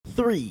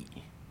3,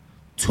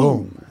 2.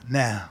 Boom.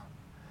 Now,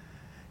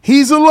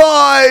 he's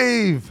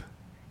alive.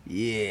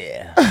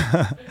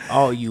 Yeah.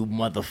 All you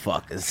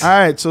motherfuckers. All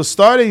right, so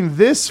starting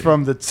this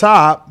from the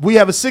top, we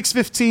have a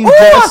 6:15 Ooh, I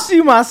guest.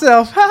 see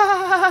myself.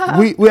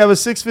 we have a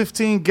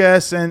 6:15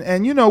 guest,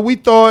 and you know, we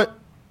thought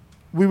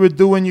we were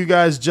doing you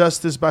guys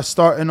justice by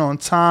starting on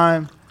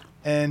time,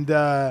 and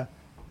that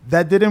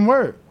didn't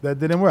work.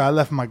 I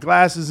left my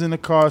glasses in the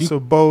car, so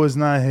Bo is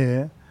not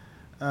here.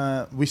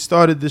 We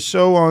started the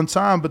show on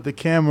time, but the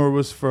camera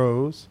was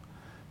froze.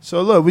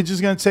 So look, we're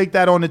just gonna take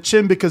that on the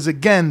chin because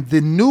again,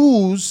 the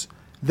news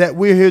that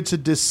we're here to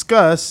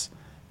discuss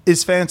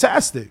is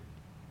fantastic.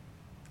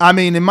 I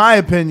mean, in my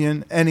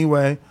opinion,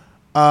 anyway,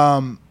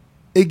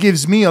 it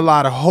gives me a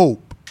lot of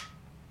hope.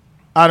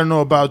 I don't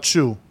know about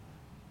you.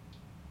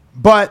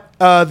 But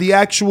the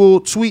actual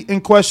tweet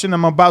in question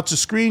I'm about to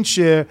screen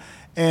share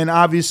and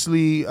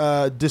obviously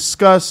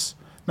discuss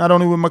not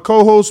only with my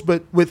co-host,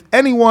 but with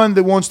anyone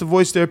that wants to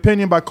voice their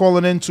opinion by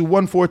calling in to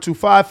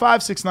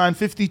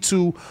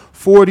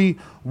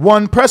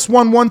 1-425-569-5241. Press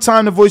 1 one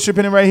time to voice your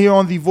opinion right here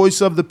on the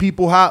Voice of the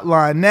People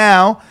hotline.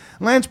 Now,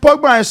 Lance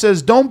Pugmire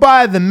says, don't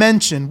buy the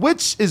mention,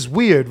 which is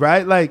weird,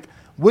 right? Like,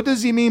 what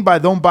does he mean by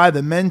don't buy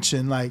the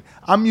mention? Like,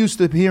 I'm used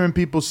to hearing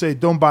people say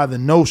don't buy the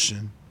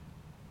notion.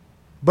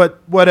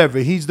 But whatever,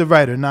 he's the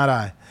writer, not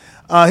I.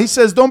 He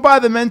says, don't buy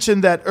the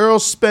mention that Errol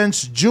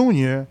Spence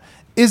Jr.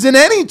 is in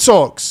any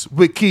talks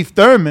with Keith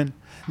Thurman.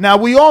 Now,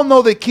 we all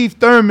know that Keith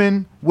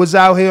Thurman was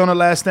out here on the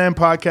Last Stand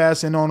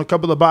podcast and on a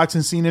couple of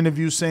boxing scene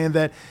interviews saying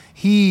that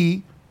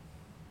he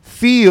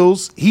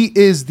feels he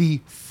is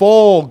the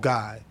fall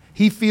guy.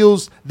 He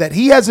feels that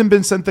he hasn't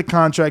been sent the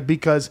contract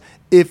because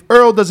if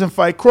Errol doesn't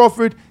fight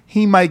Crawford,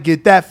 he might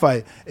get that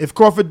fight. If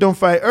Crawford don't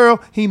fight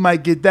Errol, he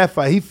might get that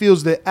fight. He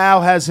feels that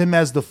Al has him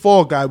as the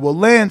fall guy. Well,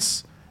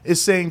 Lance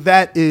is saying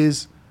that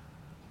is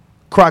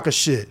crock of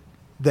shit.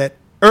 That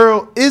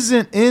Errol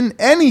isn't in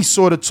any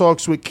sort of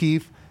talks with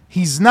Keith.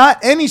 He's not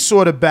any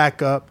sort of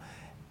backup.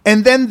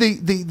 And then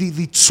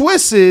the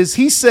twist is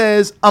he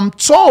says, I'm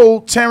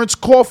told Terence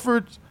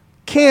Crawford's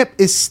camp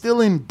is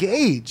still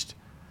engaged.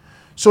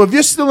 So if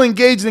you're still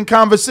engaged in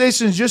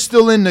conversations, you're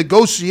still in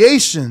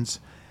negotiations.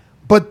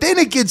 But then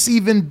it gets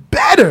even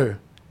better.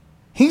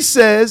 He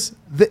says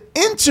the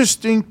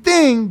interesting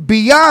thing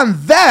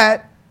beyond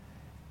that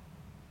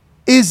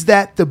is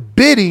that the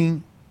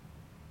bidding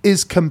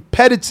is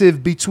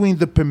competitive between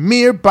the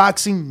premier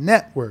boxing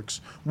networks,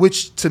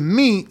 which to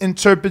me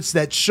interprets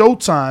that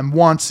Showtime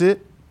wants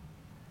it,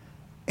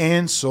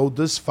 and so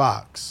does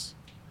Fox.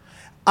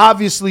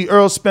 Obviously,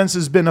 Errol Spence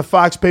has been a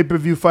Fox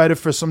pay-per-view fighter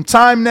for some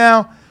time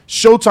now.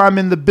 Showtime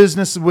in the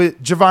business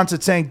with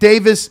Gervonta Tank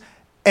Davis,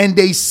 and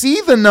they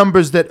see the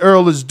numbers that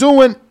Errol is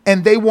doing,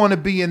 and they want to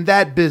be in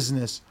that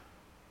business.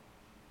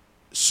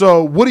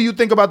 So what do you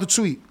think about the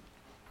tweet?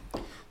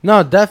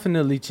 No,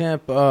 definitely,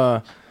 champ.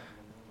 For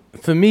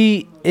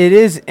me, it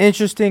is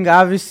interesting.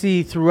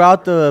 Obviously,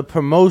 throughout the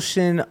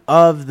promotion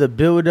of the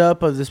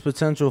build-up of this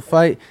potential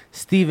fight,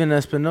 Steven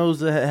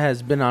Espinoza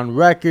has been on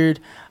record,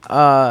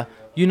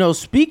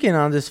 speaking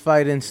on this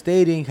fight and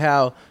stating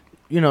how,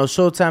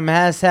 Showtime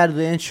has had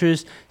the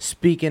interest,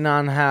 speaking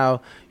on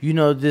how,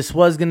 this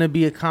was going to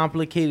be a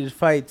complicated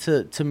fight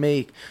to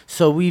make.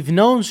 So we've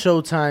known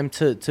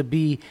Showtime to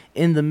be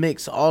in the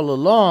mix all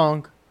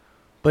along.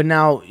 But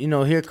now,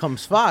 here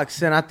comes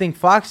Fox. And I think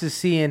Fox is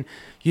seeing,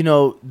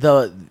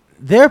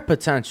 their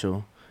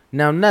potential.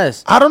 Now,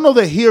 Ness. I don't know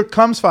that here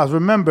comes Fox.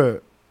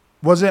 Remember,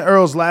 wasn't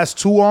Errol's last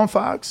two on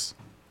Fox?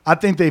 I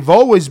think they've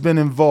always been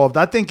involved.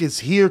 I think it's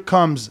here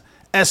comes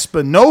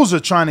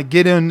Espinoza trying to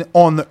get in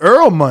on the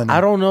Errol money.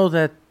 I don't know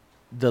that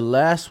the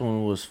last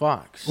one was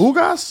Fox.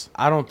 Ugas?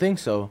 I don't think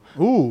so.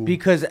 Ooh.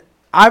 Because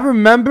I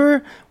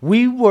remember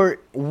we were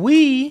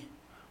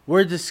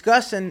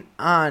discussing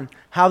on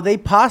how they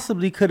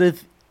possibly could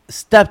have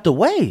stepped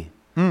away.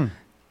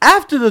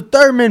 After the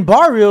Thurman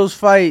Barrios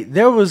fight,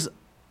 there was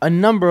a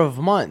number of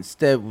months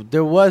that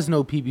there was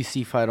no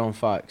PBC fight on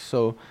Fox.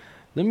 So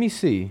let me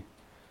see.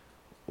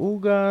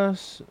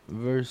 Ugas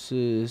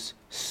versus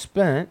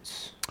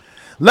Spence.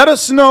 Let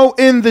us know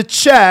in the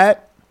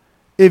chat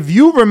if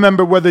you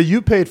remember whether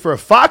you paid for a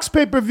Fox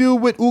pay-per-view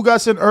with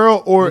Ugas and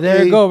Errol or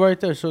there you go right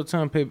there.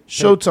 Showtime pay.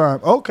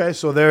 Showtime. Okay,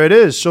 so there it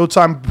is.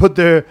 Showtime put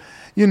their,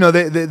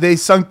 they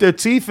sunk their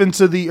teeth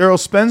into the Errol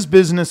Spence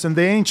business and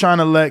they ain't trying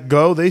to let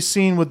go. They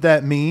seen what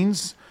that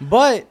means.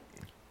 But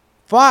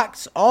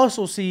Fox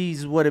also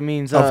sees what it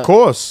means. Of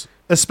course.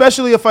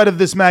 Especially a fight of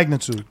this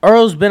magnitude.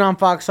 Errol's been on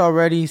Fox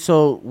already,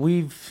 so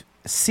we've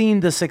seen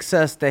the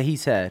success that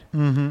he's had.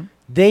 Mm-hmm.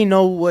 They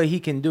know what he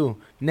can do.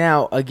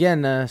 Now,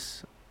 again,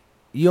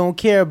 you don't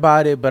care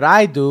about it, but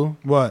I do.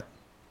 What?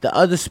 The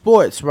other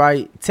sports,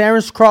 right?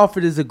 Terence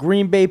Crawford is a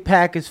Green Bay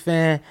Packers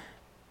fan.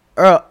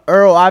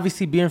 Errol,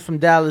 obviously being from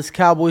Dallas,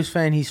 Cowboys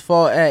fan. He's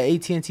fought at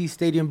AT&T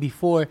Stadium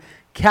before.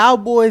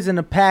 Cowboys and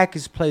the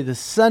Packers play the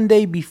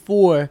Sunday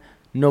before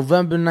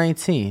November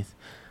 19th.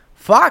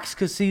 Fox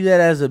could see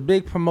that as a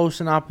big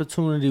promotion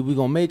opportunity. We're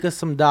going to make us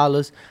some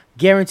dollars.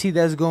 Guarantee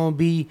that's going to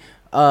be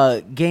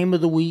game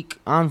of the week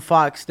on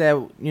Fox that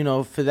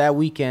for that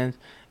weekend,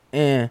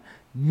 and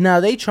now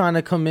they trying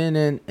to come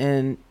in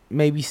and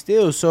maybe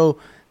steal. So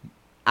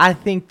I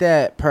think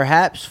that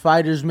perhaps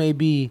fighters may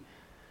be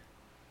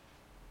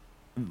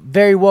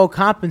very well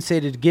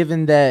compensated,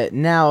 given that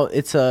now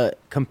it's a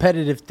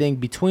competitive thing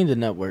between the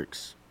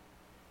networks.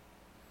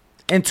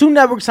 And two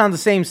networks on the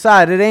same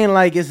side. It ain't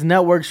like it's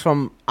networks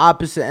from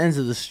opposite ends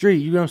of the street.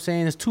 You know what I'm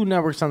saying? It's two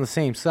networks on the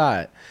same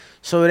side.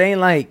 So it ain't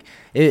like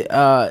it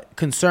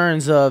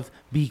concerns of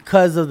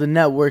because of the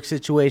network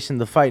situation,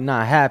 the fight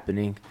not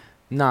happening.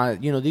 Nah,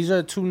 these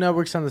are two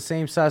networks on the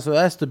same side. So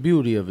that's the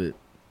beauty of it.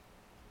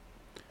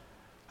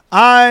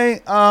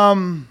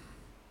 I'm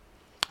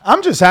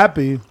just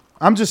happy.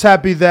 I'm just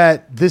happy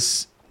that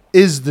this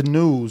is the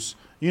news.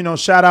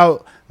 Shout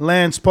out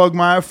Lance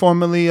Pugmire,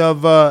 formerly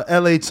of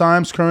LA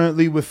Times,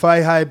 currently with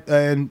Fight Hype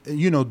and,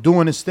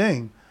 doing his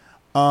thing.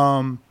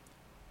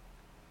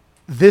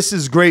 This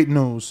is great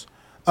news.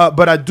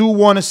 But I do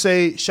want to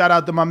say shout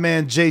out to my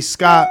man Jay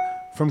Scott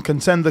from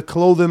Contender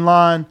Clothing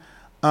Line.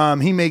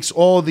 He makes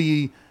all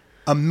the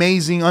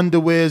amazing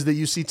underwears that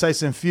you see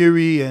Tyson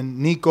Fury and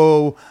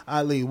Nico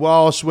Ali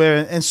Walsh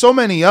wearing, and so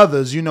many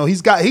others.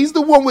 He's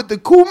the one with the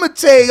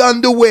Kumite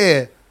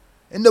underwear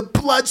and the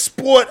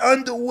Bloodsport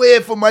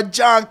underwear for my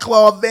John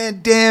Claude Van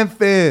Damme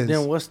fans.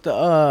 Then what's the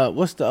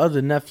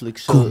other Netflix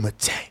show?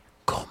 Kumite.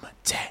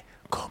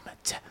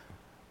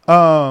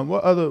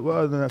 What other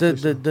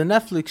Netflix show? The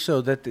Netflix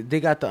show that they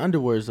got the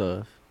underwears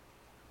of,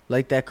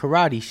 like that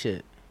karate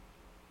shit.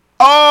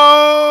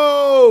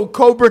 Oh,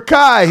 Cobra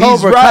Kai.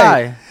 He's right.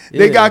 Kai.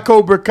 They got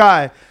Cobra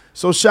Kai.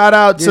 So shout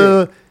out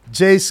to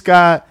Jay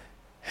Scott.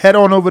 Head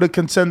on over to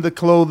Contender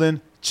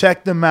Clothing.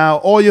 Check them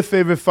out. All your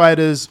favorite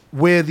fighters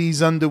wear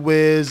these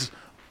underwears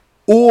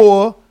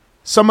or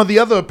some of the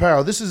other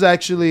apparel. This is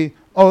actually,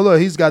 oh, look,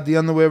 he's got the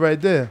underwear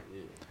right there.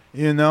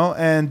 And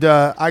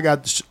I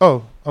got,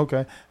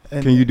 okay.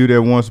 And can you do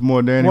that once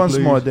more, Danny, Once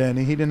please? more,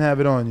 Danny. He didn't have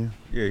it on you.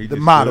 Yeah, he the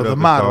just model, stood up the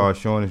and model. started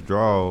showing his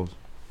drawers.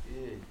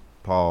 Yeah.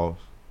 Pause.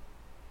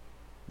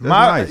 That's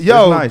nice.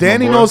 Yo, That's nice,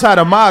 Danny knows how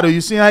to model.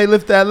 You see how he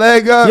lift that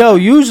leg up? Yo,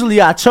 usually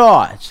I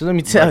charge. Let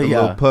me tell like you.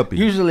 A little puppy.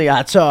 Usually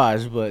I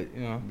charge, but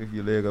lift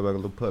your leg up like a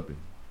little puppy.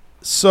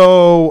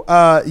 So,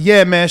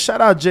 yeah, man, shout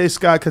out Jay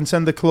Scott,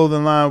 Contender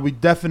Clothing Line. We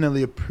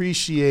definitely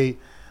appreciate,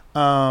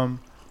 the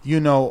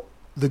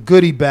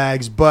goodie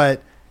bags,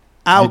 but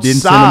outside, you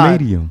didn't send a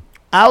medium.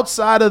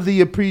 Outside of the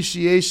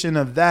appreciation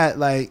of that,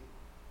 like,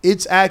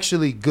 it's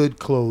actually good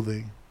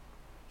clothing.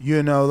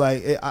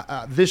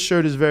 This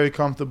shirt is very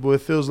comfortable.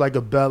 It feels like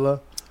a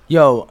Bella.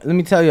 Yo, let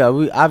me tell you,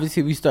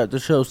 we start the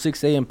show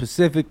 6 a.m.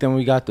 Pacific, then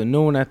we got the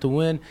noon at the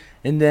Win,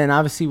 and then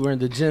obviously we're in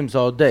the gyms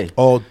all day.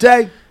 All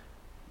day.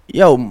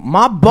 Yo,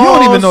 my balls. You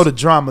don't even know the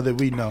drama that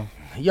we know.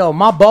 Yo,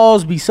 my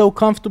balls be so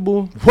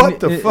comfortable. What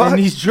the fuck? In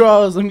these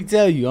drawers, let me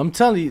tell you. I'm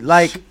telling you,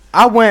 like,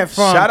 I went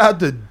from. Shout out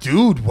to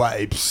Dude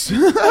Wipes.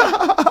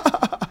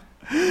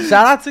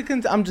 Shout out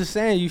to. I'm just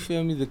saying, you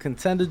feel me? The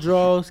Contender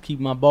drawers keep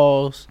my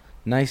balls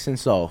nice and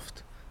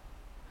soft.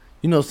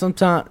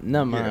 Sometimes.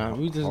 Never mind.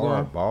 We just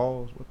hard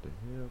balls. What the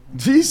hell?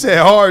 He said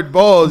hard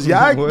balls.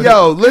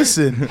 Yo,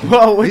 listen.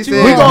 Well, what you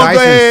we gonna nice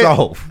go ahead. And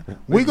soft.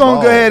 We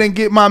gonna go ahead and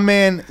get my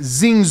man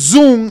Zing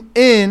Zoom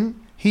in.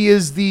 He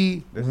is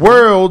the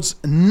world's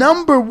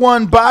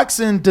 #1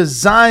 boxing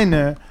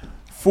designer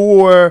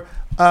for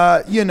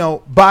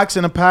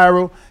boxing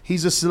apparel.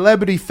 He's a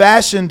celebrity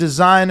fashion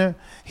designer.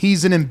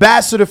 He's an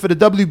ambassador for the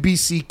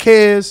WBC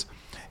Cares,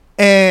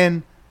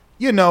 and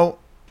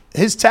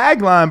his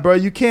tagline, bro,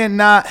 you can't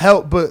not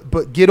help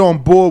but get on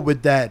board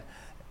with that.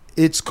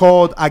 It's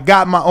called I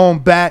Got My Own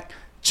Back.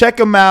 Check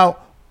him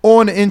out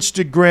on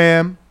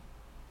Instagram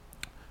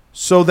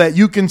so that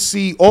you can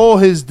see all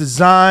his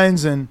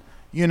designs and,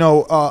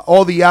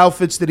 all the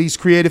outfits that he's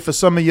created for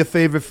some of your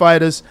favorite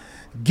fighters.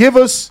 Give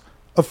us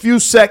a few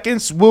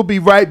seconds. We'll be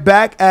right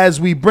back as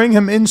we bring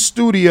him in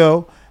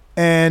studio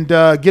and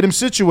get him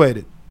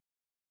situated.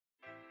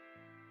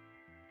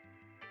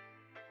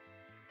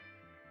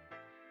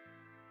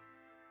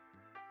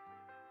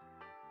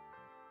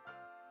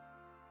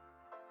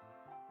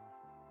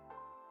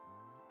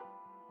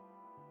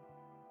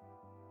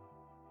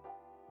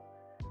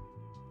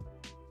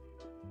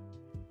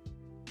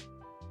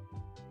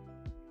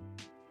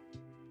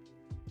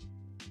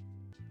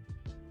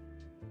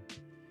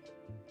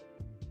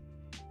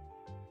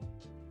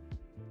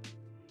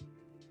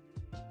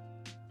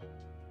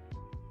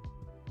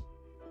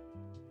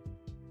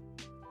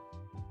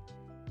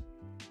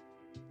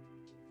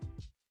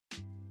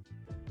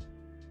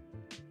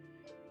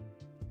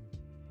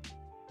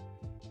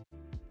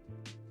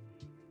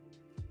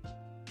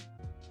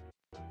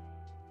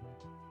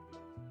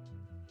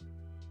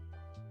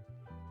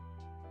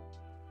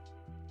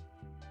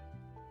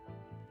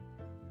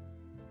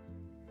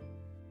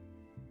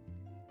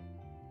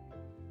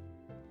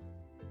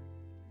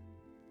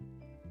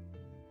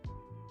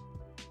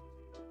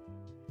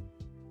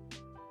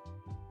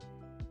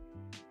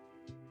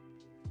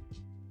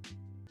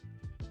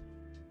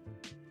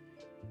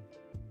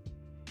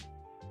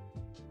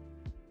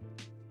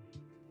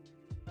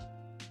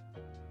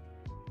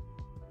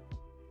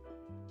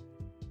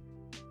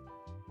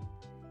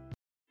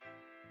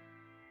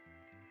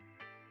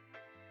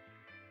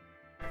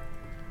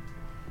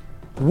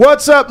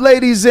 What's up,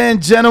 ladies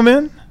and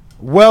gentlemen?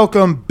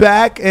 Welcome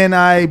back, and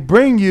I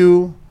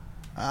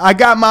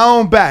got my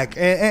own back.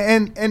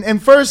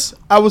 And first,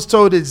 I was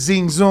told it's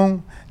Zing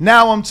Zoom.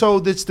 Now I'm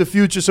told it's the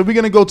future. So we're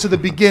going to go to the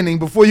beginning.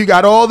 Before you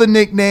got all the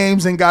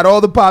nicknames and got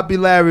all the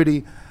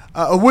popularity,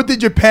 what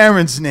did your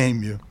parents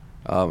name you?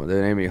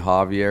 They named me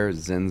Javier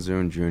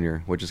Zinzun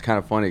Jr., which is kind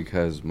of funny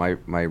because my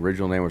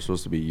original name was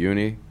supposed to be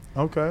Uni.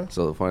 Okay.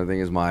 So the funny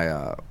thing is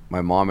my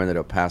mom ended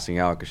up passing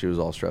out because she was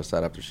all stressed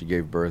out after she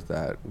gave birth.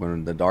 That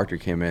when the doctor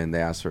came in, they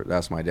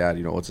asked my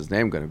dad, what's his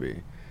name going to be?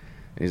 And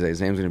he's like,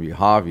 his name's going to be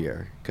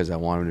Javier because I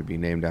want him to be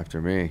named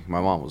after me. My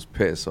mom was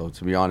pissed. So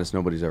to be honest,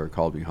 nobody's ever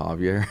called me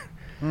Javier.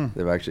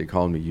 They've actually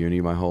called me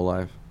Uni my whole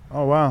life.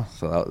 Oh, wow.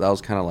 So that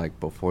was kind of like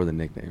before the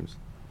nicknames.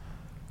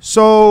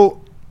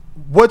 So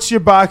what's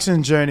your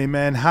boxing journey,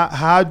 man?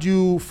 How'd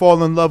you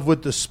fall in love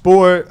with the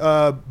sport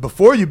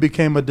before you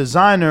became a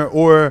designer,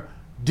 or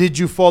did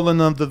you fall in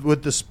love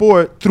with the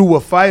sport through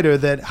a fighter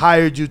that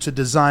hired you to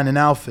design an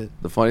outfit?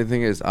 The funny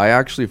thing is I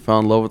actually fell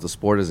in love with the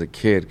sport as a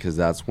kid because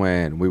that's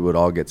when we would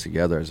all get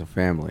together as a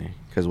family.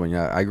 Because when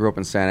I grew up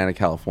in Santa Ana,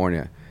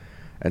 California,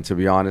 and to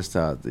be honest,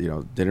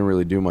 didn't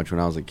really do much when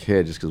I was a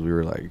kid just because we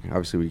were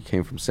obviously we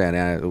came from Santa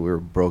Ana, we were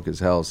broke as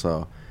hell.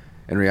 So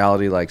in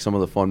reality, some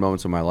of the fun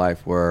moments of my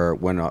life were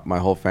when my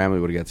whole family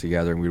would get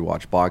together and we'd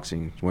watch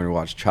boxing, when we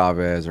watched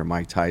Chavez or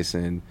Mike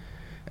Tyson,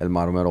 El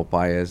Maromedo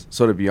Paez.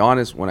 So to be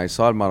honest, when I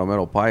saw El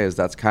Maromedo Paez,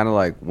 that's kind of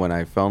like when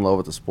I fell in love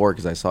with the sport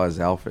because I saw his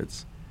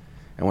outfits.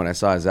 And when I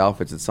saw his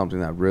outfits, it's something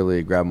that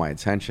really grabbed my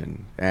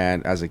attention.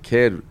 And as a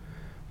kid,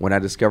 when I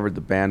discovered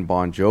the band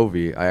Bon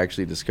Jovi, I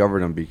actually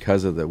discovered them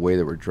because of the way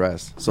they were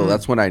dressed. So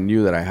that's when I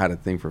knew that I had a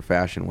thing for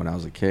fashion when I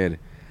was a kid.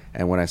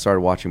 And when I started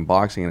watching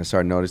boxing and I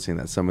started noticing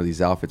that some of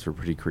these outfits were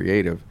pretty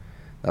creative,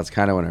 that's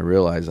kind of when I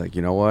realized,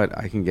 you know what,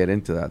 I can get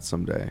into that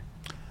someday.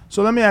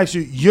 So let me ask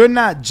you, you're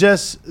not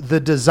just the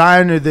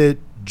designer that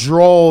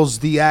draws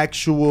the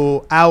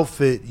actual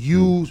outfit.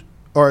 You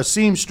are a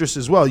seamstress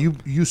as well.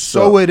 You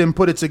sew it and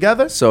put it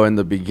together? So in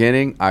the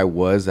beginning, I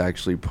was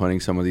actually putting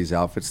some of these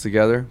outfits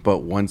together. But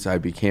once I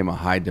became a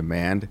high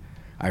demand,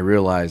 I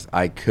realized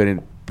I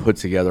couldn't put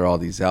together all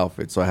these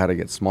outfits. So I had to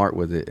get smart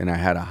with it, and I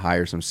had to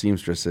hire some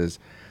seamstresses.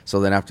 So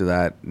then after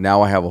that,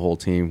 now I have a whole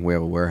team. We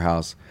have a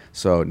warehouse.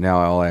 So now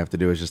all I have to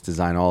do is just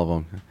design all of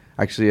them.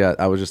 Actually,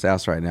 I was just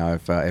asked right now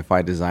if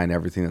I design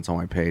everything that's on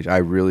my page. I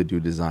really do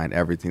design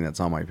everything that's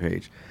on my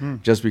page,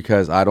 just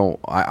because I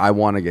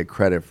want to get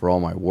credit for all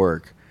my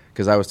work.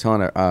 Because I was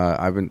telling her,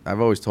 I've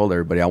always told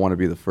everybody I want to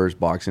be the first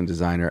boxing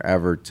designer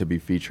ever to be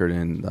featured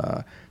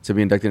to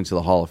be inducted into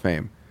the Hall of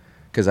Fame.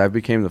 Because I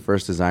became the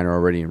first designer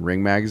already in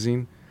Ring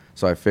Magazine.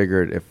 So I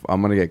figured if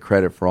I'm going to get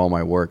credit for all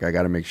my work, I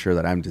got to make sure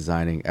that I'm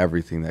designing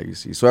everything that you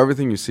see. So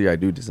everything you see, I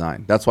do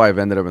design. That's why I've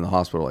ended up in the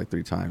hospital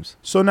 3 times.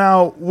 So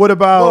now, what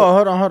about...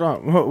 Whoa, hold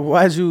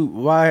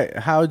on.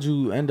 How'd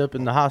you end up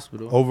in the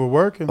hospital?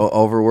 Overworking?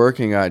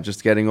 Overworking,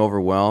 just getting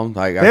overwhelmed.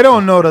 They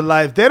don't know the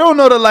life. They don't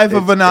know the life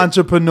of an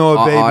entrepreneur,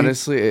 baby.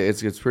 Honestly,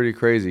 it's pretty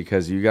crazy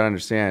because you got to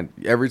understand,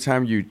 every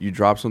time you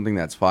drop something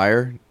that's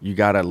fire, you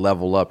got to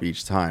level up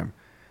each time.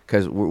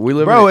 Because we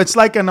live it's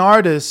like an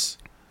artist...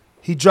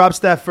 He drops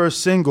that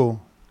first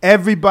single.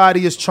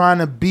 Everybody is trying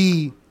to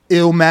be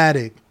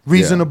Illmatic,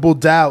 Reasonable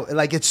Doubt.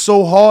 It's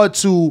so hard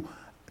to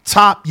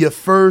top your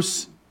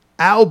first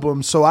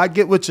album. So I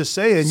get what you're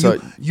saying.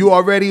 So you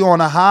already on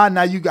a high.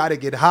 Now you got to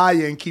get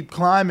higher and keep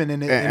climbing.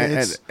 And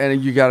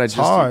you got to just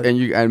hard.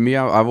 And me,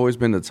 I've always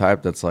been the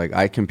type that's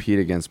I compete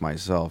against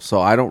myself. So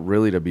I don't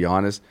really, to be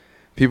honest.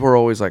 People are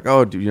always like,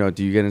 oh, do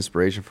you get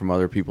inspiration from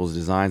other people's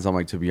designs? I'm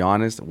like, to be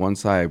honest,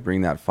 once I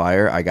bring that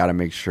fire, I got to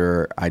make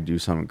sure I do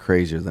something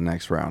crazier the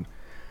next round.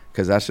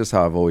 Because that's just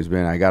how I've always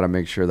been. I got to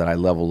make sure that I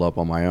level up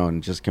on my own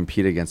and just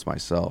compete against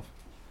myself.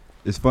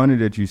 It's funny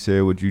that you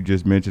said what you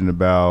just mentioned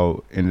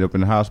about ended up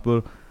in the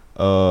hospital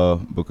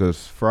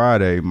because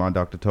Friday, my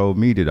doctor told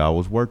me that I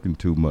was working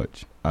too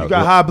much. You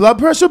got high blood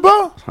pressure,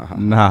 bro?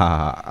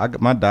 Nah,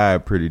 my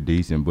diet pretty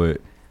decent,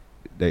 but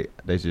they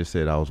just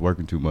said I was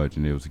working too much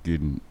and it was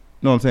getting...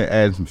 You know what I'm saying?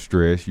 Adding some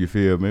stress, you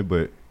feel me?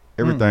 But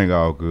everything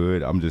all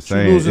good. I'm just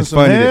saying. Losing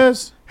some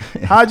hairs?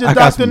 How'd your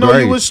doctor know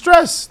you was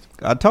stressed?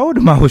 I told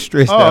him I was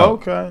stressed out.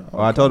 Okay.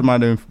 Well, I told him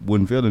I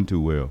wasn't feeling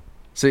too well.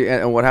 See,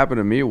 and what happened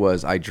to me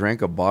was I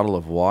drank a bottle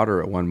of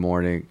water one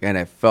morning, and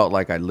it felt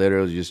like I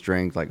literally just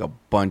drank a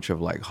bunch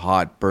of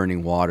hot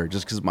burning water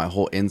just because my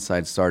whole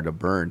inside started to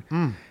burn.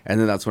 And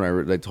then that's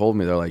when they told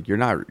me, they're like, you're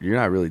not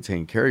really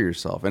taking care of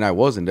yourself. And I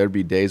wasn't. There'd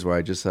be days where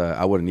I just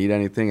I wouldn't eat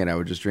anything, and I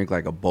would just drink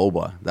a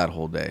boba that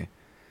whole day.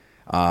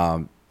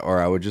 Or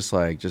I would just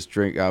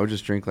drink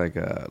like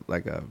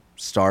a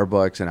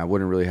Starbucks, and I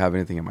wouldn't really have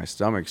anything in my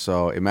stomach.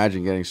 So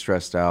imagine getting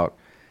stressed out.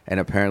 And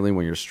apparently,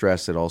 when you're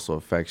stressed, it also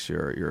affects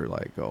your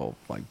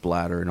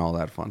bladder and all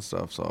that fun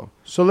stuff. So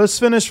let's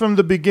finish from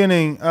the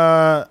beginning.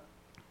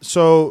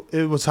 So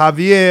it was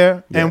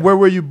Javier, and where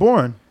were you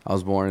born? I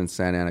was born in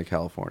Santa Ana,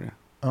 California.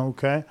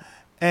 Okay.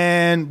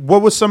 And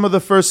what were some of the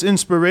first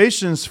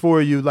inspirations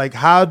for you?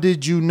 How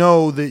did you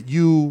know that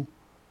you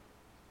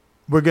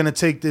were gonna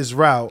take this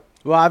route?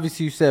 Well,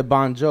 obviously you said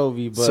Bon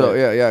Jovi, but So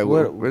yeah.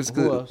 What,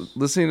 Basically, who else?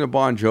 listening to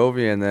Bon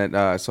Jovi, and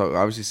then so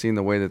obviously seeing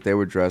the way that they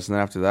were dressed, and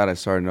then after that, I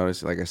started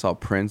noticing, like I saw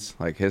Prince,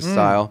 like his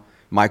style.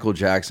 Michael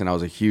Jackson, I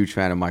was a huge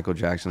fan of Michael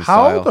Jackson's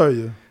How style. old are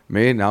you?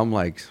 Me, now I'm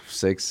like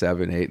 6,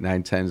 7, 8,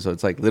 9, 10. So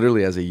it's like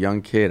literally as a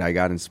young kid, I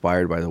got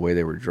inspired by the way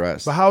they were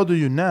dressed. But how old are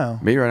you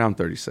now? Me right now, I'm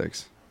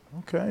 36.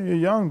 Okay, you're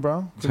young,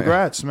 bro.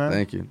 Congrats, man.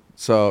 Thank you.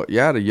 So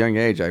yeah, at a young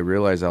age, I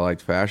realized I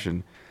liked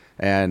fashion,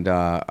 and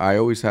I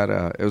always had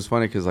it was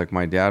funny because like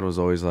my dad was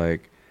always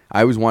like,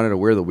 I always wanted to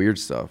wear the weird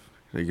stuff.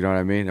 Like, you know what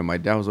I mean? And my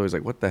dad was always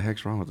like, "What the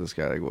heck's wrong with this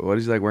guy? Like, what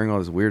is he like wearing all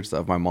this weird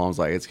stuff?" My mom's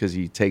like, "It's because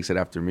he takes it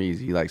after me.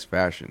 He likes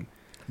fashion."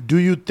 Do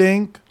you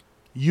think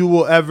you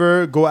will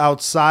ever go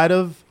outside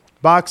of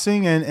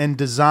boxing and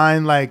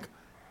design like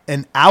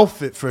an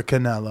outfit for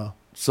Canelo?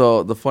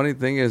 So the funny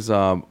thing is,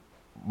 the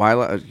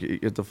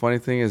funny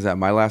thing is that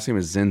my last name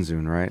is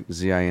Zinzun, right?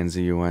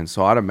 Zinzun.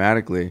 So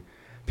automatically,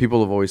 people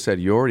have always said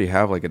you already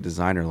have like a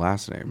designer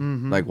last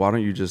name. Like, why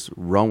don't you just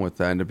run with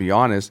that? And to be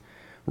honest,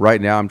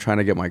 right now I'm trying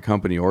to get my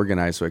company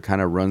organized so it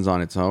kind of runs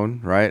on its own,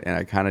 right? And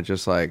I kind of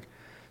just like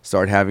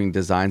start having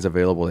designs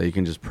available that you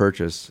can just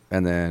purchase,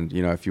 and then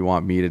if you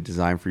want me to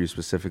design for you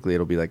specifically,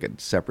 it'll be like a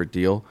separate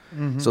deal.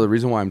 So the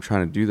reason why I'm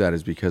trying to do that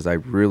is because I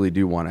really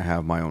do want to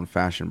have my own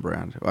fashion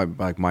brand,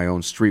 like my own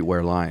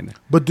streetwear line.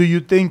 But do you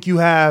think you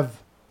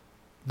have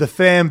the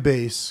fan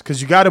base? Because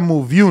you got to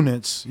move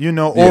units,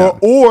 Yeah.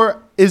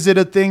 or is it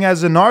a thing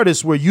as an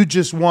artist where you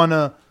just want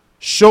to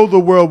show the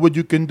world what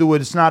you can do?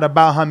 It's not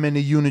about how many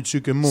units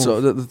you can move.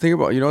 So the thing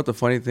about, what the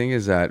funny thing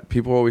is that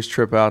people always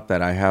trip out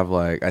that I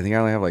think I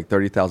only have like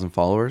 30,000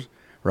 followers,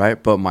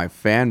 right? But my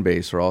fan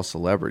base are all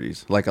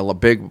celebrities. Like a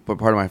big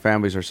part of my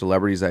fan base are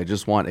celebrities that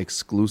just want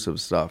exclusive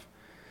stuff.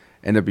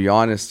 And to be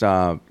honest,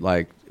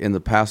 like in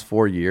the past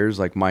 4 years,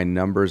 like my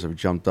numbers have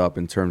jumped up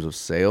in terms of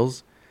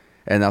sales.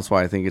 And that's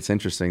why I think it's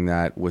interesting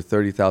that with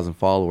 30,000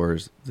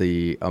 followers,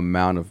 the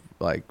amount of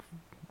like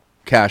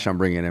cash I'm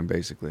bringing in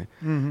basically,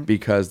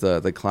 because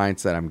the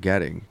clients that I'm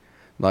getting,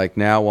 like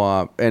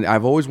now, and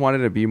I've always wanted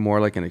to be more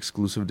like an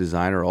exclusive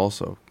designer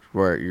also,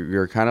 where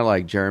you're kind of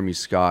like Jeremy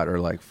Scott or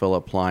like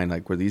Philip Plein,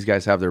 like where these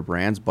guys have their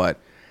brands, but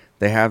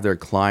they have their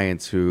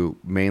clients who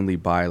mainly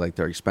buy like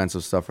their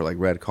expensive stuff for like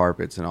red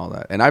carpets and all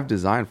that. And I've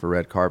designed for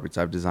red carpets.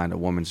 I've designed a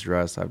woman's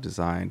dress. I've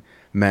designed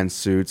men's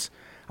suits.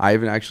 I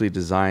even actually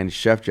designed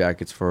chef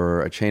jackets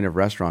for a chain of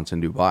restaurants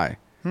in Dubai.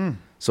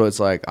 So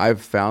it's like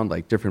I've found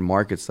like different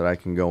markets that I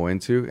can go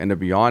into. And to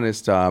be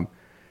honest,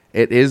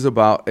 it is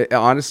about,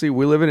 honestly,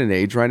 we live in an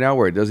age right now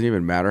where it doesn't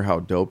even matter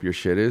how dope your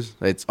shit is.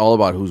 It's all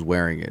about who's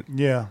wearing it.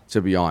 Yeah. To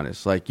be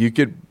honest, like you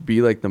could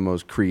be like the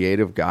most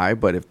creative guy,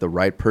 but if the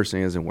right person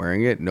isn't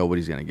wearing it,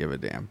 nobody's going to give a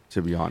damn,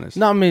 to be honest.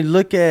 No, I mean,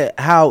 look at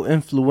how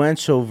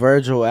influential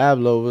Virgil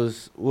Abloh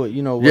was,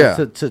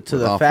 to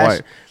the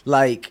fashion.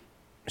 Like,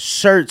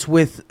 shirts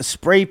with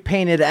spray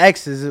painted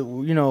X's,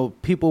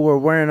 people were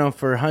wearing them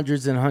for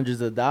hundreds and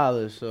hundreds of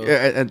dollars. So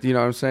yeah, and you know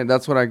what I'm saying?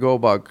 That's what I go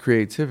about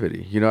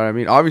creativity. You know what I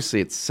mean? Obviously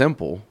it's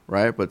simple,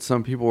 right? But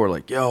some people were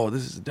like, yo,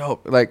 this is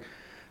dope. Like,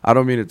 I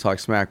don't mean to talk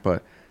smack,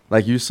 but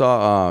like you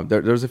saw,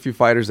 there was a few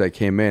fighters that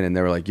came in and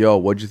they were like, yo,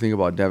 what'd you think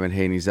about Devin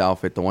Haney's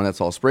outfit? The one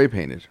that's all spray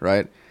painted,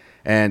 right?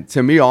 And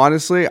to me,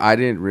 honestly, I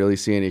didn't really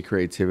see any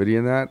creativity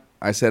in that.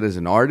 I said as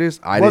an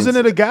artist, Wasn't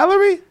it a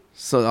gallery?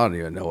 So I don't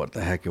even know what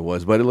the heck it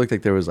was, but it looked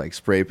like there was like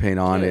spray paint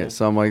on it,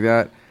 something like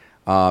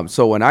that.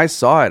 So when I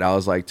saw it, I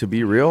was like, to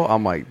be real,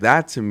 I'm like,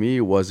 that to me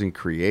wasn't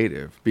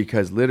creative,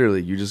 because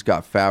literally you just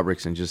got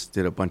fabrics and just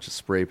did a bunch of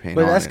spray paint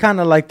on it. But that's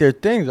kind of like their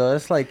thing, though.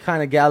 That's like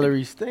kind of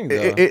gallery's thing,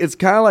 though. It's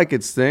kind of like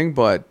its thing,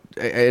 but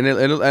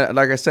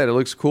like I said, it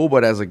looks cool.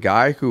 But as a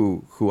guy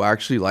who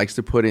actually likes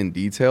to put in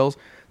details,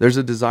 there's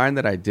a design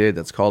that I did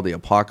that's called the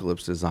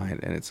Apocalypse design,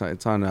 and it's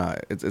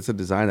a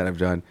design that I've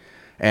done.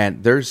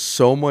 And there's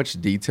so much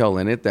detail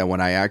in it that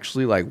when I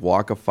actually like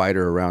walk a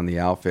fighter around the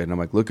outfit and I'm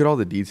like, look at all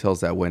the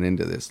details that went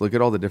into this. Look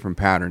at all the different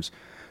patterns.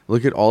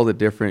 Look at all the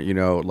different,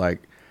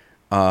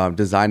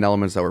 design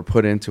elements that were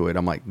put into it.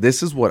 I'm like,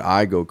 this is what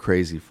I go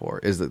crazy for.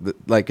 Is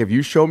that like, if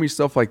you show me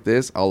stuff like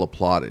this, I'll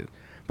applaud it.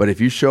 But if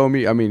you show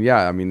me,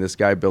 this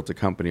guy built a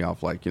company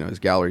off like, his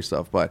gallery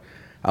stuff. But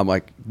I'm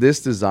like, this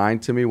design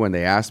to me, when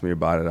they asked me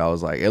about it, I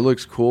was like, it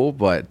looks cool.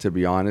 But to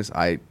be honest,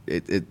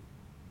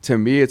 to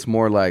me, it's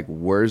more like,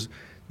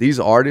 these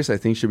artists, I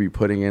think, should be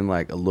putting in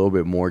like a little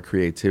bit more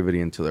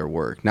creativity into their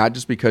work. Not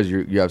just because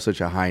you have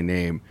such a high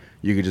name,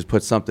 you could just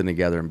put something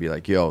together and be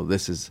like, yo,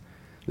 this is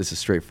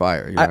straight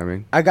fire. You know what I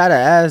mean? I gotta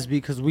ask,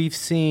 because we've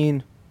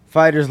seen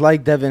fighters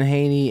like Devin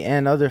Haney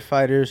and other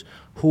fighters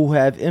who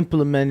have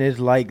implemented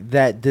like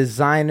that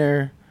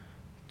designer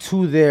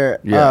to their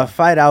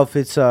fight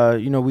outfits.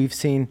 We've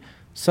seen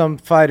some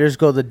fighters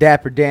go the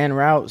Dapper Dan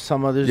route,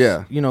 some others,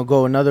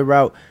 go another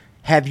route.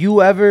 Have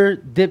you ever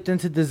dipped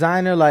into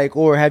designer,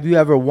 or have you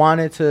ever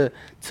wanted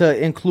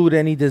to include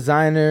any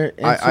designer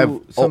into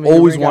I've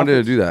always wanted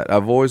to do that.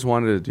 I've always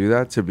wanted to do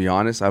that, to be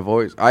honest. I've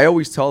always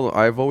told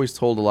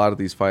a lot of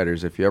these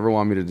fighters, if you ever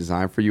want me to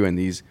design for you, and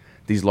these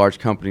large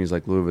companies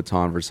like Louis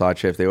Vuitton,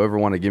 Versace, if they ever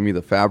want to give me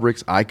the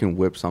fabrics, I can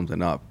whip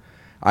something up.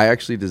 I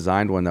actually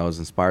designed one that was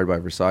inspired by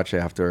Versace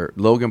after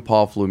Logan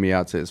Paul flew me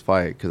out to his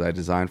fight because I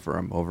designed for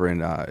him over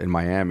in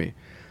Miami.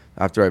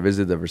 After I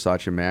visited the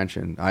Versace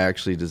mansion, I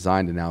actually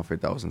designed an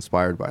outfit that was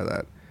inspired by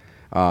that.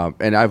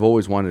 And I've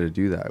always wanted to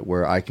do that,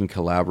 where I can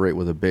collaborate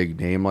with a big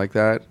name like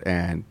that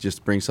and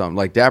just bring something.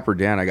 Like Dapper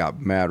Dan, I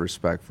got mad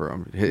respect for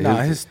him.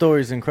 His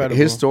story's incredible.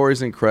 His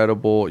story's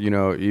incredible. You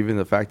know, even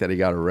the fact that he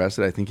got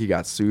arrested, I think he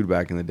got sued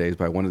back in the days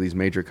by one of these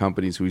major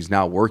companies who he's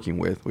now working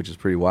with, which is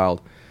pretty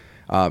wild.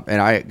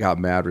 And I got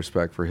mad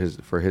respect for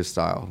his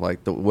style.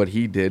 Like what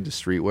he did to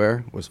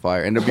streetwear was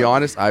fire. And to be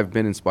honest, I've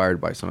been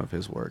inspired by some of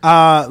his work.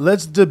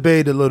 Let's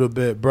debate a little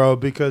bit, bro,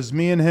 because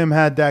me and him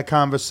had that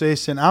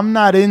conversation. I'm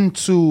not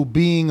into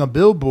being a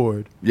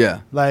billboard. Yeah.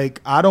 Like,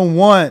 I don't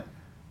want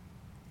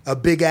a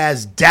big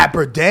ass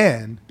Dapper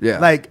Dan. Yeah.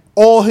 Like,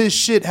 all his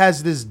shit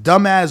has this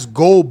dumbass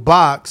gold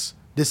box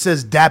that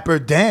says Dapper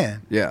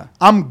Dan. Yeah.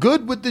 I'm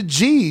good with the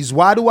G's.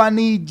 Why do I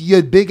need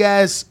your big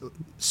ass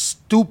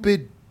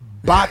stupid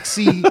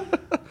boxy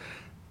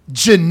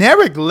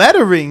generic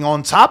lettering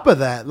on top of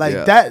that?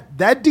 Like that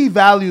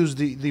devalues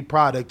the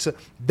product. So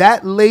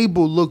that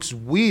label looks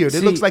weird.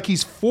 It looks like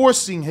he's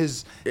forcing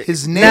his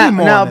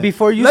name on now it.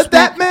 Before you let speak,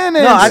 that man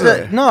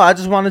answer. I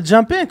just want to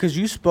jump in because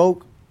you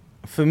spoke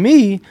for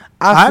me.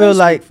 I feel didn't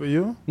like speak for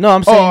you. No,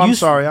 I'm saying I'm you.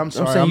 sorry. I'm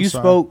saying you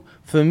spoke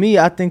for me.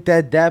 I think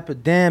that Dapper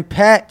Dan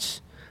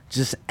patch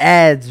just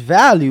adds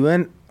value.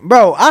 And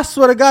bro, I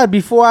swear to God,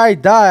 before I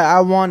die,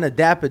 I want a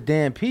Dapper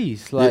Dan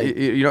piece. Like,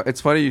 you know,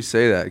 it's funny you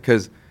say that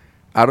because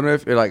I don't know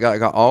if I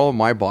got all of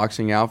my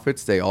boxing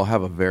outfits. They all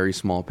have a very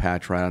small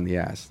patch right on the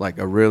ass, like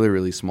a really,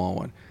 really small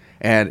one.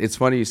 And it's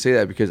funny you say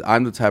that because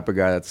I'm the type of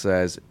guy that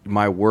says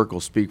my work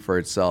will speak for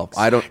itself.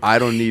 I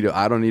don't need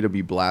to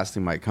be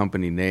blasting my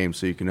company name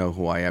so you can know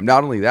who I am.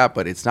 Not only that,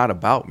 but it's not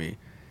about me.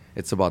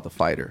 It's about the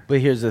fighter.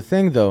 But here's the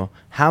thing, though.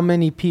 How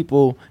many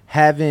people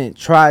haven't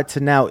tried to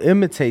now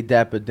imitate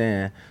Dapper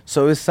Dan?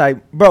 So it's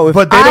like, bro,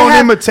 but they don't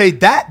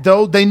imitate that,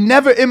 though. They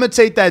never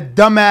imitate that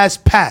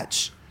dumbass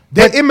patch.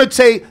 They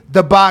imitate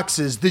the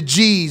boxes, the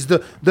G's,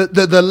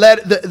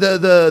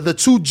 the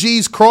two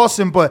G's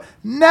crossing, but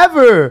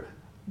never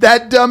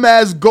that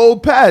dumbass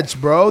gold patch,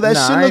 bro. That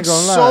shit looks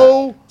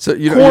so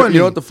corny. You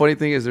know what the funny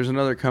thing is? There's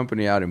another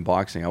company out in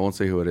boxing. I won't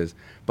say who it is,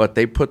 but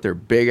they put their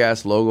big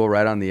ass logo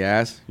right on the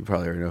ass. You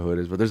probably already know who it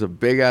is, but there's a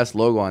big ass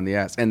logo on the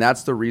ass, and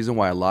that's the reason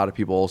why a lot of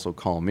people also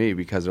call me,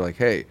 because they're like,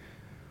 hey,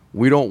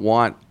 we don't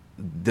want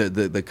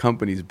the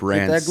company's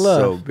brand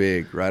so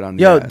big right on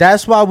the ass.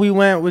 That's why we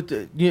went with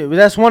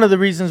that's one of the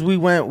reasons we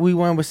went with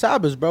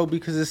Sabas, bro,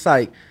 because it's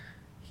like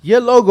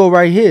your logo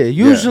right here.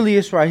 Usually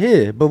it's right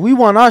here, but we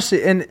want our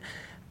shit, and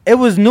it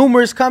was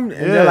numerous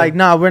companies. Yeah. They're like,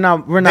 nah, we're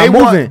not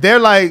moving. They're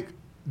like,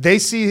 they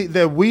see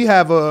that we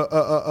have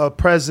a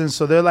presence,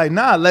 so they're like,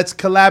 nah, let's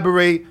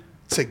collaborate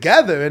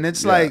together. And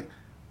it's like,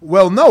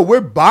 well, no,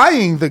 we're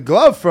buying the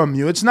glove from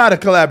you. It's not a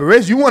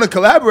collaboration. You want to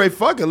collaborate?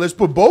 Fuck it. Let's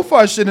put both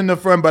our shit in the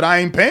front, but I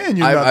ain't paying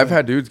you. I've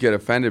had dudes get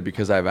offended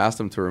because I've asked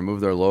them to remove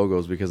their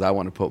logos because I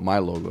want to put my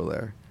logo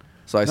there.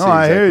 So I see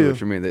exactly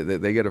what you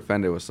mean. They get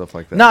offended with stuff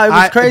like that. No, it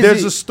was crazy.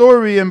 There's a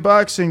story in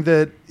boxing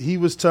that he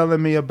was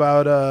telling me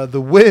about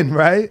the win,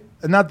 right?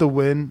 Not the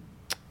win,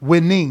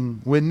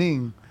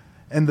 winning,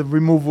 and the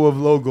removal of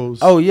logos.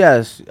 Oh,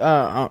 yes.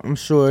 I'm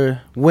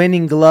sure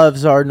winning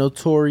gloves are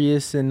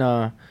notorious and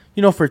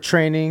for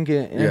training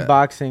in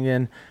boxing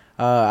and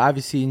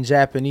obviously in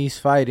Japanese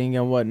fighting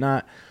and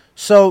whatnot.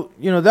 So,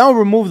 they'll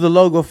remove the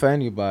logo for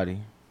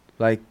anybody.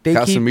 Like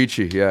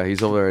Kasamichi,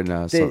 he's over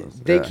there in.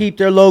 They keep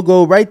their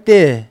logo right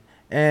there,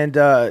 and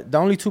the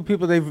only two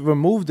people they've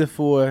removed it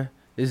for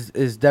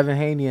is Devin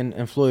Haney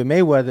and Floyd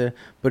Mayweather.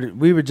 But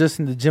we were just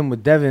in the gym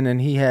with Devin,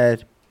 and he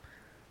had,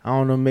 I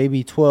don't know,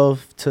 maybe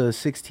 12 to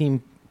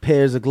 16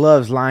 pairs of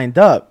gloves lined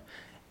up.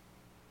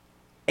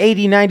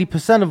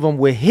 80-90% of them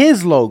with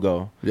his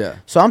logo. Yeah.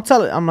 So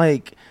I'm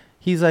like,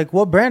 he's like,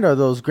 what brand are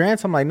those,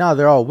 Grants? I'm like, no,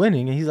 they're all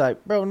winning. And he's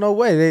like, bro, no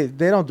way.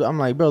 They don't. I'm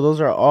like, bro,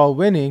 those are all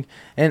winning.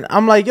 And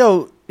I'm like,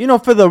 yo,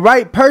 for the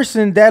right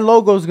person, that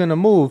logo's going to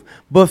move.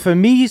 But for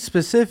me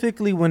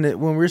specifically, when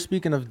we're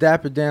speaking of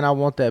Dapper Dan, I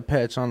want that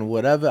patch on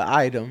whatever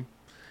item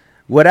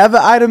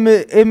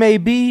it may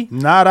be.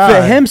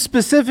 For him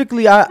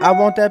specifically, I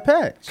want that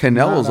patch.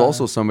 Canelo's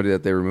also somebody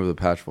that they removed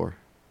the patch for.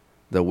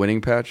 The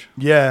winning patch.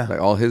 Yeah. Like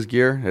all his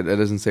gear, it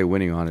doesn't say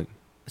winning on it.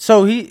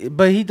 So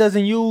he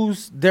doesn't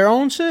use their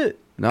own shit?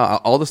 No,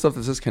 all the stuff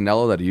that says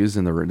Canelo that he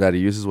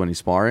uses when he's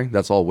sparring,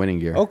 that's all winning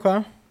gear.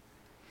 Okay.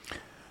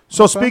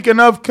 So speaking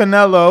of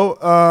Canelo,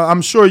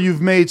 I'm sure you've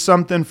made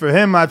something for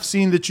him. I've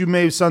seen that you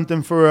made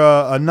something for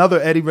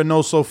another Eddie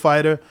Reynoso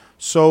fighter.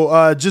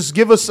 So just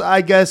give us,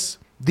 I guess,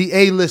 the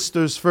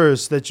A-listers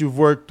first that you've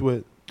worked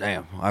with.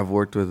 Damn. I've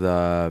worked with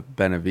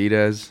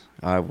Benavidez.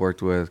 I've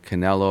worked with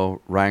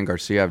Canelo. Ryan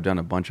Garcia, I've done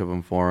a bunch of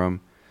them for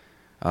him.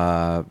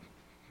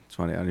 It's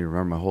funny, I don't even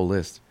remember my whole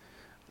list.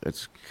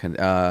 It's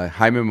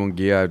Jaime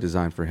Munguia, I've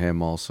designed for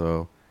him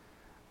also.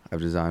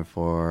 I've designed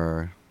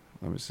for,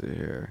 let me see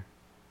here.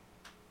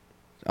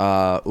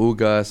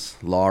 Ugas,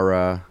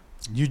 Lara,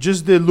 You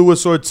just did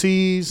Luis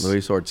Ortiz.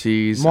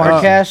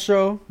 Mark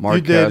Castro.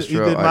 You did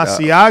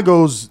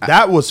Masiago's.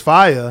 That was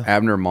fire.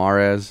 Abner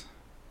Mares.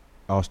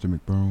 Austin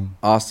McBroom.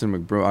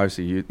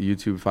 Obviously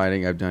YouTube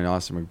fighting. I've done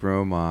Austin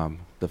McBroom.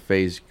 The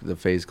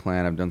FaZe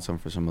Clan. I've done some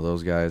for some of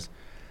those guys.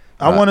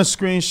 I want to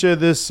screen share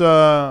this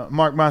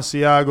Mark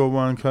Masiago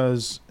one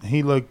because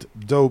he looked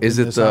dope. Is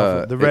in it this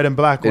outfit. The red and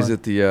black one? Is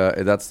it the?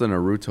 That's the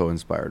Naruto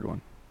inspired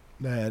one.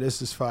 Yeah,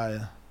 this is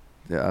fire.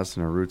 Yeah, that's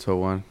the Naruto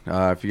one.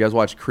 If you guys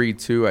watch Creed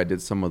 2, I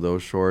did some of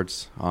those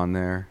shorts on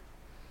there.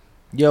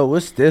 Yo,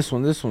 what's this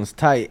one? This one's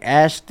tight.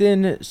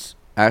 Ashton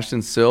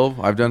Sylve.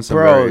 I've done some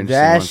very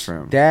interesting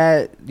ones for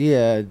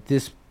him.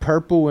 This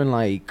purple and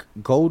like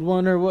gold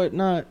one or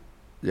whatnot.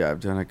 Yeah,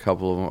 I've done a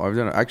couple of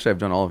them. I've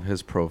done all of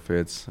his pro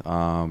fits.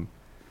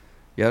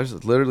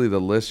 There's literally the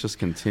list just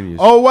continues.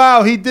 Oh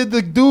wow, he did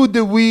the dude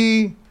that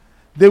we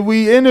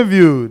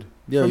interviewed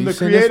from the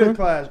creator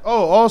class.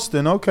 Oh,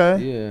 Austin. Okay.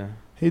 Yeah.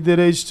 He did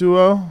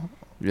H2O.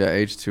 Yeah,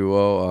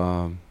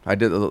 H2O.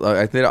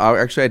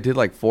 I did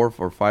like 4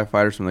 or 5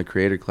 fighters from the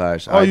creator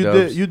class. Oh,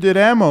 you did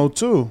Ammo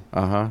too.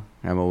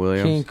 Ammo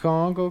Williams. King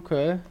Kong.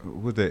 Okay.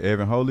 Was that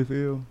Evan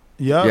Holyfield?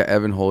 Yeah. Yeah,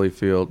 Evan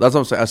Holyfield. That's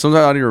what I'm saying.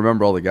 Sometimes I don't even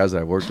remember all the guys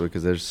that I worked with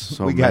because there's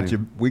so many.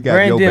 We got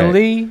Brandon your back.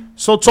 Lee.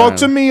 So talk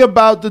to me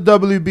about the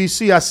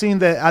WBC. I seen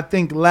that. I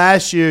think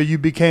last year you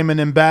became an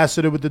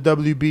ambassador with the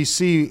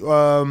WBC.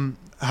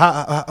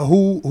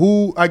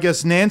 Who? I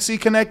guess Nancy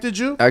connected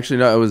you. Actually,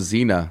 no, it was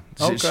Zena.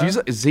 Okay.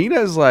 Zena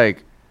is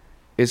like,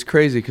 it's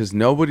crazy because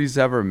nobody's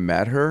ever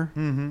met her,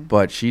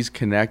 but she's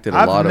connected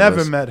a lot of us. I've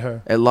never met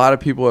her. A lot of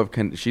people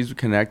have. She's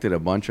connected a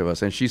bunch of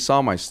us, and she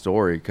saw my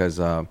story because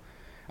I'm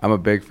a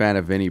big fan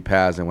of Vinny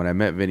Paz, and when I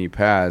met Vinny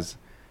Paz,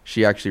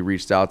 she actually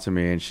reached out to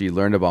me and she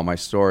learned about my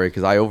story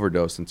because I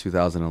overdosed in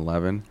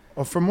 2011.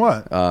 Oh, from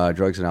what?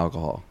 Drugs and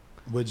alcohol.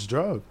 Which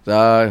drug?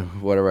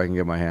 Whatever I can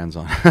get my hands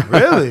on.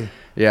 Really?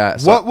 Yeah.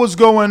 So what was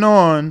going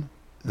on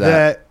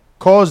that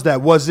caused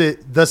that? Was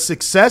it the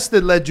success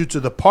that led you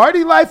to the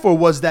party life, or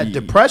was that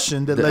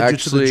depression that led you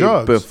to the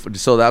drugs?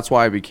 So that's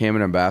why I became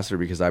an ambassador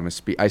because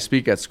I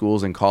speak at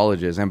schools and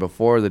colleges, and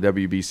before the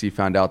WBC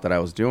found out that I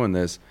was doing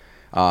this,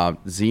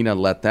 Zena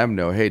let them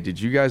know, hey, did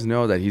you guys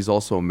know that he's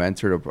also a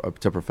mentor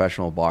to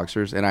professional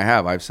boxers? And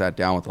I've sat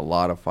down with a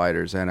lot of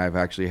fighters, and I've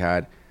actually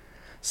had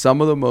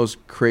some of the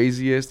most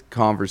craziest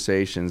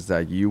conversations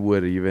that you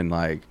would even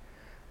like.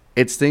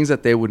 It's things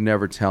that they would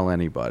never tell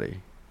anybody,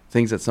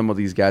 things that some of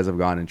these guys have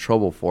gotten in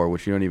trouble for,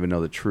 which you don't even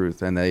know the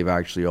truth, and they've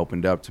actually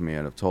opened up to me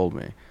and have told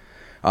me.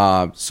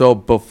 So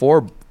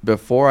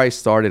before I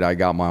started, I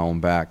got my own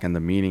back, and the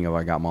meaning of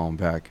I got my own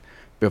back.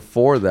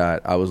 Before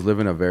that, I was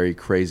living a very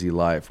crazy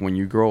life. When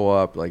you grow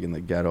up, like in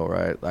the ghetto,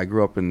 right? I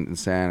grew up in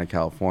Santa Ana,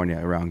 California,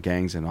 around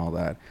gangs and all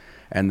that.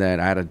 And then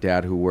I had a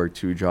dad who worked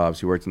 2 jobs.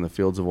 He worked in the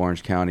fields of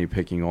Orange County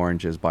picking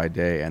oranges by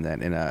day, and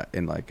then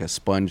in like a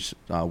sponge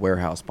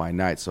warehouse by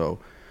night. So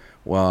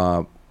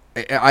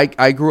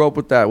I grew up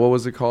with that, what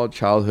was it called?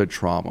 Childhood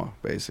trauma,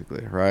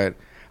 basically, right?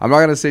 I'm not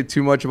going to say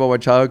too much about my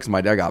childhood because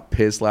my dad got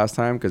pissed last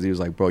time because he was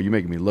like, bro, you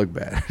making me look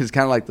bad. It's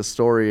kind of like the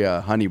story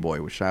Honey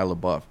Boy with Shia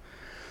LaBeouf.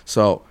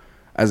 So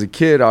as a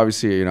kid,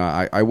 obviously, you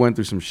know, I went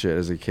through some shit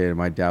as a kid.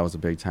 My dad was a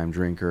big-time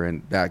drinker,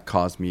 and that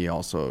caused me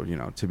also, you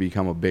know, to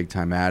become a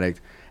big-time addict.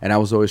 And I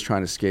was always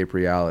trying to escape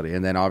reality.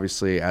 And then,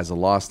 obviously, as a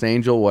lost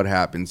angel, what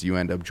happens? You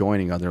end up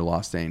joining other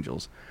lost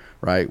angels,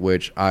 right?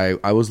 Which I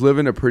was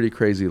living a pretty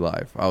crazy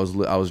life. I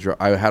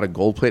had a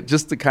gold plate.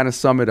 Just to kind of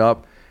sum it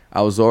up,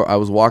 I was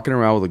walking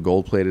around with a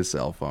gold-plated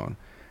cell phone.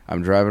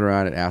 I'm driving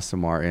around in Aston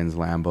Martins,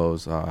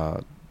 Lambos.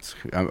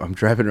 I'm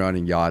driving around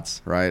in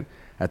yachts, right?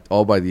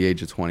 All by the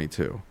age of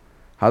 22.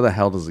 How the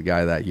hell does a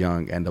guy that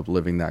young end up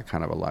living that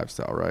kind of a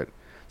lifestyle, right?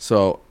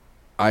 So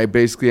I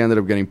basically ended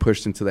up getting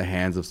pushed into the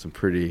hands of some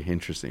pretty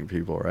interesting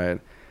people,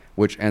 right?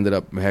 Which ended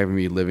up having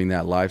me living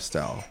that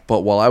lifestyle.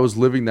 But while I was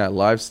living that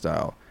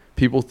lifestyle,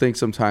 people think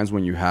sometimes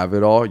when you have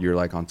it all, you're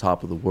like on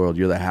top of the world.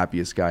 You're the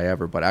happiest guy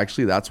ever. But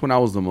actually, that's when I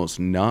was the most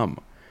numb,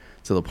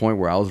 to the point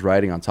where I was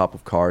riding on top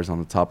of cars on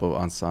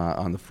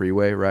the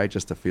freeway, right,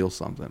 just to feel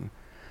something.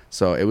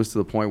 So it was to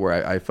the point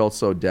where I felt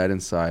so dead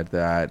inside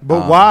that.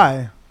 But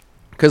why?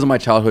 Because of my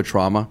childhood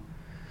trauma.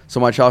 So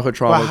my childhood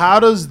trauma. But how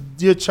does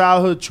your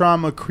childhood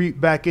trauma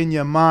creep back in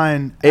your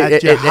mind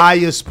at your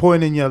highest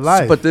point in your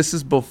life? But this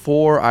is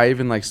before I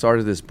even like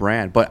started this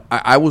brand. But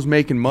I was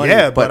making money.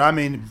 Yeah, but I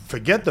mean,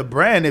 forget the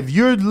brand. If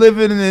you're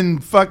living in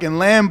fucking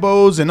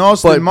Lambos and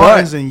Austin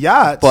Martins and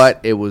yachts.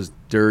 But it was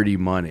dirty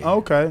money.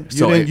 Okay.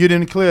 You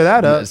didn't clear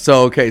that up.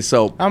 So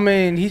I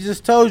mean, he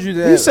just told you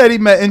that. He said he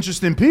met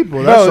interesting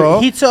people. That's all.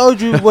 He told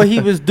you what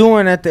he was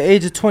doing at the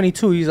age of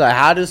 22. He's like,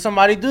 how does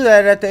somebody do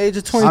that at the age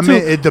of 22? I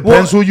mean, it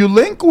depends who you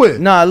link with.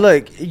 Nah,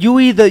 look, you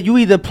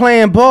either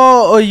playing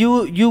ball or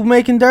you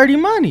making dirty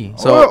money.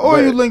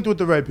 Or you linked with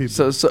the right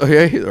people. So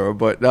yeah,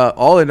 but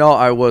all in all,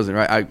 I wasn't,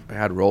 right? I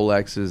had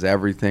Rolexes,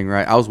 everything,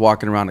 right? I was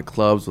walking around the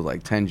clubs with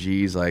like 10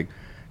 G's, like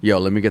yo,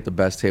 let me get the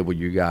best table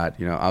you got.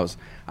 You know,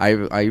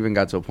 I even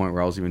got to a point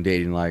where I was even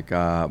dating like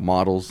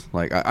models.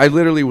 Like I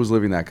literally was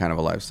living that kind of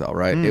a lifestyle,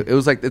 right? It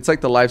was like, it's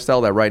like the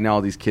lifestyle that right now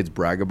all these kids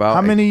brag about.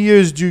 How many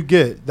years did you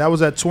get? That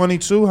was at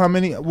 22.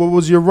 What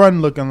was your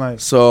run looking like?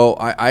 So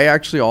I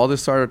actually, all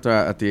this started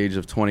at the age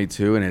of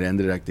 22, and it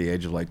ended at the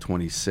age of like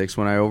 26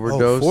 when I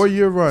overdosed.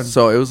 4-year run.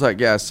 So it was like,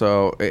 yeah,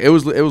 so it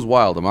was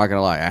wild. I'm not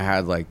gonna lie. I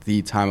had like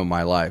the time of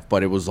my life,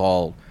 but it was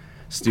all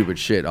stupid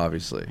shit,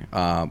 obviously.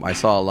 I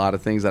saw a lot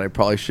of things that I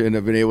probably shouldn't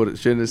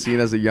have seen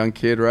as a young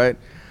kid, right?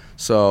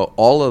 So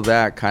all of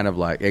that kind of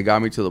like, it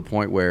got me to the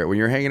point where when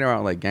you're hanging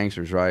around like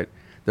gangsters, right?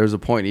 There's a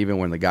point even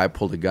when the guy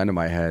pulled a gun to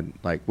my head,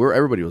 like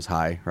everybody was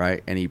high,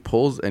 right? And he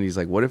pulls and he's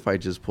like, what if I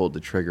just pulled the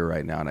trigger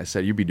right now? And I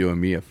said, you'd be doing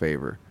me a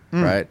favor,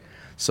 right?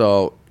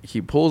 So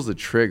he pulls the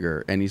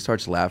trigger and he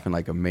starts laughing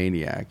like a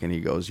maniac. And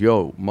he goes,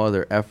 yo,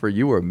 mother effer,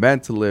 you were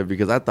meant to live,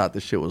 because I thought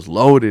this shit was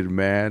loaded,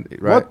 man.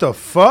 Right? What the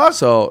fuck?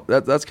 So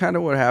that's kind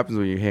of what happens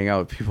when you hang out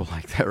with people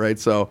like that, right?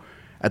 So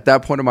at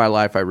that point in my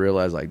life, I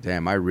realized, like,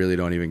 damn, I really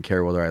don't even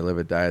care whether I live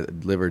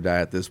or die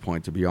at this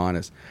point, to be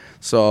honest.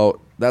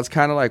 So that's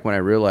kind of like when I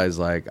realized,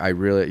 like, I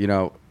really, you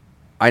know,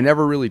 I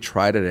never really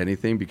tried at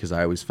anything because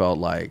I always felt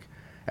like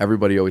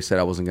everybody always said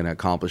I wasn't going to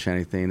accomplish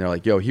anything. They're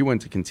like, yo, he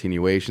went to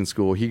continuation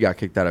school. He got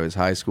kicked out of his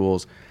high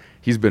schools.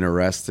 He's been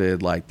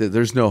arrested. Like,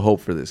 there's no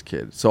hope for this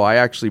kid. So I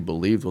actually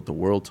believed what the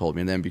world told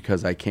me. And then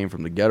because I came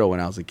from the ghetto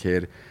when I was a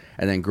kid,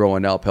 and then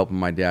growing up, helping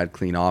my dad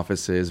clean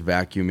offices,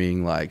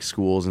 vacuuming like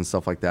schools and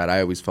stuff like that, I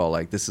always felt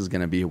like this is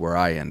going to be where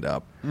I end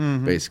up,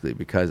 basically,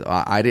 because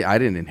I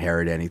didn't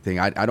inherit anything.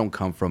 I don't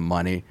come from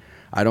money.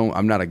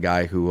 I'm not a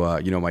guy who,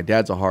 you know, my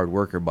dad's a hard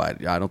worker,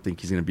 but I don't think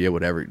he's going to be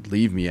able to ever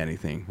leave me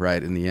anything,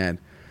 right, in the end.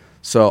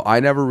 So I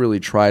never really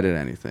tried at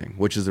anything,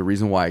 which is the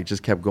reason why I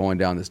just kept going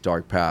down this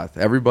dark path.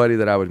 Everybody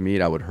that I would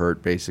meet, I would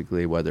hurt,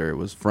 basically, whether it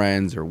was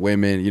friends or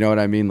women. You know what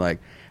I mean? Like,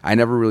 I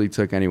never really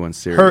took anyone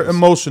serious. Hurt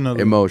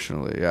emotionally.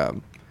 Emotionally, yeah.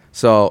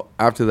 So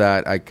after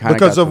that, I kind of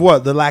because of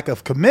what? The lack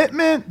of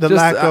commitment.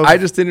 I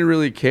just didn't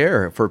really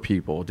care for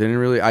people. Didn't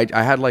really.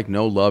 I had like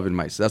no love in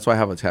myself. That's why I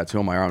have a tattoo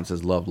on my arm that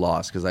says "Love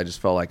Lost," because I just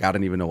felt like I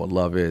didn't even know what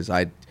love is.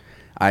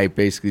 I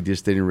basically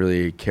just didn't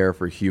really care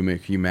for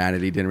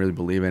humanity. Didn't really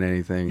believe in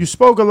anything. You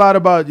spoke a lot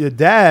about your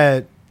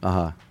dad.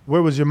 Uh-huh.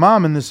 Where was your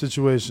mom in this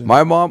situation?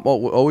 My mom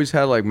always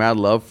had like mad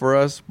love for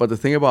us, but the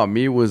thing about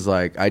me was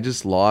like I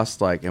just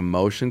lost like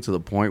emotion to the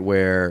point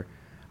where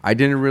I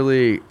didn't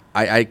really.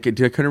 I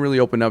couldn't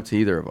really open up to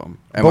either of them.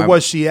 And but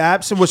was she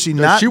absent? Was she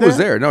not? She was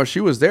there. No, she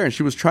was there, and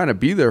she was trying to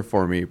be there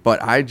for me. But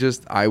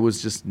I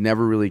was just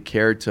never really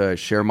cared to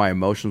share my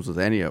emotions with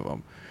any of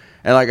them.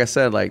 And like I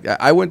said, like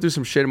I went through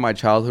some shit in my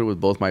childhood with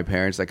both my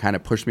parents that kind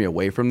of pushed me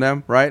away from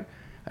them, right?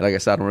 And like I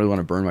said, I don't really want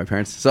to burn my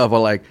parents and stuff, but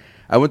like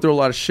I went through a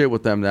lot of shit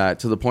with them that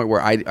to the point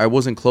where I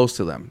wasn't close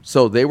to them.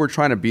 So they were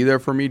trying to be there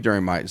for me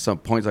during some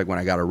points, like when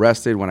I got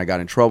arrested, when I got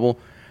in trouble,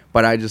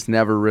 but I just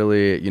never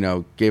really, you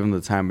know, gave them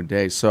the time of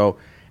day. So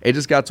it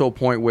just got to a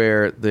point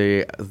where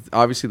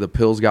obviously the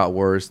pills got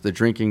worse, the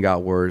drinking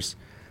got worse,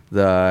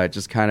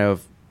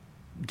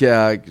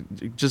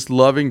 just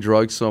loving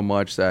drugs so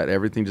much that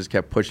everything just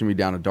kept pushing me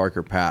down a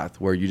darker path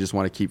where you just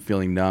want to keep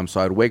feeling numb.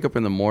 So I'd wake up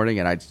in the morning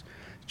and I'd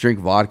drink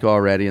vodka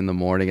already in the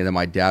morning, and then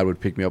my dad would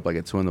pick me up like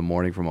at 2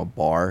 a.m. from a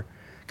bar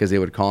because they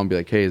would call and be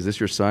like, hey, is this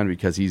your son?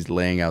 Because he's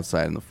laying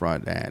outside in the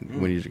front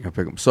and we need to come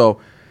pick him. So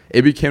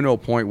it became to a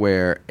point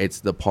where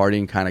the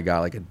partying kind of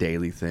got like a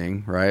daily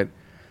thing, right?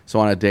 So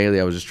on a daily,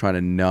 I was just trying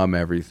to numb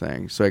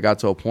everything. So it got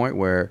to a point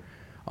where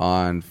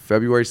on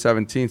February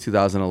 17th,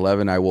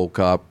 2011, I woke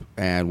up.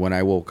 And when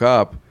I woke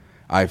up,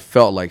 I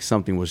felt like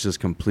something was just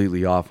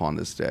completely off on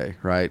this day,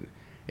 right?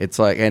 It's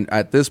like, and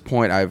at this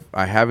point,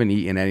 I haven't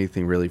eaten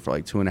anything really for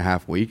like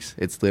 2.5 weeks.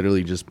 It's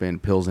literally just been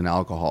pills and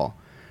alcohol.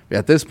 But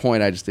at this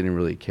point, I just didn't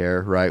really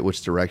care, right,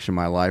 which direction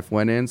my life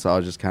went in. So I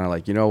was just kind of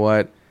like, you know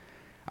what?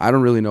 I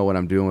don't really know what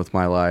I'm doing with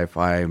my life.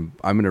 I'm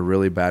in a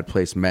really bad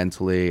place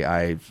mentally.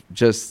 I'm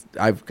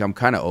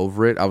kind of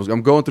over it.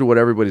 I'm going through what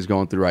everybody's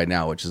going through right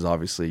now, which is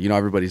obviously, you know,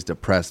 everybody's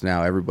depressed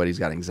now. Everybody's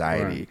got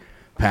anxiety,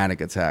 panic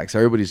attacks.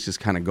 Everybody's just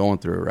kind of going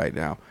through it right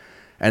now.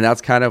 And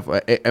that's kind of,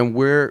 and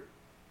we're,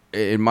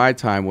 in my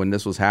time when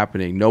this was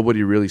happening,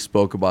 nobody really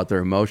spoke about their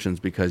emotions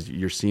because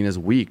you're seen as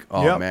weak.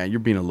 Oh, man, you're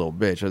being a little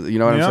bitch. You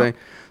know what I'm saying?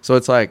 So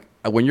it's like,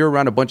 when you're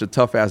around a bunch of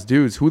tough-ass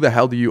dudes, who the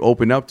hell do you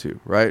open up to,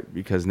 right?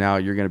 Because now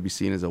you're going to be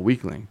seen as a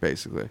weakling,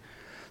 basically.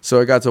 So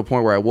it got to a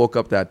point where I woke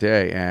up that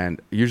day, and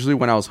usually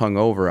when I was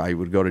hungover, I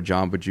would go to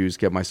Jamba Juice,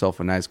 get myself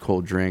a nice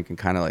cold drink, and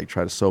kind of like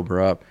try to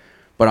sober up.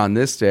 But on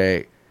this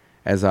day,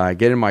 as I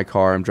get in my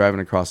car, I'm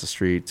driving across the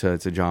street to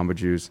Jamba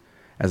Juice.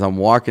 As I'm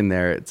walking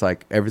there, it's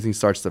like everything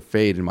starts to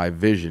fade in my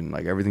vision.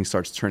 Like everything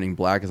starts turning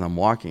black as I'm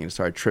walking. It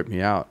started to trip me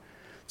out.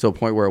 To a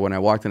point where when I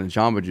walked into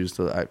Jamba Juice,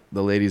 the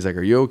lady's like,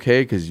 are you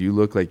okay? Because you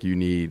look like you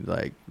need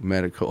like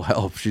medical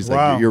help. She's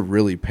like, you're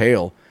really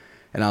pale.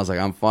 And I was like,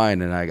 I'm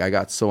fine. And I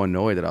got so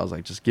annoyed that I was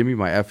like, just give me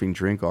my effing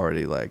drink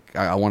already. Like,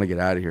 I want to get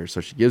out of here.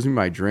 So she gives me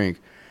my drink.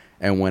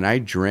 And when I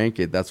drank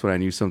it, that's when I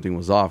knew something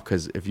was off.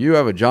 Because if you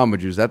have a Jamba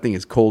Juice, that thing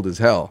is cold as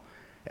hell.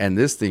 and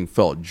this thing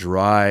felt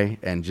dry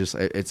and just,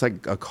 it's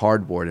like a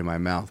cardboard in my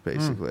mouth,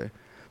 basically.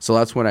 So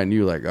that's when I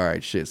knew, like, all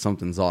right, shit,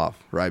 something's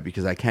off, right?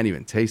 Because I can't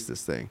even taste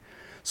this thing.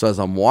 So as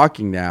I'm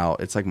walking now,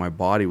 it's like my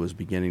body was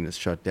beginning to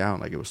shut down,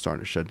 like it was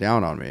starting to shut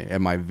down on me,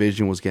 and my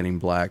vision was getting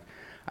black.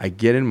 I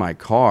get in my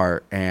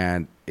car,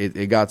 and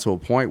it got to a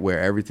point where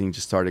everything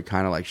just started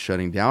kind of like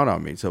shutting down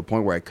on me, to a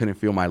point where I couldn't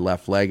feel my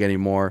left leg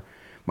anymore.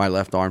 My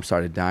left arm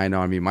started dying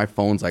on me. My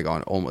phone's like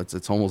on,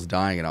 it's almost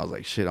dying, and I was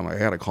like, shit, I'm like, I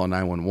gotta call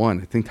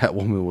 911. I think that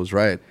woman was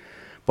right.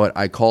 But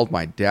I called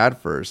my dad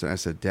first, and I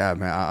said, Dad,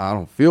 man, I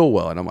don't feel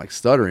well. And I'm like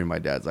stuttering. My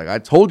dad's like, I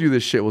told you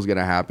this shit was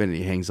gonna happen, and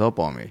he hangs up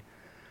on me.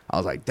 I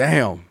was like,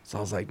 damn. So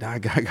I was like, nah, I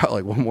got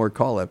like one more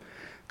call up.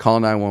 Call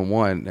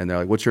 911, and they're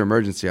like, what's your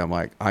emergency? I'm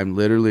like, I'm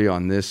literally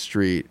on this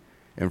street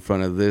in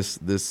front of this.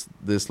 It was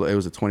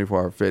a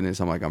 24-hour fitness.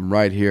 I'm like, I'm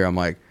right here. I'm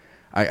like,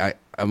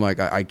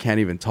 I can't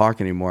even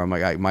talk anymore. I'm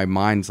like, my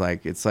mind's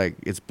like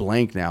it's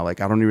blank now.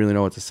 Like, I don't even really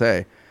know what to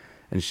say.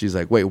 And she's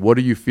like, wait, what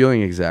are you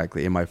feeling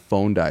exactly? And my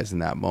phone dies in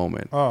that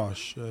moment. Oh,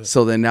 shit.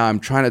 So then now I'm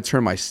trying to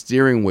turn my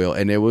steering wheel,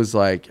 and it was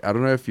like, I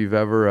don't know if you've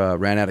ever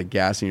ran out of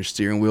gas and your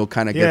steering wheel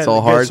kind of gets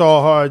all hard. Yeah, it gets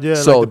all hard, yeah,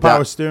 so like the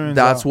power steering.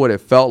 That's what it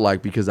felt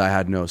like, because I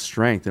had no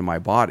strength in my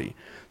body.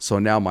 So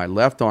now my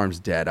left arm's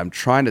dead. I'm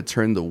trying to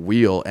turn the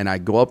wheel, and I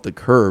go up the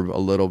curb a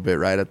little bit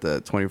right at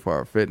the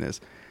 24-hour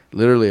fitness.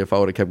 Literally, if I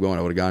would have kept going,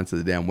 I would have gone to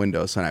the damn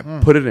window. So I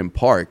put it in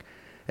park.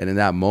 And in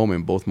that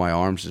moment, both my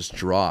arms just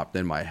dropped,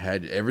 and my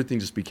head, everything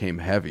just became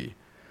heavy.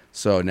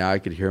 So now I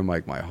could hear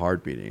like my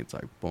heart beating. It's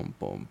like boom,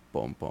 boom,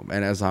 boom, boom.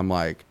 And as I'm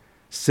like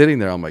sitting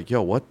there, I'm like,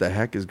 yo, what the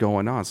heck is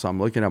going on? So I'm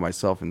looking at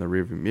myself in the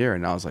rearview mirror,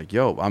 and I was like,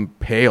 yo, I'm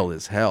pale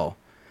as hell.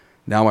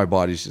 Now my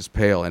body's just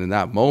pale. And in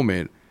that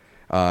moment,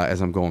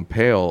 as I'm going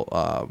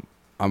pale,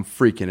 I'm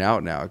freaking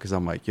out now, because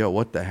I'm like, yo,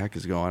 what the heck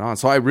is going on?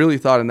 So I really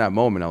thought in that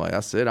moment, I'm like,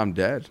 that's it, I'm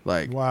dead.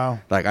 Like, wow.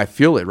 Like, I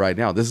feel it right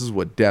now. This is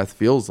what death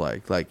feels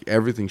like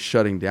everything's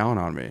shutting down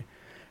on me.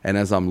 And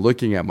as I'm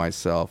looking at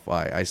myself,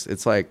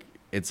 it's like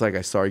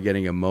I started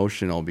getting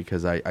emotional,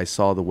 because I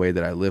saw the way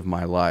that I live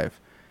my life,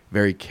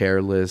 very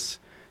careless,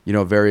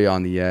 very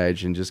on the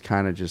edge, and just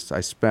kind of I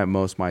spent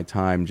most of my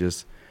time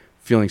just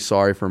feeling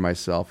sorry for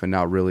myself and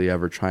not really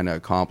ever trying to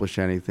accomplish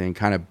anything,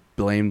 kind of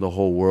blame the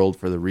whole world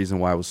for the reason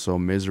why I was so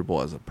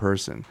miserable as a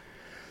person.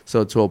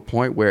 So to a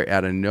point where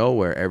out of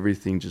nowhere,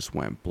 everything just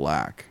went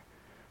black,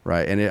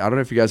 right? And I don't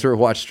know if you guys ever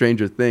watched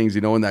Stranger Things,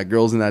 when that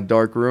girl's in that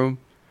dark room,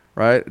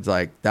 right? It's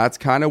like, that's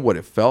kind of what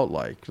it felt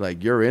like.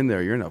 Like, you're in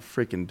there, you're in a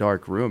freaking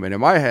dark room. And in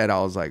my head,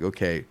 I was like,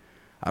 okay,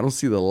 I don't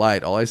see the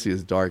light. All I see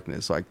is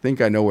darkness. So I think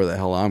I know where the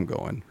hell I'm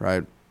going,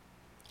 right?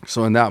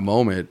 So in that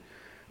moment,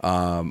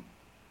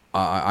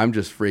 I'm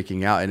just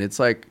freaking out. And it's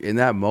like, in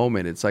that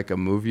moment, it's like a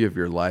movie of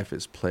your life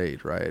is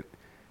played, right?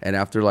 And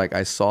after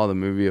I saw the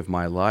movie of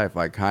my life,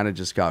 I kind of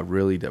just got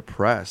really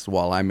depressed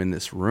while I'm in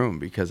this room,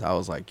 because I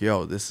was like,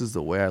 yo, this is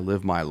the way I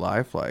live my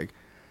life. Like,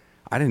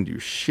 I didn't do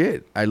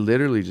shit. I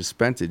literally just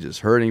spent it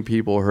just hurting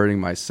people, hurting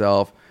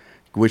myself,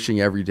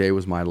 wishing every day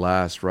was my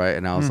last, right?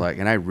 And I was like,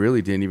 and I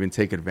really didn't even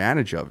take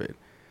advantage of it.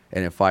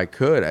 And if I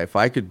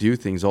could do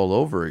things all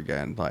over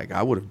again, like,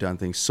 I would have done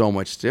things so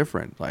much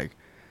different. Like,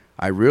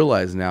 I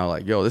realize now,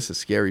 like, yo, this is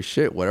scary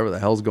shit, whatever the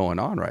hell's going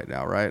on right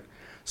now, right?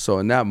 So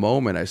in that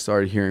moment, I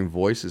started hearing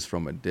voices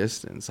from a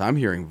distance. I'm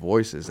hearing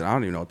voices, and I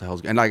don't even know what the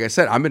hell's going on. And like I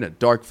said, I'm in a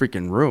dark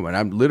freaking room, and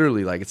I'm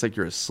literally like, it's like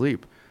you're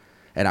asleep.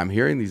 And I'm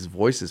hearing these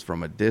voices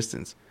from a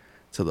distance,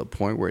 to the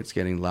point where it's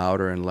getting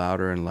louder and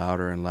louder and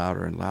louder and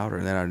louder and louder.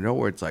 And then out of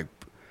nowhere, it's like,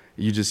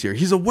 you just hear,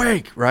 he's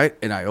awake, right?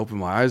 And I open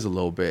my eyes a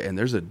little bit, and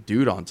there's a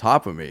dude on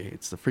top of me.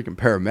 It's the freaking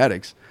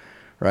paramedics,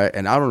 right?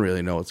 And I don't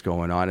really know what's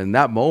going on. In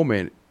that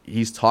moment,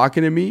 he's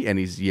talking to me and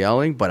he's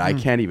yelling, but I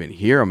can't even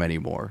hear him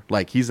anymore.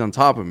 Like, he's on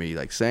top of me,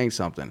 like saying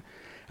something.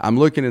 I'm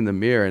looking in the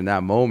mirror in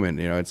that moment,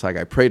 it's like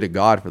I prayed to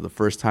God for the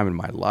first time in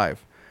my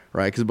life,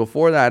 right? Because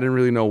before that, I didn't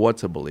really know what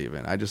to believe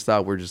in. I just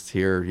thought we're just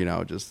here,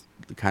 just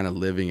kind of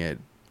living it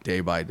day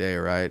by day,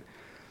 right?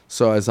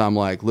 So as I'm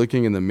like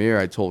looking in the mirror,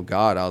 I told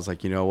God, I was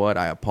like, you know what?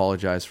 I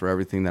apologize for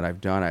everything that I've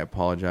done. I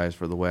apologize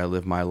for the way I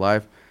live my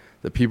life.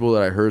 The people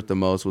that I hurt the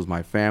most was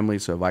my family.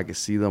 So if I could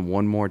see them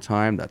one more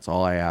time, that's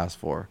all I asked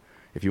for.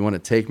 If you want to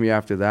take me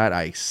after that,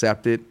 I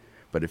accept it.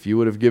 But if you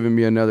would have given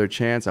me another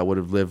chance, I would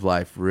have lived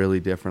life really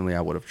differently.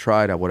 I would have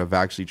tried. I would have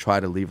actually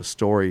tried to leave a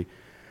story.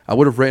 I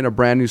would have written a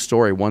brand new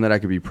story, one that I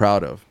could be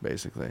proud of,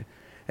 basically.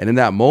 And in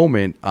that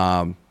moment,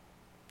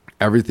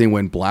 everything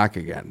went black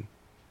again.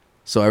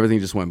 So everything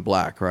just went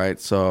black, right?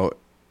 So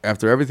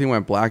after everything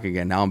went black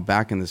again, now I'm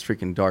back in this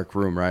freaking dark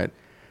room, right?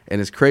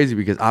 And it's crazy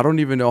because I don't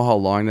even know how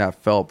long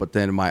that felt, but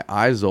then my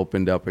eyes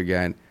opened up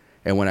again.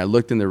 And when I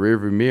looked in the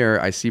rearview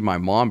mirror, I see my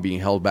mom being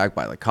held back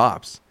by the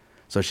cops.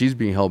 So she's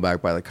being held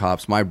back by the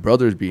cops. My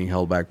brother's being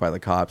held back by the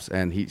cops,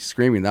 and he's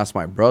screaming, "That's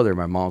my brother."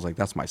 My mom's like,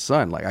 "That's my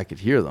son." Like, I could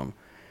hear them.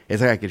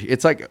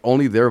 It's like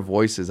only their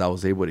voices I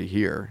was able to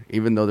hear,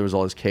 even though there was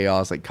all this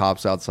chaos, like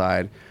cops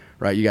outside,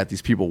 right? You got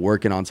these people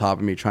working on top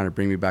of me, trying to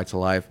bring me back to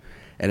life.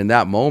 And in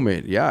that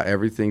moment, yeah,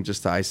 everything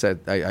just, I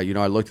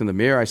looked in the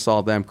mirror, I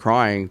saw them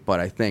crying, but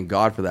I thank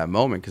God for that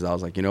moment, because I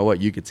was like, you know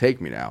what, you could take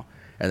me now.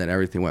 and then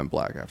everything went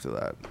black after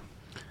that.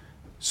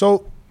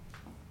 So,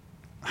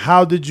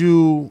 how did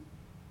you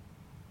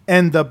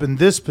end up in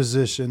this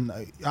position?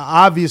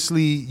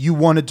 Obviously, you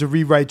wanted to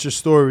rewrite your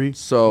story.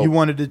 So you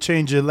wanted to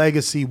change your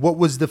legacy. What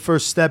was the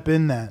first step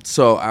in that?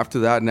 So after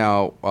that,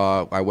 now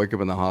I wake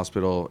up in the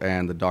hospital,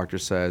 and the doctor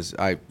says,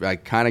 I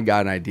kind of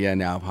got an idea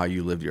now of how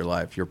you lived your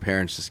life. Your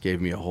parents just gave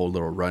me a whole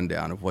little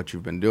rundown of what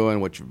you've been doing,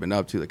 what you've been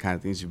up to, the kind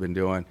of things you've been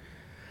doing.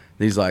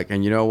 And he's like,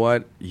 and you know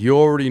what? You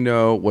already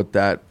know what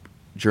that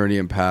journey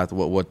and path,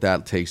 what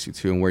that takes you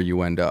to and where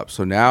you end up.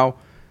 So now,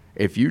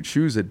 if you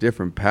choose a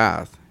different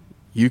path,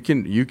 you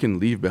can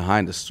leave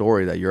behind a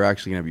story that you're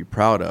actually going to be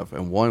proud of,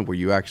 and one where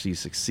you actually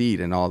succeed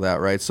and all that,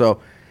 right?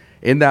 So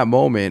in that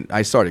moment,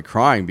 I started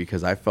crying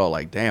because I felt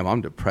like, damn,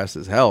 I'm depressed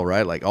as hell,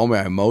 right? Like all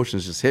my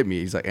emotions just hit me.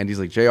 He's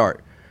like, JR,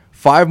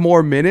 5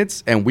 more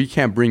minutes and we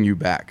can't bring you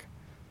back.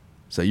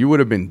 So you would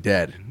have been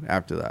dead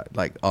after that.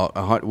 Like,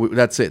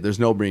 that's it. There's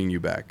no bringing you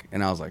back.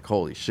 And I was like,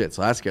 holy shit.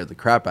 So that scared the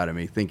crap out of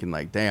me, thinking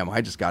like, damn,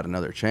 I just got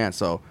another chance.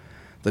 So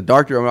the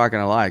doctor, I'm not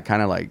going to lie,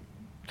 kind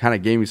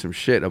of gave me some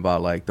shit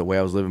about like the way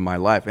I was living my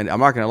life. And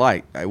I'm not going to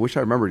lie, I wish I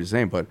remembered his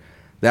name, but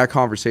that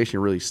conversation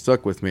really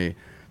stuck with me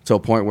to a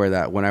point where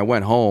that when I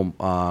went home,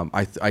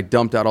 I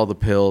dumped out all the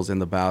pills in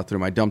the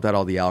bathroom. I dumped out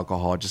all the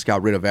alcohol, just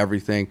got rid of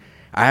everything.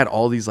 I had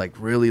all these like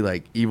really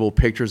like evil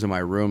pictures in my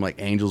room,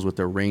 like angels with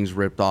their rings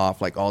ripped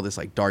off, like all this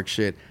like dark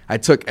shit. I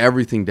took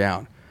everything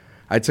down.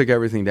 And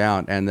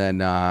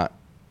then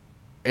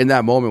in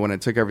that moment when I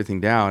took everything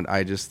down,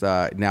 I just,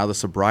 now the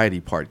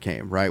sobriety part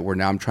came, right? Where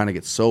now I'm trying to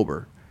get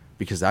sober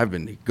because I've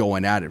been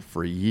going at it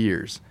for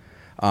years.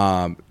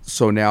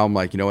 So now I'm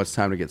like, you know, it's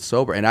time to get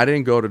sober. And I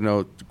didn't go to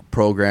no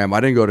program. I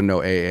didn't go to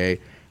no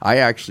AA. I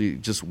actually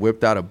just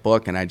whipped out a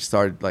book and I just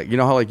started like, you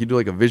know how like you do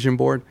like a vision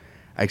board?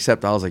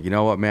 Except I was like, you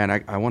know what, man,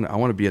 I want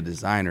to be a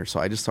designer. So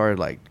I just started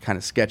like kind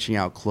of sketching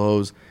out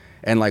clothes,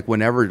 and like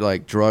whenever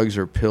like drugs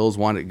or pills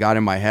got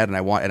in my head, and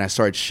I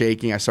started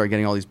shaking. I started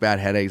getting all these bad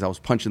headaches. I was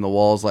punching the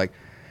walls. Like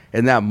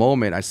in that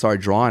moment, I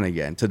started drawing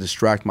again to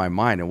distract my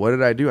mind. And what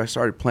did I do? I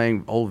started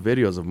playing old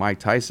videos of Mike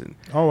Tyson.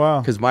 Oh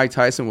wow! Because Mike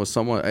Tyson was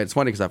someone. It's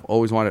funny because I've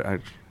always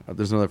wanted.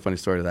 There's another funny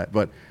story to that,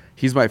 but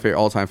he's my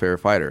all-time favorite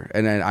fighter,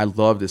 and then I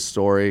love this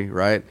story,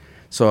 right?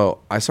 So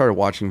I started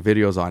watching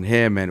videos on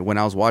him, and when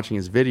I was watching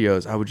his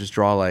videos, I would just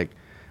draw like,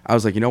 I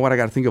was like, you know what, I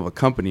got to think of a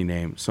company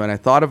name. So, and I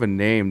thought of a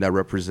name that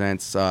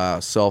represents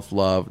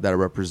self-love, that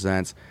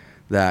represents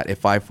that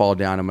if I fall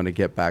down, I'm going to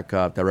get back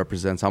up, that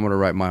represents I'm going to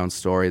write my own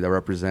story, that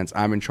represents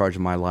I'm in charge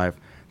of my life,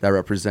 that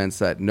represents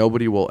that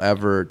nobody will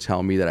ever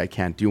tell me that I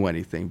can't do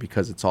anything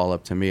because it's all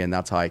up to me. And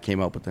that's how I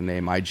came up with the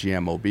name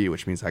IGMOB,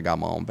 which means I got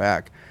my own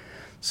back.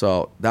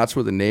 So that's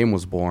where the name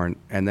was born.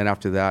 And then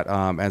after that,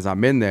 as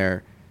I'm in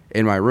there,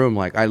 in my room,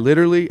 like I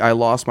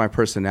lost my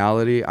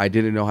personality. I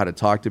didn't know how to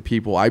talk to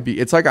people.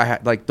 It's like I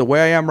had like the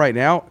way I am right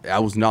now. I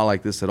was not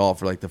like this at all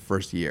for like the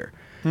first year.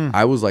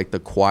 I was like the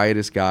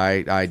quietest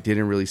guy. I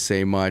didn't really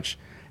say much.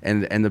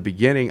 And in the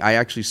beginning, I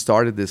actually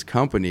started this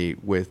company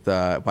with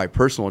by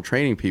personal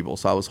training people.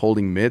 So I was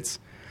holding mitts.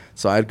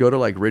 So I'd go to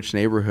like rich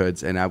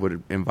neighborhoods and I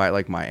would invite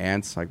like my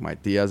aunts, like my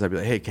tias. I'd be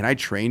like, hey, can I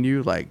train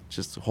you? Like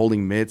just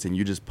holding mitts and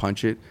you just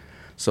punch it.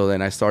 So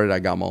then I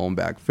got my own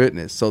back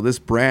fitness. So this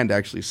brand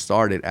actually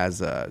started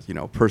as a,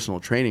 personal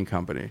training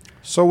company.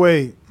 So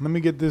wait, let me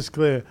get this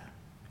clear.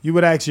 You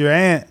would ask your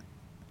aunt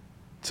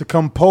to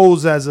come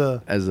pose as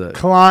a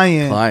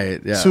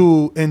client yeah.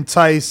 to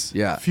entice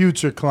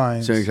future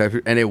clients. So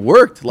exactly, and it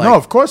worked. Like, no,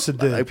 of course it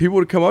did. Like people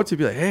would come up to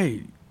me like,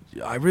 hey,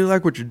 I really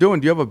like what you're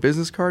doing. Do you have a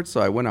business card? So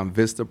I went on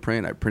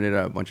Vistaprint. I printed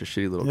out a bunch of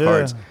shitty little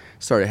cards,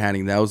 started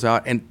handing those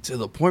out. And to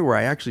the point where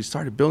I actually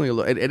started building a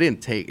little,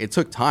 it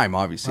took time,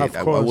 obviously.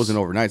 It wasn't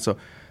overnight. So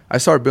I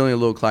started building a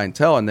little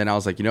clientele. And then I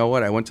was like, you know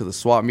what? I went to the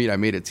swap meet. I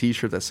made a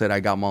t-shirt that said I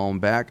got my own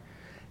back.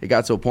 It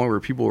got to a point where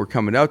people were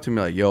coming up to me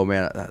like, yo,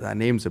 man, that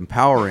name's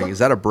empowering. Is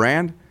that a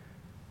brand?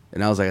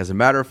 And I was like, as a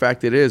matter of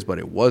fact, it is, but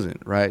it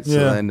wasn't, right? Yeah.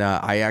 So then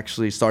I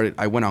actually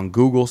I went on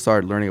Google,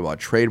 started learning about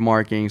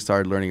trademarking,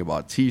 started learning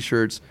about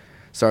T-shirts,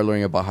 started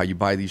learning about how you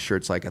buy these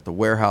shirts like at the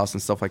warehouse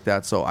and stuff like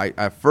that. So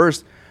at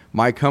first,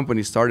 my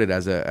company started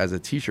as a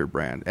T-shirt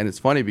brand. And it's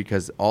funny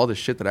because all the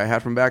shit that I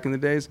had from back in the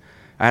days,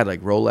 I had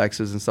like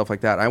Rolexes and stuff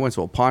like that. I went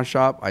to a pawn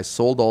shop. I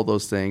sold all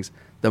those things.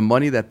 The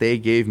money that they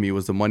gave me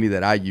was the money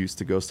that I used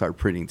to go start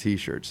printing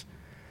T-shirts.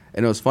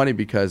 And it was funny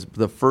because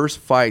the first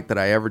fight that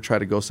I ever tried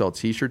to go sell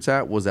T-shirts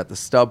at was at the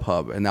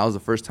StubHub. And that was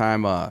the first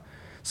time.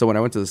 So when I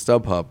went to the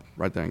StubHub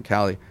right there in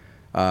Cali,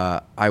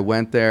 I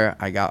went there.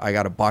 I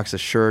got a box of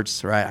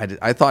shirts, right?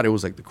 I thought it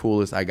was like the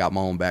coolest I got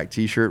my own back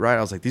T-shirt, right?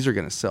 I was like, these are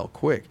going to sell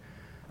quick.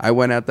 I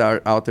went out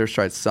there,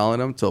 tried selling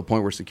them to a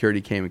point where security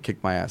came and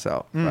kicked my ass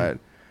out, right?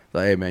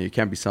 Like, hey, man, you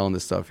can't be selling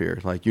this stuff here.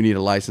 Like, you need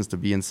a license to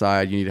be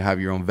inside. You need to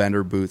have your own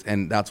vendor booth.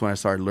 And that's when I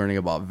started learning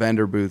about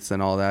vendor booths and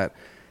all that.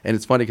 And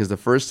it's funny because the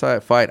first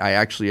fight I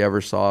actually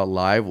ever saw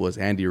live was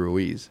Andy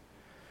Ruiz.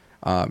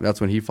 That's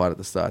when he fought at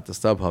the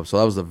StubHub. So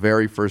that was the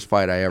very first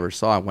fight I ever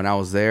saw. When I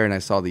was there and I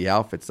saw the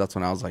outfits, that's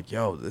when I was like,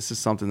 yo, this is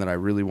something that I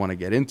really want to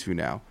get into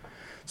now.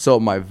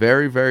 So my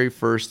very, very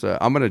first,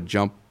 I'm going to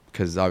jump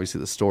because obviously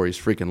the story is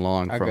freaking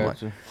long. I From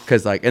got you.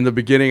 because like in the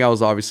beginning, I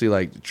was obviously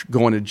like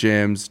going to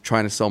gyms,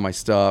 trying to sell my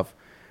stuff.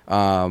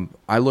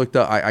 I looked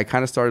up. I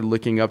kind of started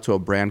looking up to a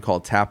brand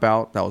called Tap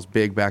Out that was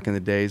big back in the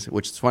days,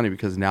 which is funny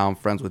because now I'm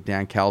friends with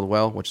Dan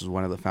Caldwell, which is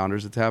one of the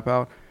founders of Tap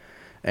Out,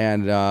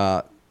 and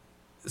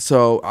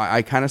so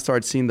I kind of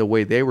started seeing the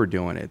way they were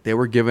doing it. They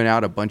were giving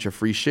out a bunch of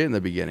free shit in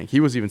the beginning. He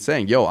was even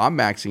saying, "Yo, I'm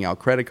maxing out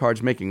credit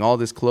cards, making all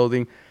this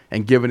clothing,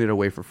 and giving it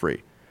away for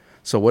free."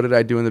 So what did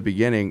I do in the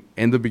beginning?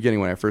 In the beginning,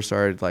 when I first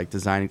started like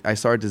designing, I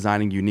started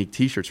designing unique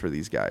T-shirts for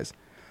these guys.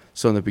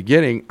 So in the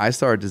beginning, I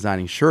started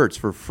designing shirts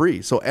for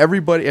free. So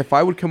everybody, if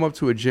I would come up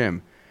to a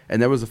gym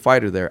and there was a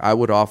fighter there, I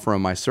would offer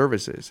him my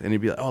services. And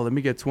he'd be like, "Oh, let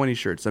me get 20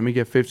 shirts. Let me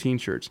get 15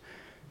 shirts."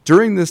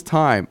 During this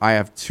time, I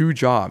have 2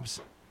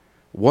 jobs.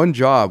 One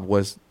job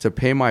was to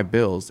pay my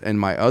bills, and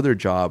my other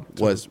job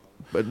was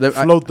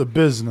Float the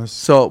business.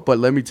 So, but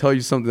let me tell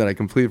you something that I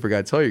completely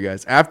forgot to tell you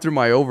guys. After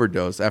my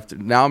overdose,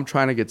 now I'm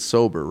trying to get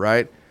sober,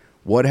 right?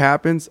 What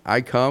happens?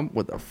 I come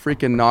with a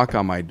freaking knock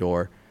on my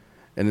door,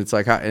 and it's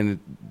like,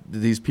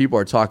 these people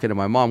are talking to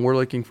my mom. "We're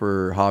looking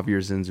for Javier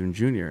Zinzun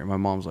Jr." And my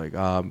mom's like,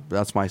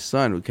 "That's my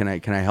son. Can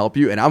I help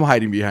you?" And I'm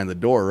hiding behind the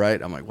door,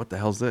 right? I'm like, "What the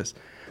hell's this?"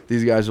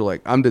 These guys are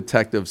like, "I'm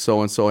detective so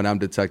and so, and I'm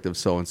detective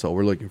so and so.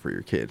 We're looking for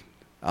your kid."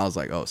 I was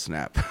like, "Oh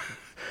snap!"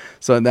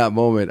 So in that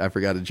moment, I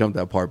forgot to jump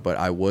that part, but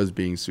I was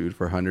being sued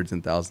for hundreds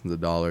and thousands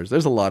of dollars.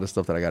 There's a lot of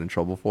stuff that I got in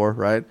trouble for,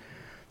 right?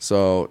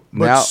 So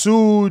But now,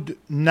 sued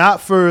not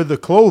for the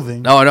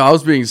clothing. no, I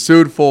was being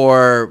sued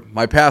for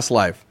my past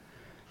life.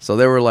 So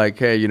they were like,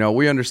 "Hey,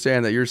 we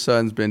understand that your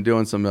son's been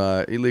doing some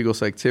illegal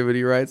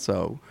activity, right?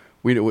 So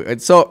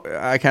so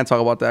I can't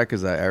talk about that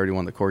because I already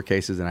won the court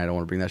cases and I don't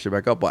want to bring that shit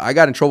back up. But I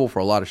got in trouble for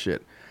a lot of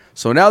shit.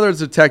 So now there's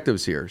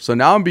detectives here. So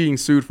now I'm being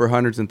sued for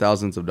hundreds and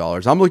thousands of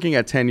dollars. I'm looking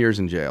at 10 years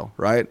in jail,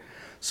 right?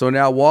 So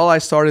now while I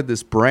started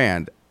this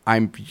brand, I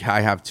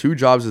have 2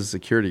 jobs as a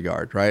security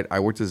guard, right? I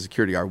worked as a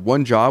security guard.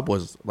 One job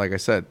was, like I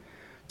said,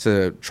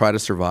 to try to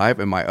survive,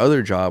 and my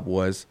other job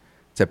was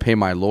to pay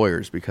my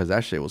lawyers because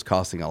that shit was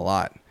costing a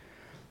lot.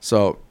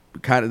 So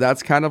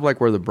that's kind of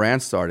like where the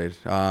brand started,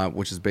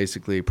 which is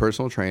basically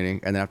personal training,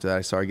 and then after that,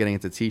 I started getting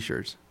into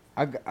T-shirts.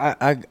 I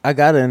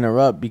gotta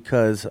interrupt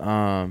because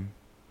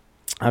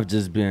I've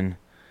just been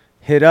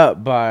hit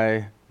up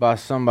by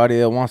somebody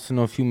that wants to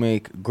know if you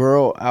make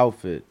girl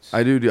outfits.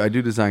 I do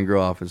design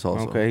girl outfits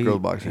also. Okay, girl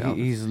boxing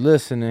outfits. He's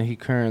listening. He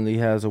currently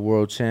has a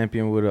world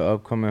champion with an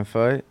upcoming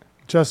fight.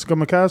 Jessica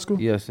McCaskill?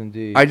 Yes,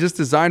 indeed. I just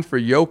designed for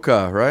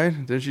Yoka, right?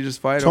 Didn't she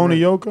just fight? Tony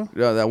Yoka?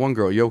 Yeah, that one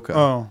girl,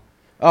 Yoka.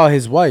 Oh,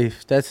 his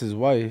wife. That's his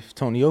wife.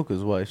 Tony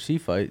Yoka's wife. She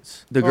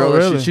fights. The girl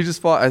really? that she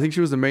just fought. I think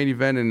she was the main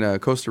event in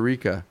Costa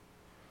Rica.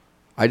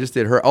 I just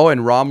did her. Oh,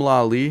 and Ramla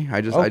Ali.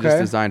 I just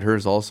designed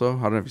hers also.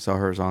 I don't know if you saw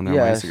hers on there on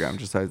my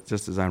Instagram. I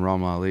just designed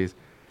Ramla Ali's.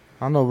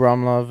 I know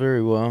Ramla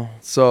very well.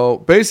 So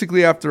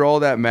basically, after all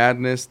that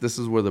madness, this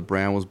is where the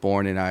brand was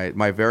born. And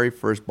my very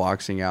first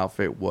boxing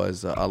outfit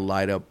was a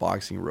light up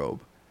boxing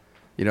robe.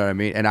 You know what I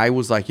mean? And I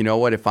was like, you know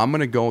what? If I'm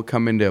gonna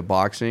come into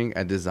boxing,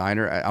 a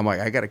designer, I'm like,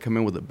 I got to come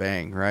in with a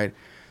bang, right?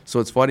 So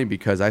it's funny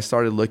because I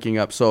started looking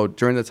up. So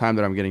during the time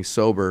that I'm getting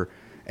sober,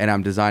 and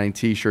I'm designing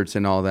T-shirts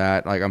and all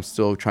that, like I'm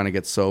still trying to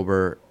get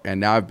sober. And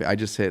now I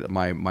just hit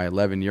my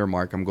 11-year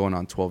mark. I'm going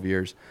on 12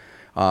 years.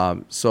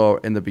 So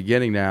in the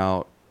beginning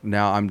now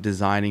I'm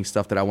designing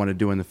stuff that I want to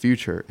do in the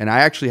future. And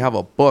I actually have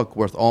a book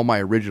with all my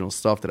original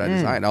stuff that I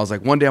designed. I was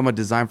like, one day I'm going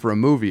to design for a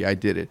movie. I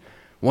did it.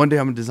 One day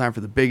I'm going to design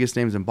for the biggest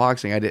names in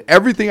boxing. I did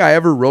everything I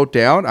ever wrote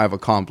down. I've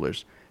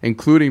accomplished,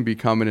 including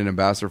becoming an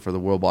ambassador for the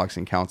World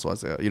Boxing Council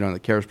as in the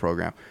CARES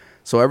program.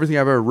 So everything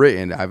I've ever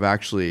written, I've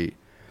actually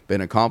been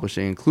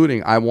accomplishing,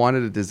 including I wanted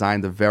to design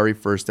the very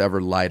first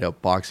ever light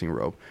up boxing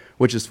robe,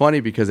 which is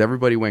funny because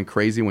everybody went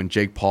crazy when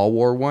Jake Paul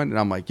wore one. And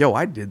I'm like, yo,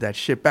 I did that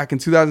shit back in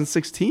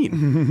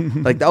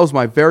 2016. Like that was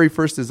my very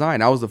first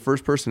design. I was the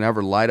first person to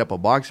ever light up a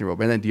boxing robe.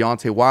 And then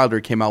Deontay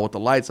Wilder came out with the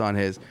lights on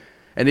his.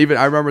 And even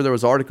I remember there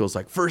was articles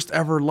like first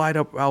ever light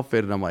up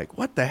outfit. And I'm like,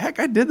 what the heck?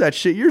 I did that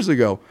shit years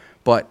ago.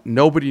 But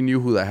nobody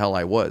knew who the hell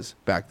I was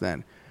back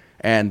then.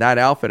 And that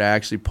outfit, I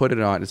actually put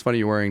it on. It's funny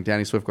you're wearing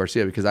Danny Swift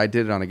Garcia because I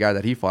did it on a guy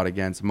that he fought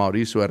against,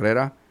 Mauricio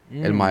Herrera,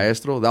 El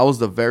Maestro. That was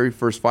the very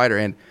first fighter.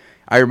 And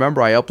I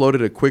remember I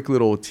uploaded a quick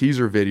little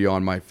teaser video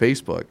on my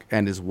Facebook,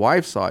 and his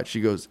wife saw it. She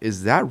goes,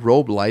 "Is that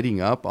robe lighting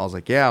up?" I was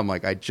like, "Yeah." I'm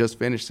like, "I just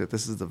finished it.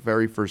 This is the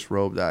very first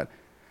robe that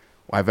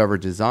I've ever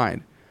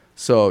designed."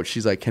 So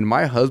she's like, "Can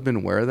my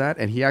husband wear that?"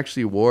 And he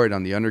actually wore it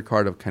on the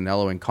undercard of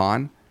Canelo and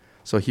Khan.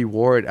 So he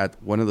wore it at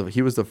I think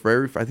he was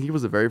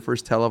the very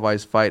first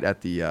televised fight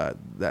at the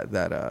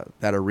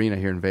that arena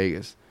here in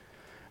Vegas,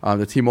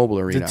 the T-Mobile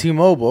Arena. The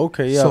T-Mobile,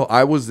 okay, yeah. So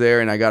I was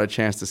there and I got a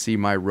chance to see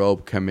my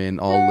robe come in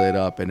all lit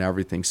up and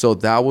everything. So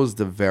that was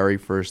the very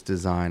first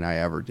design I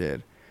ever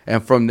did.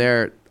 And from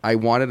there, I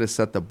wanted to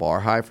set the bar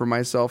high for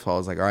myself. So I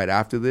was like, all right,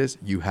 after this,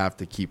 you have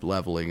to keep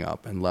leveling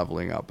up and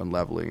leveling up and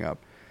leveling up.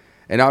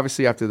 And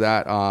obviously after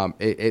that,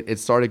 it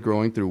started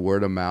growing through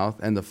word of mouth.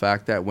 And the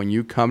fact that when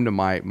you come to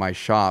my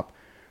shop,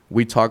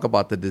 we talk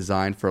about the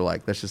design for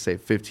like, let's just say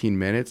 15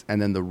 minutes. And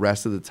then the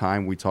rest of the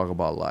time we talk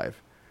about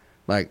life.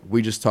 Like,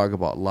 we just talk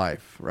about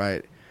life,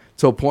 right?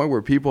 To a point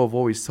where people have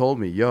always told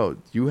me, yo,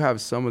 you have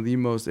some of the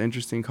most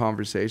interesting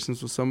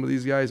conversations with some of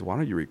these guys. Why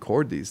don't you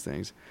record these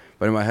things?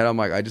 But in my head, I'm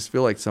like, I just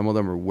feel like some of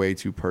them are way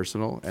too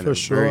personal and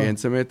very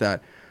intimate,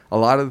 that a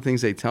lot of the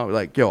things they tell me,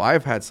 like, yo,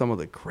 I've had some of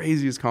the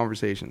craziest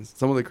conversations.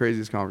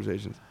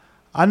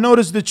 I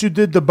noticed that you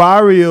did the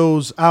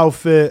Barrios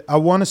outfit, I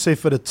want to say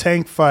for the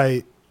tank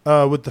fight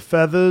with the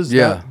feathers.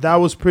 Yeah. That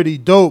was pretty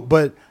dope.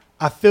 But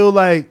I feel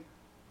like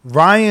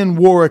Ryan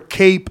wore a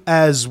cape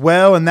as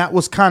well, and that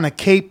was kind of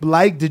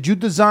cape-like. Did you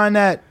design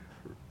that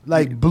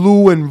like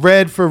blue and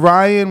red for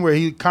Ryan, where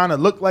he kind of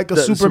looked like a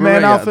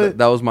Superman outfit?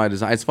 That was my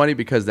design. It's funny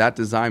because that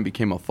design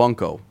became a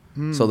Funko.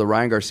 So the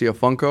Ryan Garcia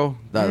Funko,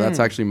 that's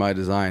actually my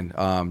design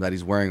that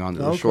he's wearing on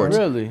the shorts.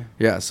 Really?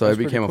 Yeah, so That's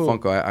it became pretty a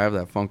Funko. I have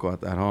that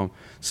Funko at home.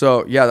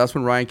 So, yeah, that's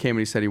when Ryan came and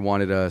he said he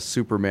wanted a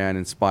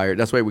Superman-inspired.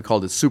 That's why we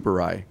called it Super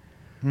Rye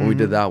when we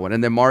did that one.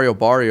 And then Mario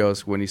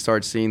Barrios, when he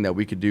started seeing that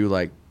we could do,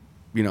 like,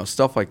 you know,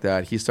 stuff like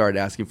that, he started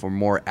asking for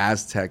more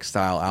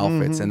Aztec-style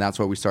outfits, and that's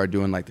why we started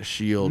doing, like, the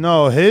shield.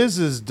 No, his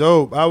is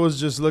dope. I was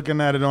just looking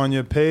at it on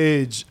your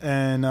page,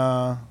 and,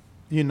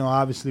 you know,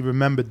 obviously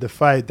remembered the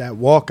fight, that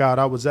walkout.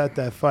 I was at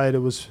that fight. It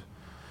was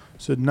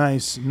a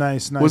nice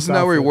Wasn't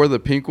that where he wore the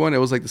pink one? It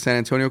was, like, the San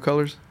Antonio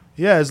colors?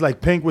 Yeah, it's like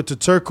pink with the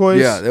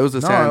turquoise. Yeah, it was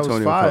the San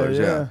Antonio fire, colors,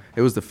 yeah.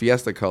 It was the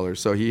Fiesta colors,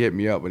 so he hit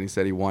me up, and he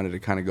said he wanted to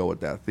kind of go with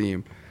that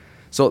theme.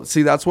 So,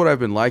 see, that's what I've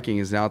been liking,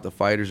 is now that the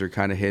fighters are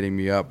kind of hitting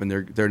me up, and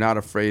they're not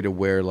afraid to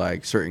wear,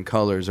 like, certain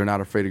colors. They're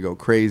not afraid to go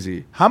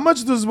crazy. How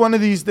much does one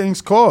of these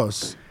things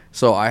cost?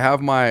 So, I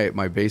have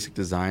my basic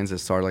designs that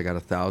start, like, at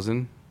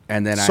 $1,000.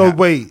 And then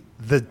wait,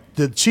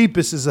 the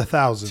cheapest is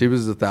 $1,000.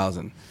 Cheapest is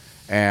 $1,000.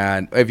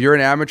 And if you're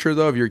an amateur,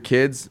 though, if you're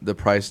kids, the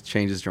price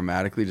changes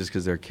dramatically just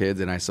because they're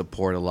kids, and I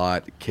support a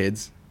lot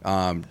kids.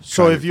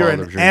 So if you're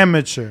an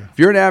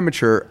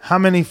amateur, how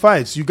many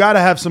fights? You got to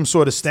have some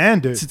sort of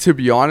standard. To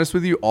be honest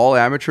with you, all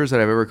amateurs that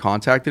have ever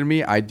contacted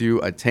me, I do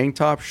a tank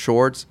top,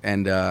 shorts,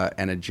 and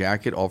a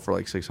jacket, all for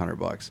like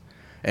 $600.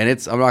 And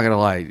I'm not gonna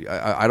lie,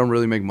 I don't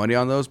really make money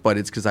on those, but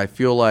it's because I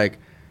feel like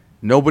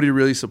nobody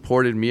really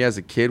supported me as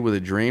a kid with a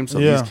dream. So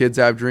these kids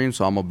have dreams,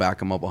 so I'm gonna back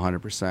them up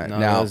 100%. No,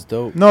 now, that's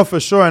dope. No, for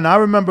sure. And I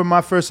remember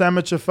my first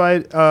amateur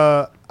fight.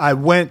 I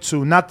went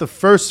to, not the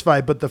first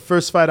fight, but the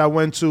first fight I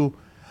went to,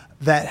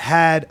 that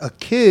had a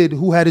kid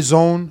who had his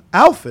own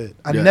outfit.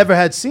 I never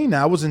had seen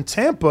that. I was in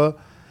Tampa,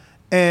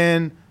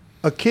 and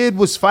a kid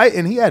was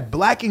fighting. He had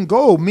black and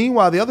gold.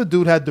 Meanwhile, the other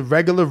dude had the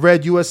regular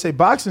red USA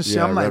boxing shit.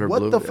 I'm like,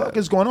 what the fuck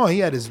is going on? He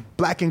had his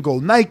black and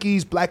gold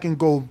Nikes, black and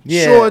gold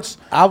shorts.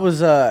 I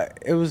was,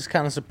 it was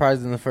kind of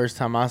surprising the first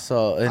time I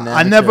saw it.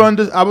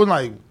 I was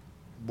like,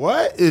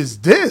 what is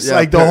this? Yeah,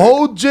 like, the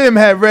whole gym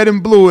had red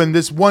and blue, and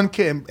this one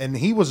kid, and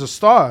he was a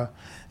star.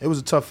 It was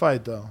a tough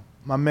fight, though.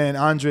 My man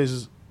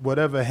Andres,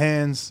 whatever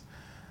hands,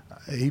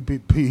 he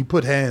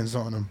put hands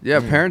on him. Yeah,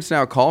 parents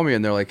now call me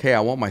and they're like, hey, I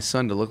want my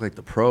son to look like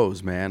the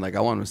pros, man. Like, I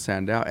want him to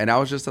stand out. And I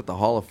was just at the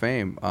Hall of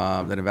Fame,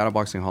 the Nevada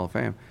Boxing Hall of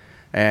Fame.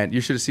 And you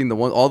should have seen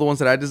all the ones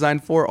that I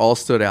designed for all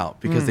stood out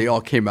because they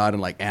all came out in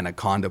like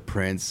anaconda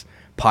prints,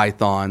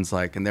 pythons,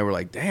 like, and they were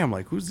like, damn,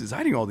 like, who's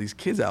designing all these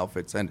kids'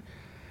 outfits? And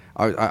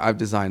I've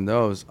designed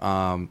those.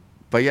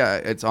 But yeah,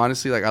 it's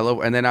honestly like I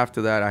love. And then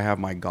after that, I have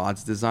my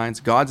Gods designs.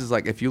 Gods is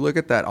like, if you look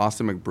at that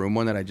Austin McBroom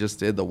one that I just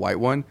did, the white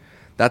one,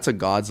 that's a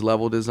Gods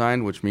level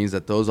design, which means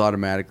that those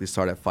automatically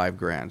start at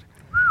 $5,000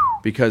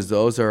 because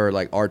those are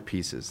like art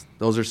pieces.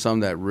 Those are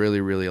some that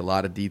really, really a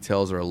lot of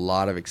details or a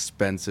lot of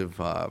expensive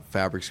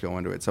fabrics go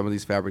into it. Some of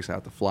these fabrics I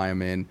have to fly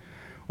them in,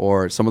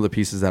 or some of the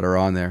pieces that are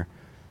on there.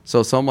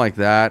 So something like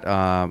that.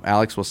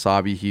 Alex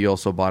Wasabi, he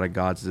also bought a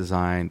Gods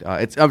design.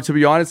 It's to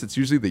be honest, it's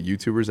usually the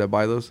YouTubers that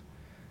buy those.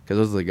 Because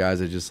those are the guys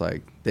that just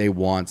like, they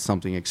want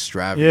something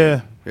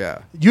extravagant.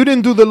 Yeah. You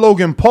didn't do the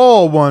Logan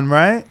Paul one,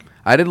 right?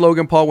 I did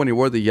Logan Paul when he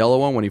wore the yellow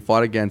one, when he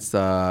fought against,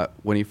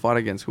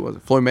 who was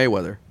it? Floyd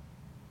Mayweather.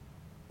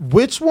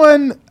 Which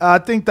one? I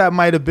think that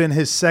might have been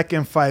his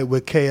second fight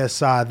with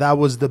KSI. That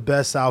was the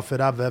best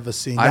outfit I've ever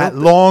seen. That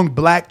long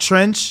black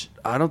trench.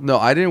 I don't know.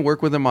 I didn't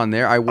work with him on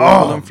there. I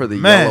worked with him for the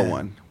yellow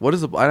one. What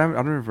is the? I don't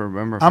even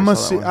remember. I'm gonna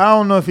see. I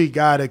don't know if he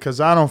got it because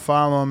I don't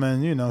follow him,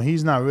 and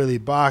he's not really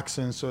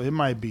boxing, so it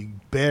might be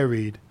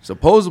buried.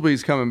 Supposedly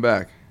he's coming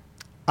back.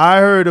 I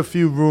heard a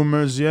few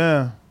rumors.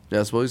 Yeah.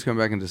 Yeah, supposedly he's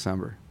coming back in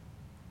December.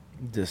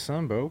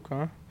 December,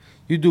 okay.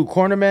 You do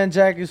cornerman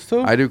jackets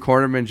too? I do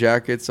cornerman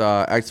jackets.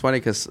 It's funny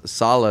because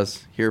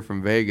Salas here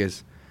from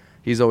Vegas,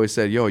 he's always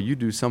said, yo, you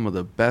do some of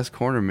the best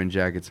cornerman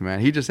jackets, man.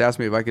 He just asked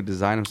me if I could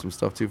design him some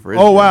stuff too for his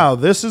Oh, wow.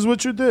 This is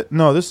what you did?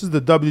 No, this is the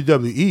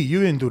WWE.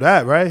 You didn't do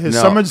that, right?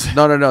 No.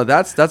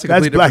 That's a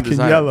completely different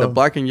design. Yellow. The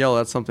black and yellow,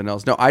 that's something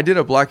else. No, I did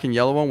a black and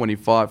yellow one when he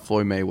fought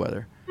Floyd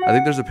Mayweather. I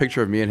think there's a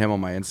picture of me and him on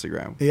my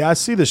Instagram. Yeah, I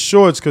see the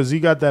shorts because he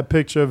got that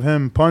picture of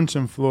him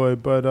punching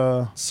Floyd.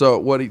 But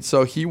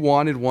so he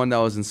wanted one that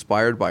was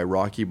inspired by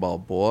Rocky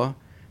Balboa.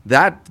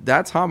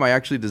 That time I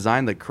actually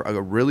designed a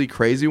really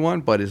crazy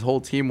one, but his whole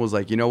team was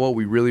like, you know what,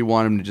 we really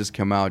want him to just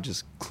come out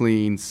just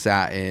clean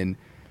satin,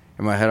 and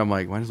In my head, I'm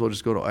like, might as well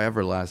just go to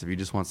Everlast if you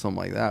just want something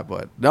like that.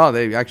 But no,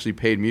 they actually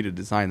paid me to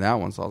design that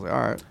one. So I was like,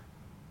 all right.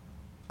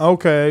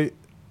 Okay.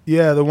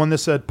 Yeah, the one that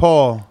said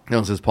Paul. No,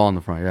 it says Paul in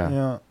the front, yeah.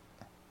 Yeah.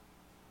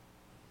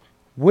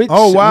 Which,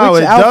 Oh wow,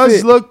 which it outfit?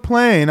 does look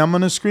plain. I'm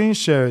gonna screen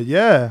share it.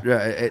 Yeah.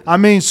 Yeah, I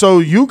mean, so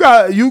you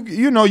got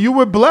you know you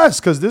were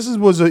blessed because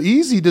was an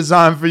easy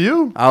design for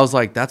you. I was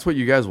like, that's what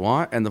you guys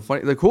want? And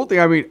the cool thing,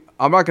 I mean,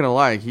 I'm not going to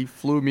lie. He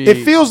flew me.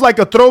 It feels like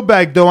a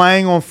throwback though. I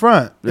ain't on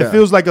front. Yeah. It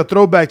feels like a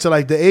throwback to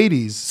like the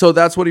 80s. So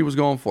that's what he was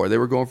going for. They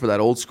were going for that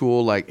old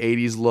school like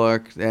 80s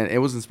look, and it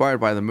was inspired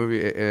by the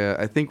movie.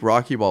 I think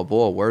Rocky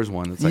Balboa wears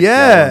one. That's like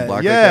Yeah,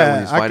 black yeah, like that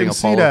when he's I fighting can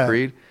see Apollo that.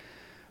 Creed.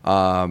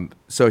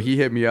 So he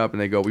hit me up and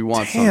they go, we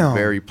want Damn. something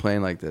very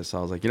plain like this. I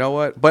was like, you know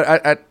what?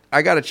 But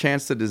I got a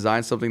chance to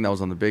design something that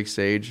was on the big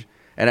stage,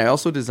 and I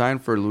also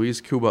designed for Luis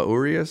Cuba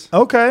Urias.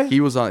 Okay. He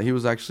was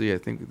actually, I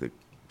think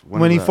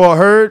When he fought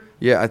Hurt.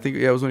 Yeah, I think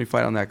it was when he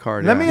fight on that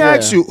card. Let yeah. me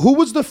ask you, who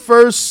was the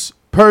first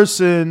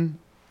person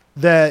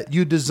that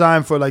you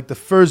designed for, like the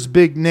first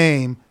big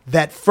name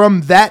that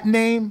from that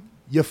name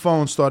your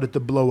phone started to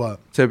blow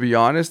up? To be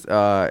honest,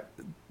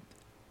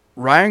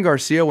 Ryan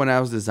Garcia, when I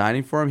was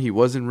designing for him, he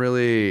wasn't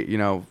really,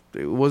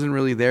 it wasn't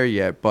really there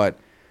yet. But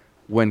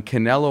when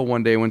Canelo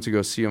one day went to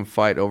go see him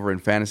fight over in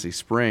Fantasy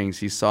Springs,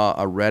 he saw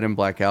a red and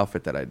black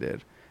outfit that I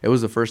did. It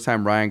was the first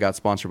time Ryan got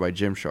sponsored by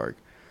Gymshark.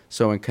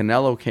 So when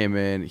Canelo came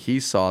in, he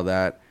saw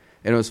that.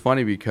 And it was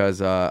funny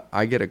because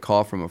I get a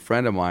call from a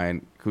friend of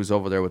mine who's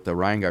over there with the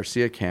Ryan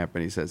Garcia camp,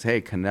 and he says, hey,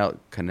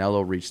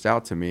 Canelo reached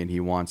out to me, and he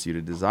wants you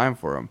to design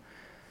for him.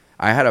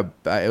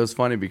 It was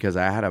funny because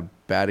I had a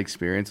bad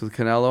experience with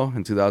Canelo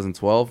in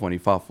 2012 when he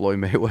fought Floyd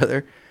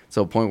Mayweather,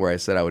 to a point where I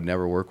said I would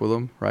never work with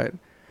him, right?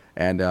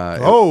 And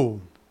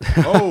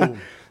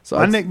So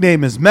my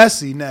nickname is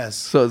Messi Ness.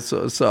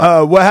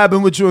 So what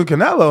happened with you and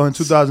Canelo in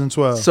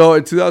 2012? So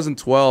in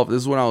 2012,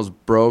 this is when I was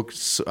broke,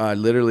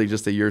 literally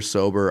just a year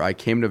sober. I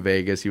came to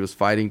Vegas. He was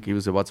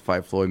about to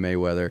fight Floyd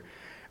Mayweather.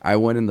 I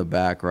went in the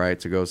back, right,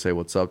 to go say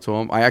what's up to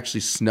him. I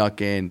actually snuck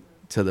in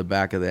to the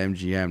back of the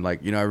MGM.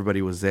 Like,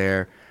 everybody was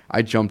there.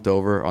 I jumped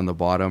over on the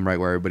bottom, right,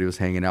 where everybody was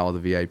hanging out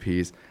with the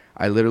VIPs.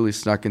 I literally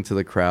snuck into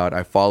the crowd.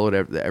 I followed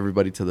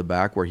everybody to the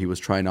back where he was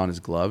trying on his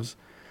gloves.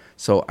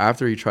 So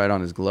after he tried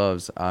on his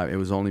gloves, it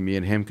was only me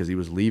and him because he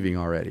was leaving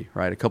already,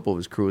 right? A couple of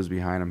his crew was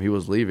behind him. He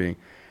was leaving.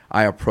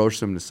 I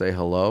approached him to say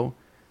hello,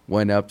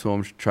 went up to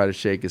him, tried to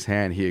shake his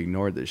hand. He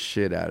ignored the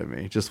shit out of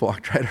me, just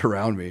walked right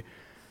around me.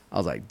 I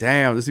was like,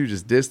 damn, this dude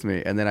just dissed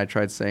me. And then I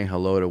tried saying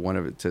hello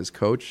to his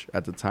coach.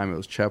 At the time, it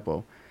was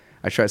Chepo.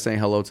 I tried saying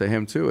hello to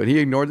him too, and he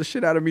ignored the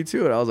shit out of me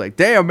too. And I was like,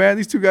 damn, man,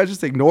 these two guys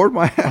just ignored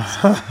my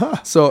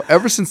ass. So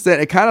ever since then,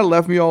 it kind of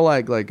left me all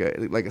like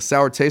a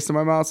sour taste in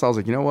my mouth. So I was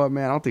like, you know what,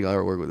 man, I don't think I'll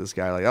ever work with this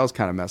guy. Like, that was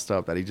kind of messed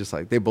up that he just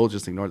they both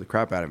just ignored the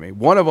crap out of me.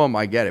 One of them,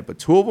 I get it, but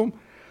two of them.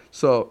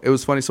 So it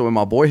was funny. So when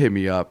my boy hit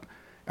me up,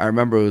 I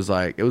remember it was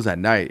at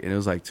night, and it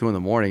was like 2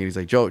 a.m. and he's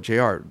like, JR,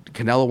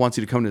 Canelo wants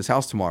you to come to his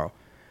house tomorrow.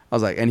 I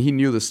was like, and he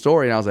knew the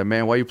story, and I was like,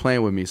 man, why are you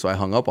playing with me? So I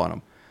hung up on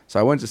him. So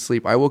I went to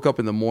sleep. I woke up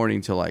in the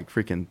morning to like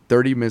freaking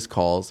 30 missed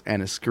calls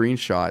and a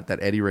screenshot that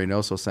Eddie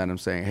Reynoso sent him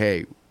saying,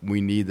 hey, we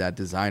need that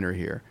designer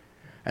here.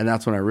 And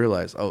that's when I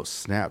realized, oh,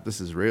 snap, this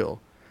is real.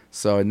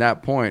 So in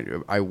that point,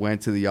 I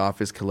went to the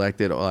office,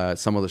 collected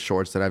some of the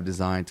shorts that I've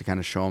designed to kind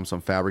of show him some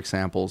fabric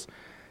samples.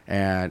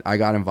 And I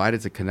got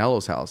invited to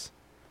Canelo's house.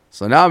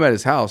 So now I'm at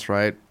his house,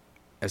 right?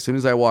 As soon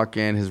as I walk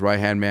in, his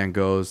right-hand man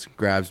goes,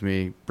 grabs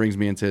me, brings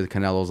me into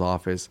Canelo's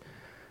office.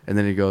 And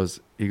then he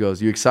goes,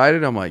 you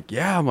excited? I'm like,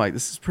 yeah. I'm like,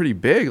 this is pretty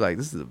big. Like,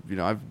 this is,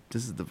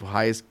 this is the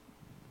highest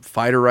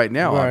fighter right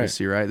now,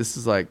 obviously, right? This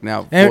is like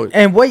now.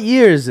 And what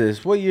year is this?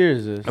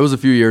 It was a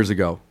few years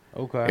ago.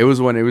 Okay. It was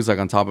when it was like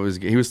on top of his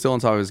game. He was still on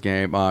top of his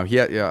game.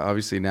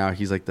 Obviously now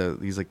he's like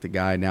the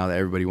guy now that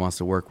everybody wants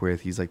to work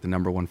with. He's like the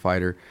 #1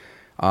 fighter.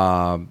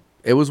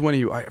 It was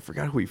when I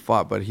forgot who he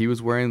fought, but he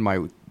was wearing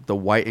the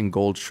white and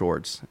gold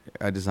shorts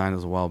I designed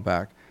those a while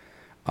back.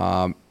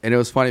 And it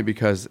was funny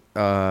because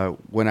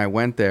when I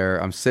went there,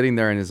 I'm sitting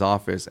there in his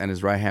office, and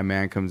his right-hand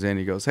man comes in.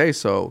 He goes, hey,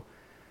 so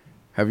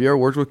have you ever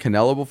worked with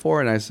Canelo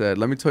before? And I said,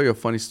 let me tell you a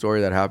funny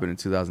story that happened in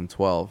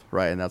 2012,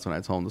 right? And that's when I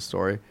told him the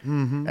story.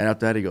 Mm-hmm. And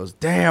after that, he goes,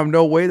 damn,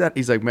 no way that.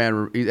 He's like,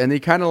 man. And he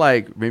kind of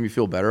like made me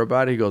feel better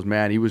about it. He goes,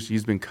 man,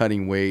 he's been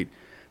cutting weight.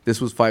 This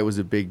fight was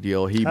a big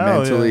deal. He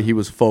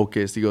was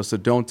focused. He goes, so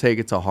don't take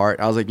it to heart.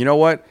 I was like, you know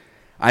what?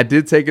 I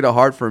did take it to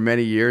heart for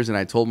many years, and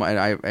I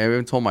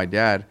even told my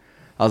dad.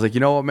 I was like,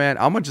 you know what, man?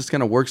 I'm just going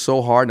to work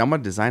so hard, and I'm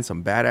going to design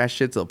some badass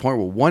shit to the point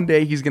where one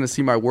day he's going to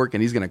see my work,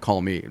 and he's going to call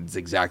me. It's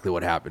exactly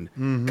what happened.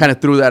 Mm-hmm. Kind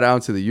of threw that out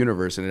into the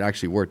universe, and it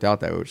actually worked out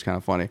that way, which is kind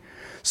of funny.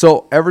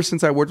 So ever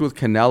since I worked with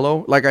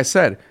Canelo, like I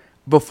said,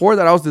 before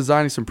that I was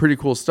designing some pretty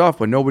cool stuff,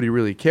 but nobody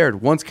really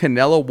cared. Once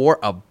Canelo wore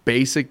a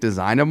basic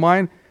design of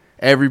mine,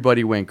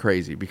 everybody went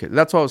crazy, because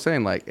that's what I was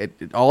saying. Like,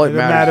 it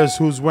matters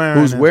who's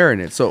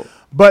wearing it. So.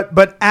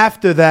 But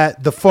after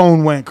that, the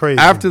phone went crazy.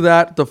 After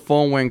that, the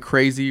phone went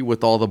crazy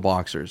with all the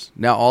boxers.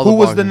 Now who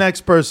was the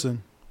next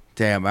person?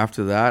 Damn.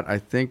 After that, I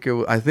think it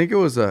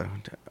was a.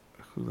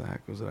 Who the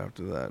heck was it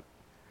after that?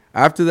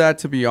 After that,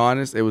 to be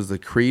honest, it was the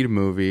Creed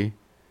movie,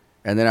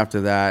 and then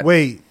after that,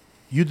 Wait,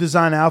 you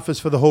designed outfits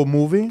for the whole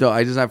movie? no,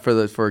 I designed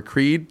for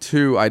Creed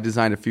 2. I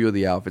designed a few of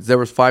the outfits. There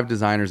was 5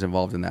 designers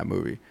involved in that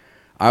movie.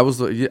 I don't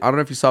know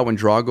if you saw when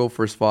Drago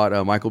first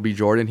fought Michael B.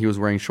 Jordan. He was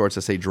wearing shorts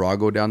that say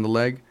Drago down the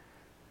leg.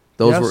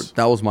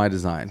 That was my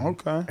design.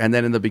 Okay. And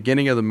then in the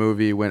beginning of the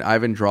movie, when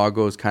Ivan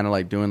Drago is kind of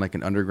like doing like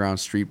an underground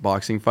street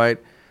boxing fight,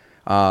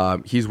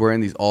 he's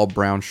wearing these all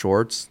brown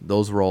shorts.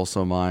 Those were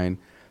also mine.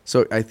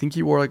 So I think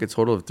he wore like a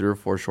total of 3 or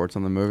 4 shorts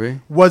on the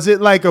movie. Was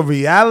it like a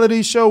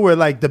reality show where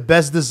like the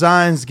best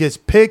designs gets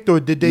picked,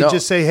 or did they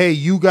just say, "Hey,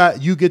 you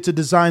get to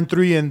design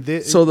 3 and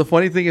this"? So the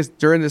funny thing is,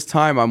 during this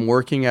time, I'm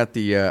working at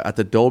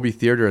the Dolby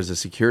Theater as a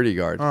security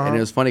guard, and it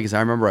was funny because I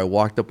remember I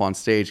walked up on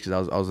stage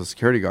because I was a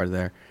security guard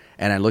there,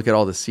 and I look at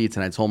all the seats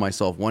and I told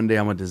myself one day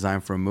I'm gonna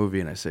design for a movie,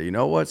 and I said, you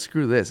know what,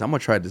 screw this, I'm gonna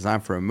try to design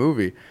for a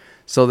movie.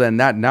 So then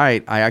that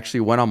night, I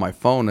actually went on my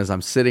phone as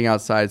I'm sitting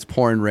outside. It's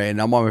pouring rain.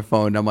 I'm on my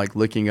phone. And I'm like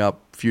looking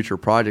up future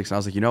projects. And I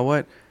was like, you know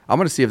what? I'm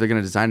going to see if they're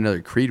going to design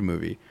another Creed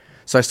movie.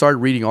 So I started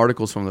reading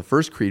articles from the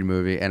first Creed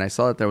movie. And I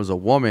saw that there was a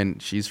woman,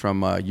 she's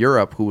from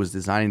Europe, who was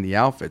designing the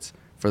outfits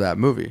for that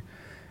movie.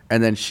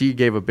 And then she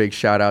gave a big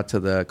shout out to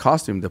the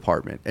costume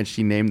department. And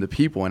she named the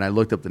people. And I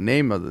looked up the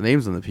names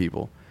of the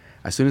people.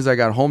 As soon as I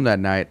got home that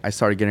night, I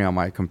started getting on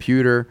my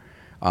computer.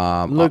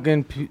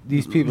 Looking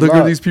these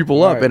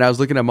people up, and I was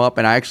looking them up,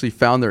 and I actually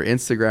found their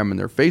Instagram and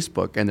their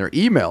Facebook and their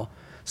email.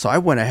 So I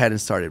went ahead and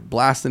started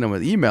blasting them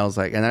with emails,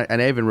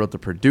 and I even wrote the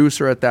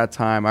producer at that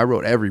time. I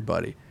wrote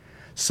everybody.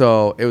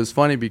 So it was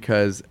funny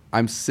because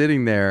I'm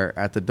sitting there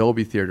at the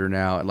Dolby Theater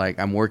now, like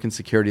I'm working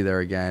security there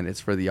again.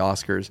 It's for the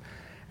Oscars,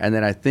 and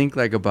then I think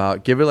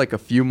give it like a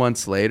few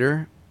months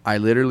later, I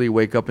literally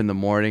wake up in the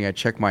morning, I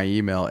check my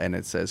email, and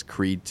it says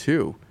Creed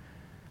 2.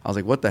 I was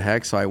like, what the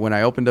heck? So when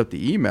I opened up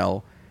the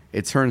email,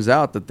 it turns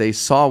out that they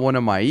saw one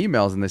of my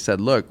emails and they said,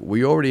 look,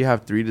 we already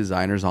have 3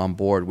 designers on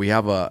board. We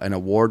have an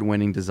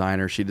award-winning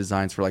designer. She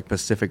designs for like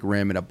Pacific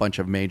Rim and a bunch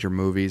of major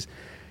movies.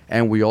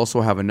 And we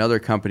also have another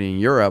company in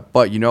Europe.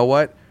 But you know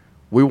what?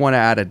 We want to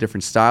add a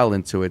different style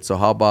into it. So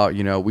how about,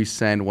 we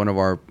send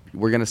we're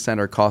going to send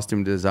our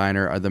costume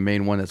designer, the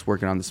main one that's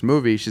working on this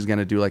movie. She's going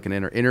to do like an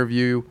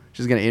interview.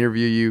 She's going to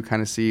interview you,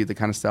 kind of see the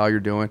kind of style you're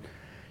doing.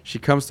 She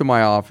comes to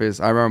my office.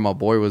 I remember my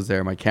boy was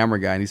there, my camera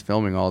guy, and he's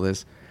filming all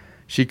this.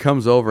 She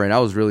comes over, and I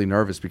was really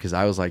nervous because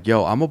I was like,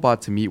 yo, I'm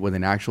about to meet with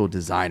an actual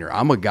designer.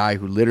 I'm a guy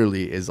who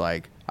literally is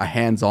like a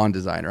hands-on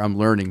designer. I'm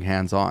learning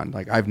hands-on.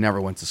 Like, I've never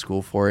went to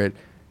school for it.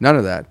 None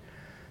of that.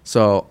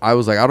 So I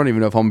was like, I don't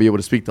even know if I'm going to be able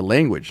to speak the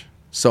language.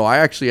 So I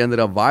actually ended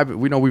up vibing.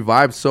 We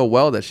vibed so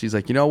well that she's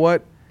like, you know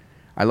what?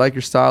 I like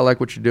your style. I like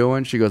what you're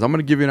doing. She goes, I'm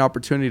going to give you an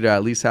opportunity to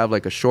at least have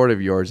like a short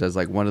of yours as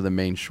like one of the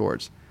main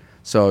shorts.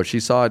 So she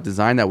saw a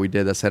design that we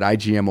did that said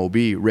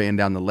IGMOB written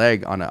down the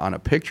leg on a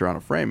picture, on a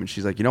frame. And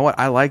she's like, you know what?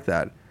 I like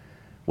that.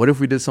 What if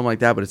we did something like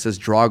that, but it says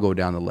Drago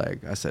down the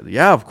leg? I said,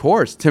 yeah, of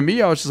course. To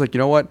me, I was just like, you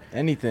know what?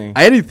 Anything.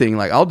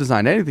 Like, I'll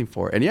design anything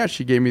for it. And, yeah,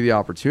 she gave me the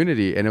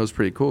opportunity, and it was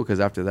pretty cool because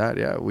after that,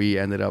 yeah, we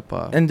ended up.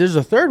 And there's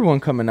a third one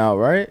coming out,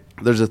 right?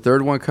 There's a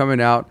third one coming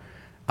out.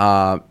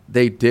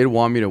 They did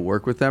want me to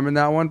work with them in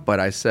that one, but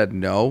I said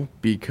no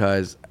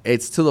because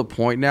it's to the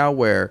point now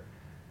where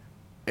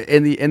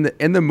in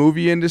the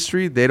movie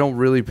industry, they don't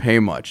really pay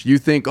much. You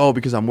think, oh,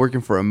 because I'm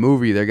working for a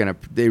movie,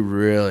 they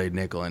really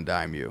nickel and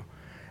dime you.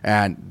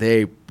 And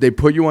they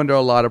put you under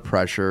a lot of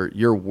pressure.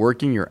 You're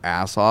working your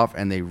ass off,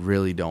 and they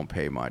really don't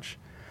pay much.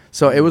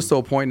 So it was to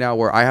a point now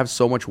where I have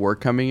so much work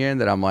coming in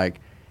that I'm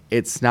like,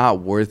 it's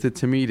not worth it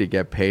to me to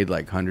get paid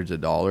like hundreds of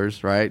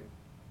dollars, right?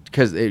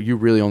 Because you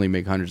really only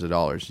make hundreds of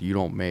dollars. You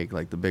don't make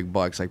like the big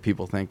bucks like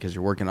people think because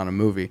you're working on a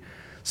movie.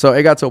 So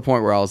it got to a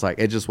point where I was like,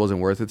 it just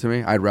wasn't worth it to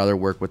me. I'd rather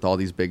work with all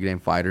these big name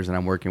fighters that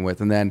I'm working with.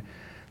 And then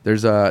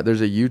there's a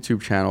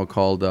YouTube channel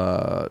called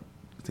I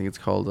think it's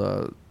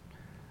called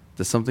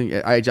something.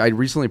 I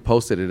recently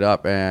posted it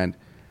up, and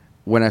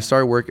when I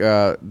started work,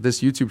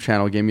 this YouTube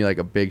channel gave me like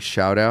a big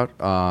shout out.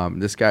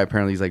 This guy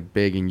apparently is like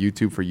big in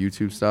YouTube for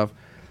YouTube stuff,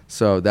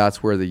 so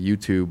that's where the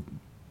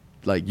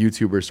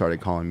YouTubers started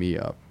calling me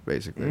up,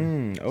 basically.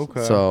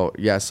 Okay. So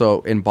yeah,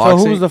 so in boxing.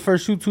 So who was the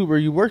first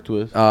YouTuber you worked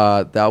with?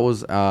 That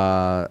was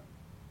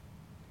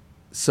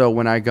so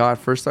when I got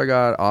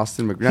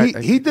Austin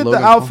McGregor. He did the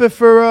outfit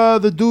for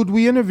the dude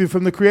we interviewed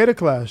from the Creator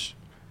Clash.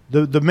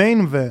 The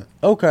main event.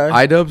 Okay.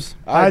 iDubbbz?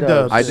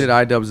 iDubbbz. I did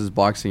iDubbbz'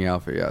 boxing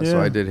outfit, yeah. So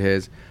I did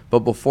his. But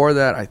before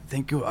that, I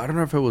don't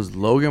know if it was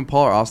Logan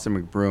Paul or Austin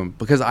McBroom,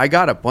 because I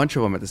got a bunch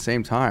of them at the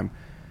same time.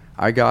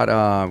 I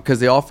got, because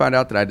they all found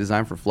out that I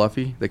designed for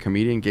Fluffy, the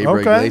comedian, Gabriel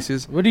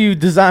Iglesias. What do you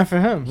design for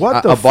him?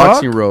 What the fuck? A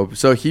boxing robe.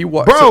 So he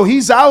was. Bro,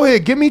 he's out here.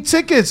 Give me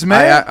tickets,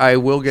 man. I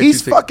will get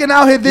He's you fucking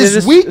out here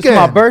this weekend. It's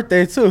my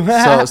birthday, too.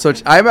 so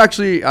I'm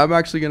actually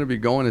going to be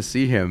going to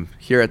see him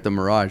here at the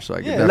Mirage. So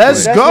I can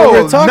let's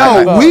go.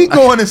 No, we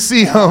going to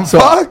see him. So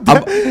fuck.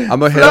 I'm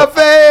going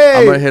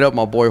to hit up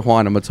my boy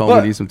Juan. I'm going to tell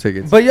him we need some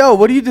tickets. But, yo,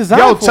 what do you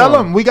design for? Tell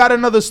him. We got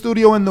another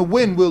studio in the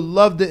Wynn. We'll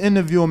love to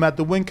interview him at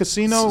the Wynn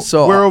Casino.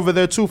 So we're over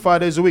there, too, 5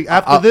 days a week.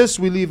 After this,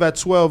 we leave at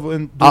 12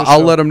 and do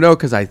I'll let him know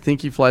because I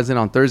think he flies in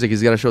on Thursday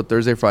because he's got a show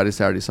Thursday, Friday,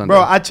 Saturday, Sunday.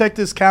 Bro, I checked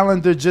his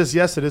calendar just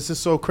yesterday. This is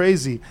so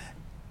crazy.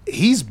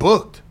 He's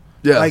booked.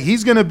 Yeah. Like,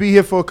 he's going to be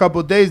here for a couple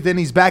of days. Then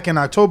he's back in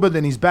October.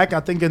 Then he's back, I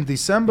think, in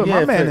December.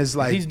 My man is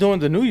like... He's doing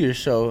the New Year's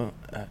show.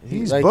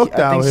 He's booked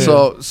out here.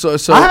 So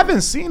I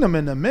haven't seen him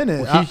in a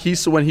minute.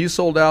 When he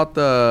sold out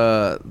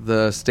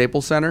the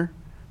Staples Center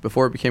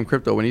before it became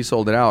crypto, when he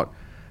sold it out,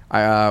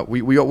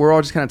 we're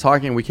all just kind of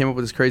talking, and we came up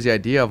with this crazy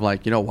idea of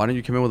like, why don't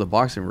you come in with a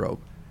boxing robe?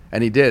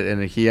 And he did,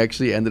 and he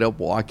actually ended up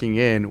walking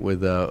in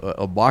with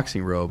a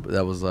boxing robe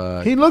that was.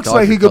 He looks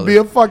like he could be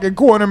a fucking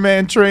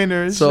cornerman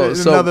trainer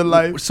in another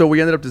life. So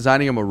we ended up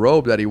designing him a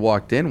robe that he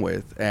walked in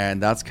with,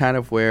 and that's kind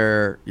of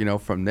where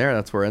from there,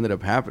 that's where it ended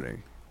up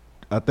happening.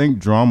 I think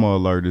Drama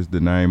Alert is the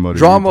name of the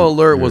Drama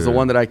Alert was the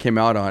one that I came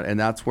out on, and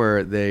that's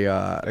where they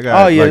got,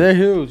 they're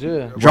huge.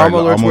 Yeah, Drama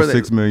Alert's almost where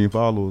 6 million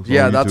followers.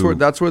 Yeah, on YouTube.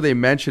 that's where they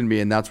mentioned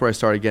me, and that's where I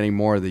started getting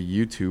more of the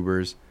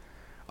YouTubers.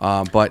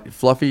 But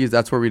Fluffy,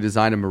 that's where we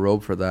designed him a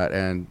robe for that,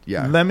 and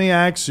yeah. Let me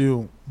ask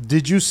you: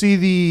 did you see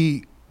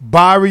the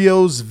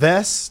Barrios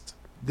vest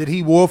that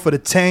he wore for the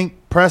Tank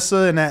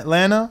presser in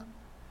Atlanta?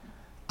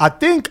 I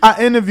think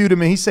I interviewed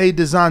him and he said he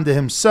designed it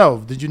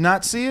himself. Did you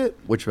not see it?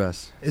 Which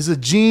vest? It's a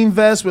jean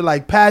vest with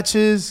like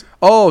patches.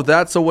 Oh,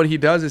 so what he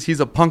does is he's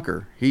a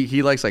punker.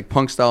 He likes like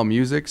punk style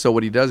music. So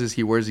what he does is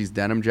he wears these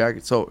denim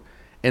jackets. So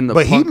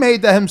but he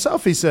made that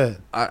himself, he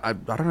said. I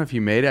don't know if he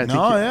made it.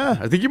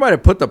 I think he might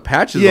have put the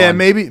patches on. Yeah,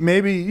 maybe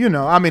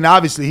I mean,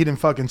 obviously he didn't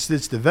fucking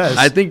stitch the vest.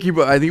 I think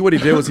what he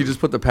did was he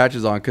just put the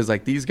patches on because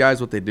like these guys,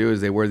 what they do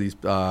is they wear these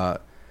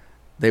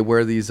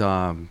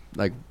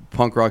like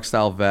punk rock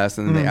style vests,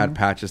 and then they add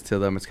patches to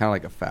them. It's kind of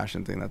like a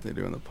fashion thing that they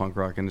do in the punk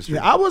rock industry.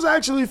 Yeah, I was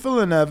actually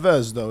feeling that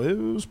vest though. It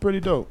was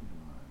pretty dope.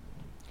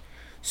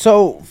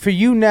 So for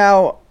you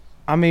now,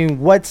 I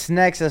mean, what's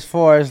next as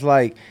far as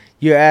like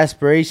your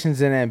aspirations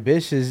and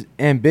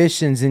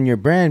ambitions in your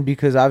brand?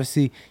 Because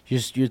obviously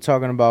you're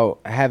talking about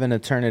having to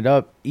turn it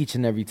up each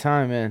and every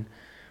time, and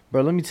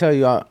bro, let me tell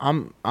you,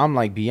 I'm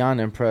like beyond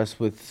impressed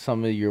with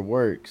some of your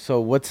work. So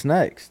what's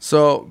next?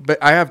 So,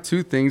 but I have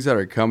two things that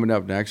are coming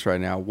up next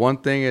right now. One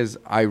thing is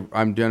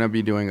I'm gonna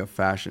be doing a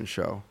fashion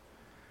show.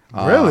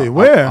 Really?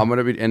 Where? I'm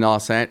gonna be in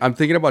Los Angeles. I'm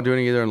thinking about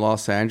doing it either in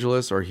Los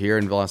Angeles or here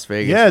in Las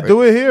Vegas. Yeah,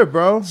 do it here,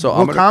 bro. So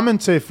we'll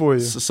commentate for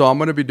you. So I'm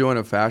gonna be doing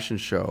a fashion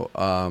show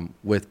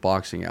with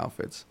boxing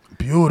outfits.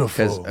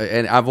 Beautiful.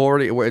 And I've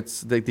already,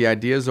 it's the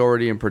idea is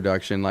already in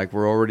production. Like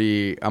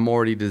I'm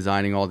already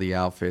designing all the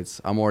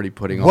outfits. I'm already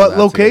putting all that What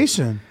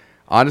location? Together.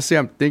 Honestly,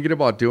 I'm thinking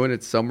about doing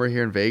it somewhere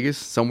here in Vegas,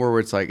 somewhere where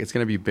it's like it's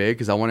gonna be big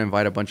because I want to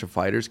invite a bunch of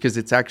fighters because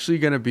it's actually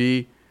gonna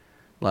be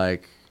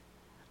like.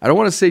 I don't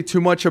want to say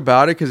too much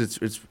about it because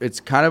it's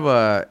kind of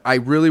I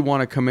really want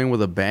to come in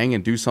with a bang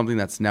and do something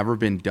that's never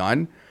been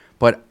done.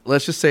 But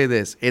let's just say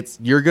this: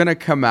 you're gonna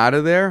come out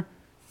of there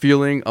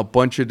feeling a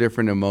bunch of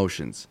different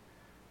emotions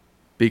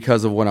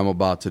because of what I'm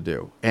about to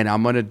do, and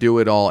I'm gonna do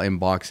it all in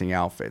boxing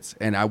outfits.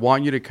 And I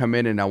want you to come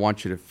in and I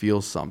want you to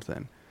feel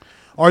something.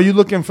 Are you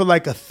looking for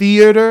like a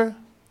theater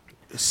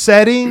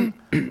setting?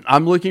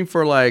 I'm looking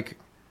for like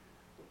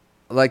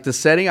the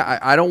setting.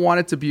 I don't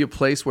want it to be a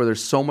place where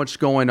there's so much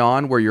going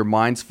on where your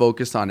mind's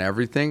focused on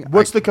everything.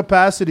 What's the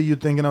capacity you're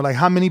thinking of? Like,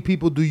 how many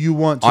people do you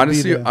want to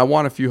honestly, be there? I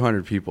want a few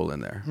hundred people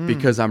in there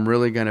because I'm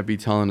really going to be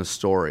telling a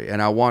story.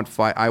 And I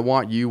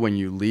want you, when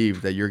you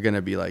leave, that you're going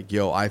to be like,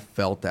 yo, I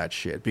felt that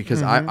shit.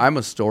 Because I'm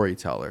a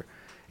storyteller.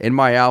 In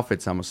my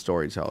outfits, I'm a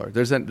storyteller.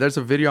 There's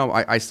a video.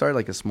 I started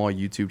like a small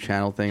YouTube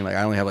channel thing. Like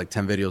I only have like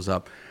 10 videos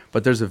up.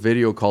 But there's a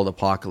video called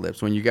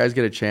Apocalypse. When you guys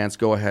get a chance,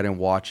 go ahead and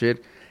watch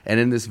it. And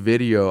in this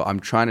video, I'm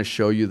trying to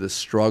show you the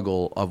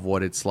struggle of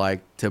what it's like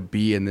to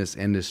be in this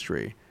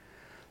industry.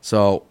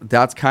 So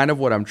that's kind of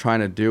what I'm trying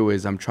to do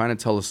is I'm trying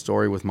to tell a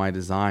story with my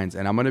designs.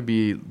 And I'm going to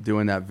be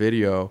doing that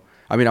video.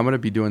 I'm going to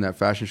be doing that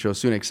fashion show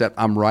soon, except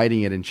I'm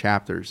writing it in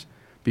chapters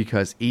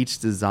because each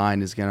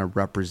design is going to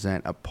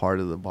represent a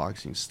part of the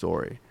boxing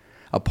story,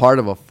 a part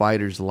of a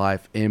fighter's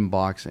life in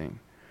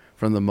boxing,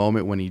 from the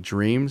moment when he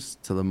dreams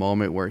to the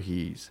moment where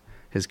his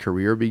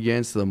career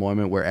begins, to the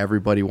moment where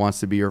everybody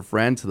wants to be your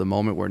friend, to the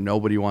moment where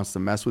nobody wants to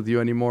mess with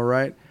you anymore,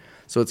 right?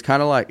 So it's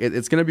kind of like,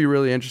 it's going to be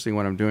really interesting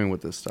what I'm doing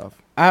with this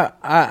stuff.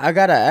 I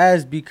got to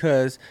ask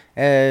because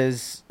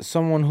as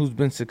someone who's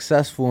been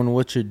successful in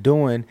what you're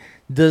doing,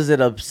 does it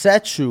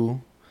upset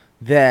you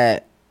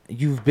that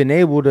you've been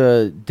able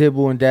to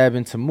dibble and dab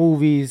into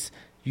movies?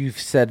 You've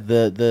said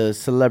the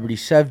celebrity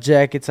chef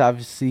jackets,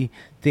 obviously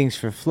things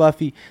for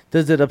Fluffy.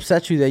 Does it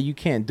upset you that you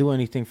can't do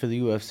anything for the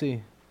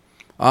UFC?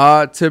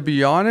 To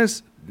be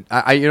honest,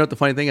 you know what the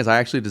funny thing is? I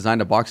actually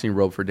designed a boxing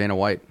robe for Dana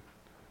White,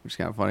 which is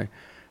kind of funny.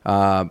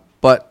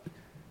 But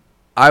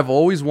I've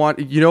always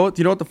wanted. You know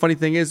what the funny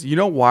thing is? You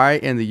know why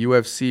in the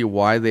UFC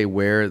why they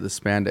wear the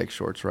spandex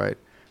shorts, right?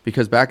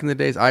 Because back in the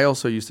days, I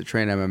also used to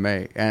train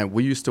MMA, and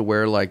we used to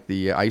wear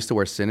I used to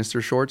wear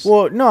Sinister shorts.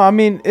 Well, no, I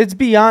mean it's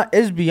beyond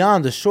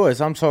the shorts.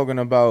 I'm talking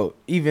about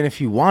even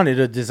if you wanted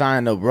to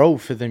design a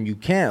robe for them, you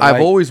can't. I've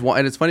always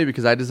wanted, and it's funny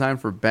because I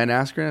designed for Ben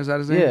Askren. Is that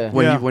his name?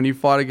 Yeah. When you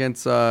fought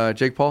against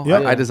Jake Paul,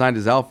 Yep. I designed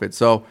his outfit.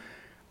 So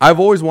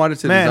I've always wanted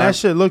to. Man, design. that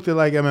shit looked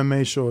like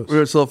MMA shorts.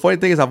 So the funny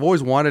thing is, I've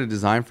always wanted to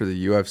design for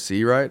the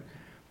UFC, right?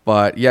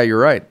 But yeah,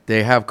 you're right.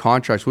 They have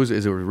contracts.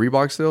 Is it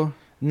Reebok still?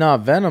 No,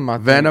 Venom. I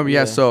think, Venom,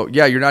 yeah. So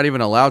yeah, you're not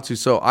even allowed to.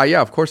 So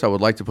of course, I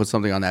would like to put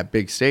something on that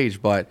big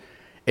stage, but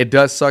it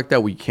does suck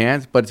that we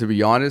can't. But to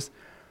be honest,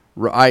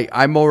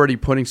 I'm already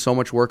putting so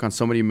much work on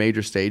so many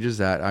major stages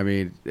that I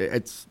mean,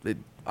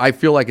 I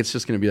feel like it's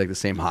just gonna be like the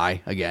same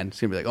high again. It's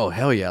gonna be like, oh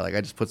hell yeah, like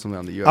I just put something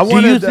on the UFC.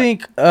 Do you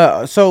think?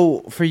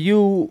 So for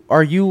you,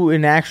 are you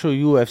an actual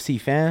UFC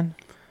fan?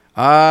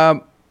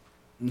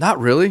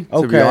 Not really. To be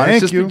Okay. honest,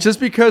 Thank you. just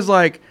because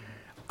like.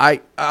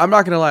 I'm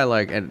not gonna lie,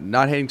 like, and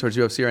not hating towards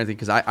UFC or anything,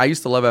 because I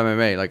used to love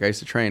MMA, like I used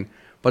to train.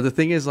 But the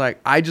thing is, like,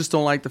 I just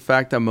don't like the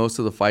fact that most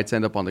of the fights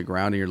end up on the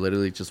ground and you're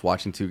literally just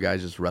watching two guys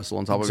just wrestle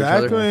on top of each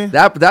other.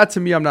 That to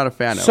me, I'm not a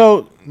fan of.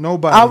 So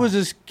Nobody. I was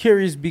just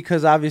curious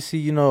because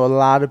obviously, a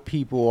lot of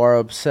people are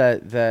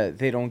upset that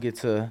they don't get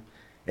to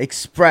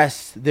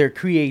express their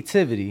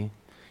creativity.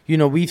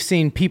 We've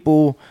seen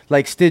people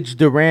like Stitch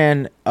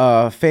Duran,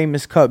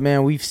 famous cut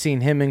man. We've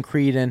seen him and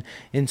Creed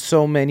in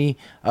so many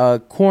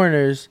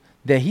corners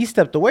that he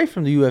stepped away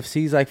from the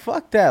UFC. He's like,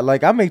 fuck that.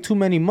 Like, I make too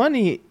much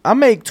money on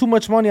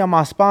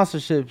my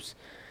sponsorships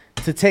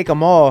to take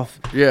them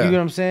off. Yeah. You know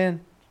what I'm saying?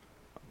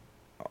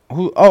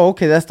 Oh,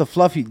 okay. That's the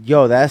fluffy.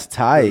 Yo, that's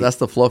tight. That's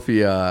the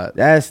fluffy. That's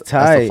tight.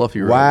 That's the fluffy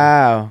robe.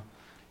 Wow.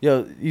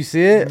 Yo, you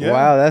see it? Yeah.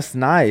 Wow, that's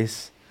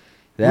nice.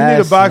 We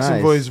need a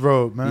boxing voice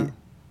robe, man.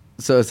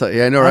 So it's like,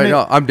 yeah, I know, right?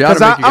 No, I'm down.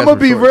 Because I'm gonna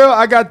be real.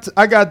 I got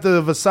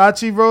the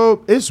Versace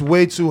robe. It's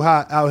way too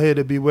hot out here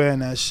to be wearing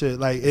that shit.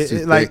 Like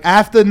like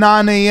after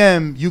 9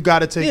 a.m. you got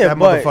to take that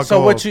motherfucker so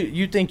off. what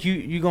you think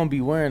you gonna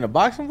be wearing a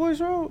boxing voice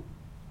robe?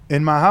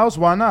 In my house?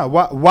 Why not?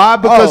 Why?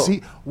 Because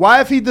why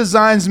if he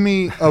designs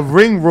me a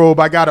ring robe,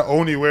 I gotta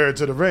only wear it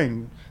to the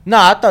ring?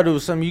 Nah, I thought it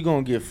was something you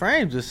gonna get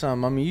frames or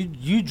something. I mean,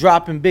 you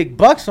dropping big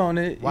bucks on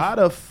it. Why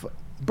the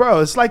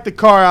bro, it's like the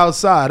car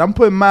outside. I'm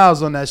putting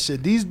miles on that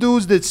shit. These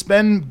dudes that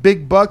spend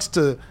big bucks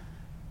to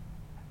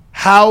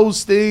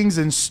house things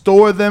and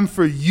store them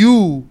for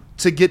you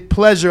to get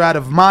pleasure out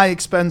of my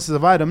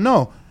expensive item.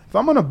 No. If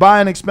I'm going to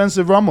buy an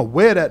expensive robe, I'm going to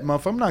wear that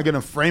muff. I'm not going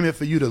to frame it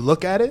for you to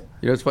look at it.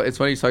 It's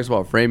funny you talk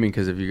about framing,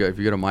 because if you go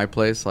to my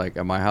place, like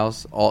at my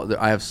house,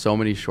 I have so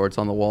many shorts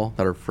on the wall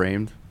that are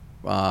framed,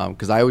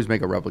 because I always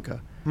make a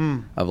replica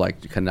of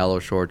like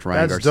Canelo shorts,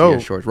 Ryan That's Garcia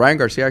dope. shorts. Ryan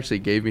Garcia actually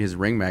gave me his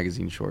Ring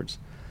magazine shorts.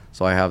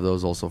 So I have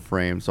those also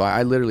framed. So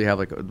I literally have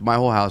like my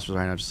whole house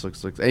right now just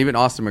looks. And even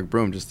Austin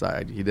McBroom just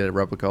died. He did a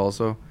replica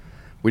also.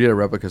 We did a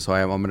replica, so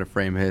I'm going to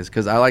frame his,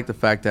 because I like the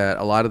fact that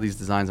a lot of these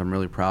designs I'm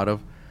really proud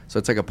of. So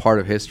it's like a part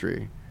of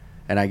history,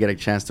 and I get a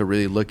chance to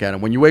really look at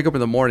them. When you wake up in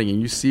the morning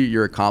and you see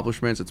your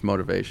accomplishments, it's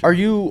motivation. Are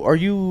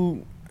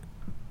you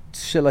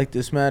shit like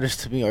this matters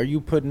to me? Are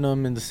you putting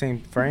them in the same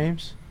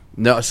frames?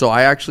 No, so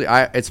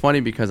it's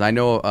funny because I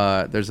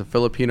know there's a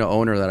Filipino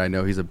owner that I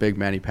know. He's a big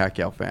Manny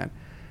Pacquiao fan.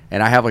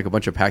 And I have like a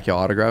bunch of Pacquiao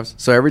autographs.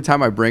 So every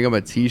time I bring him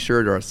a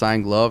T-shirt or a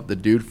signed glove, the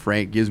dude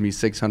Frank gives me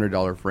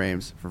 $600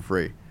 frames for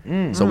free.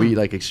 So we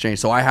like exchange.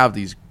 So I have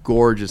these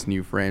gorgeous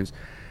new frames.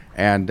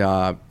 And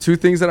two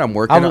things that I'm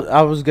working on.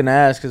 I was gonna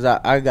ask because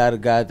I got a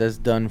guy that's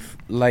done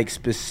like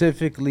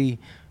specifically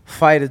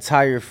fight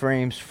attire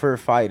frames for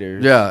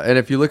fighters. Yeah, and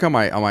if you look on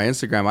my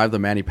Instagram, I have the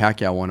Manny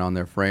Pacquiao one on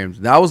there framed.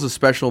 That was a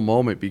special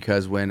moment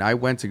because when I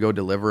went to go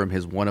deliver him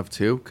his one of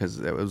two, because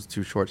it was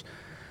two shorts.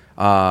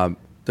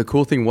 The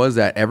cool thing was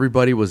that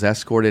everybody was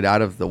escorted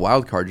out of the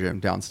wild card gym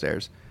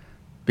downstairs,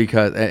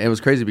 and it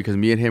was crazy because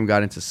me and him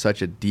got into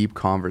such a deep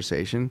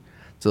conversation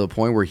to the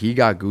point where he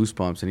got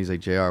goosebumps and he's like,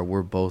 JR,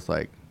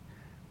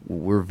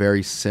 we're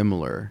very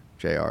similar,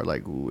 JR.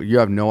 Like, you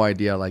have no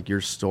idea, like,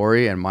 your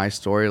story and my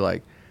story,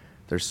 like,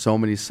 there's so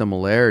many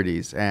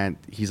similarities. And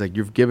he's like,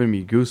 you've given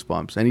me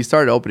goosebumps. And he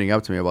started opening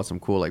up to me about some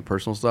cool, like,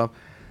 personal stuff.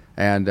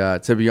 And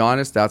to be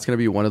honest, that's going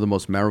to be one of the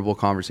most memorable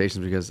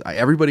conversations because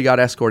everybody got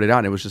escorted out,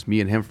 and it was just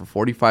me and him for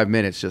 45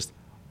 minutes, just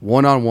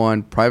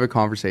one-on-one private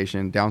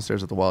conversation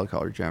downstairs at the Wild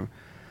Collar Gym.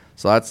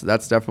 So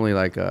that's definitely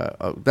like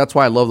that's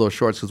why I love those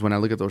shorts, because when I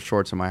look at those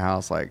shorts in my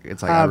house, like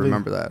it's like I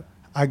remember that.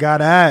 I got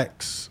to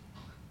ask,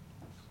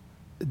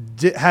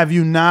 have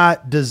you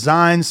not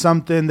designed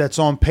something that's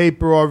on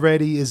paper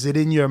already? Is it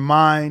in your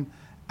mind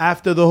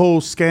after the whole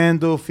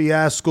scandal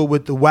fiasco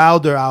with the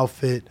Wilder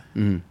outfit?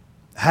 Mm-hmm.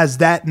 Has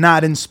that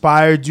not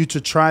inspired you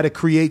to try to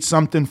create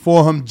something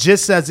for him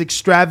just as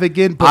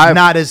extravagant but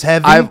not as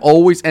heavy? I've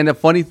always, and the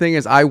funny thing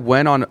is I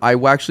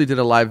actually did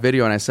a live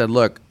video and I said,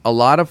 look, a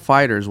lot of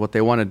fighters, what they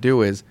want to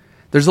do is,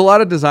 there's a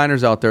lot of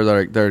designers out there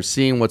that are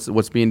seeing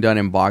what's being done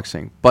in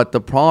boxing. But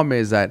the problem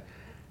is that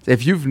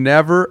if you've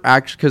never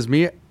actually, because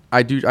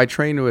I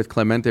train with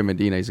Clemente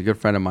Medina. He's a good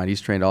friend of mine. He's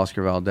trained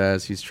Oscar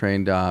Valdez. He's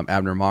trained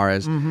Abner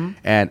Mares.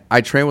 And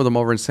I train with him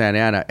over in Santa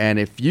Ana. And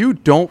if you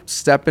don't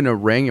step in a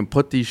ring and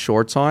put these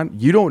shorts on,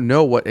 you don't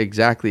know what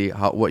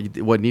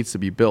needs to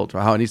be built or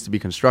how it needs to be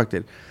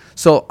constructed.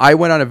 So I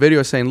went on a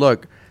video saying,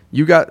 look,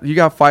 you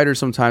got fighters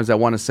sometimes that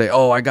want to say,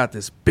 oh, I got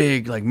this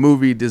big like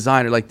movie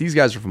designer. Like these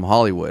guys are from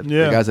Hollywood.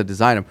 The guys that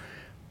design them.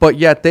 But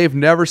yet they've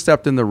never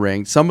stepped in the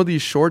ring. Some of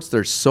these shorts,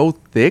 they're so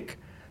thick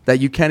that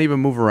you can't even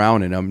move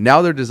around in them.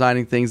 Now they're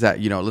designing things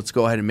that, let's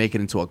go ahead and make it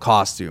into a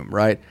costume,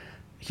 right?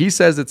 He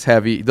says it's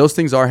heavy. Those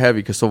things are heavy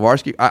because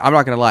Swarovski, I'm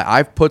not going to lie,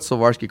 I've put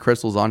Swarovski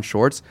crystals on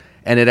shorts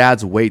and it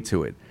adds weight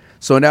to it.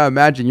 So now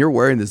imagine you're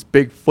wearing this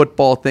big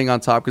football thing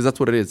on top because that's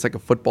what it is. It's like a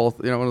football,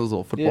 one of those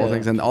little football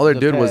things. And all they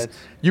did was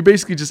you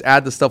basically just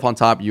add the stuff on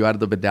top. You added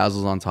the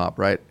bedazzles on top,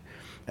 right?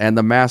 And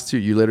the mask too,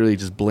 you literally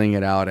just bling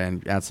it out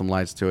and add some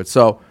lights to it.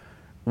 So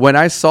when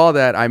I saw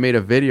that, I made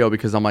a video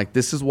because I'm like,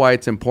 this is why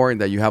it's important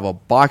that you have a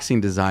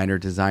boxing designer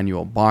design you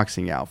a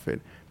boxing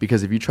outfit.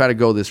 Because if you try to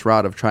go this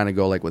route of trying to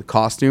go like with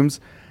costumes,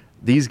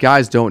 these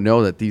guys don't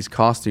know that these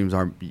costumes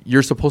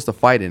you're supposed to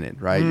fight in it,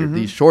 right?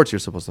 These shorts, you're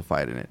supposed to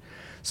fight in it.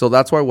 So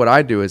that's why what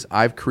I do is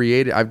I've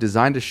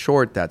designed a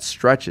short that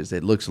stretches.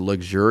 It looks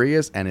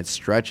luxurious and it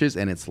stretches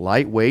and it's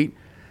lightweight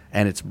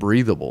and it's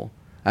breathable.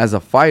 As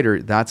a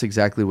fighter, that's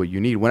exactly what you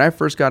need. When I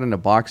first got into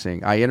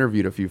boxing, I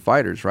interviewed a few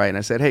fighters, right? And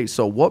I said, hey,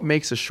 so what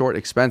makes a short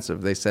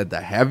expensive? They said the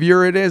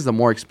heavier it is, the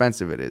more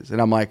expensive it is. And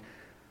I'm like,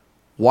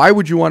 why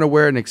would you want to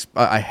wear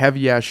a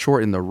heavy-ass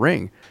short in the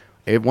ring?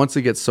 Once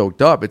it gets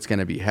soaked up, it's going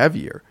to be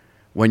heavier.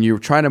 When you're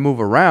trying to move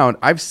around,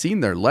 I've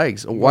seen their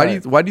legs. Why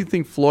do you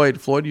think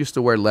Floyd used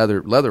to wear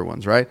leather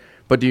ones, right?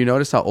 But do you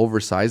notice how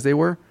oversized they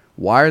were?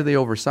 Why are they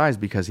oversized?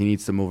 Because he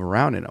needs to move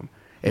around in them.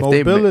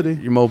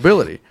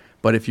 Mobility.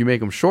 But if you make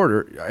them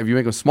shorter, if you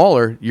make them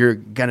smaller, you're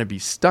going to be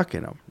stuck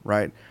in them,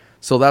 right?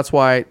 So that's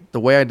why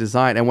the way I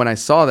design, and when I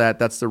saw that,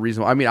 that's the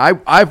reason. I mean,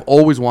 I've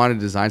always wanted to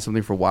design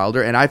something for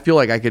Wilder, and I feel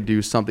like I could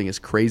do something as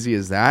crazy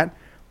as that,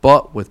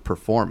 but with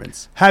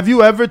performance. Have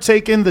you ever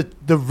taken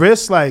the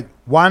risk, like,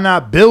 why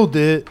not build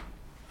it,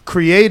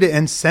 create it,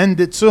 and send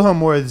it to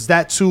him, or is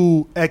that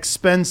too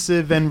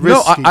expensive and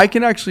risky? No, I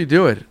can actually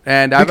do it,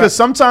 and because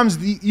sometimes a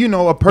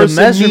person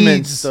the measurements,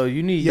 needs. So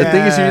you need the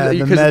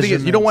thing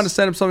is you don't want to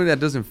send him something that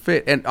doesn't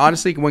fit. And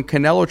honestly, when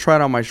Canelo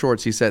tried on my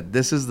shorts, he said,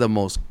 "This is the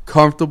most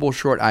comfortable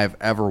short I have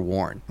ever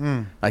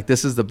worn. Like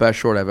this is the best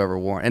short I've ever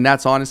worn." And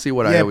that's honestly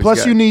what I always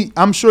plus get.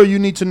 I'm sure you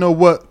need to know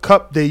what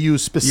cup they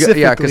use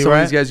specifically. Yeah, because some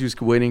right? of these guys use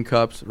winning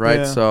cups, right?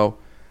 Yeah. So.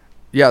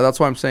 Yeah, that's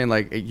why I'm saying,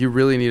 like, you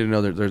really need to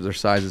know their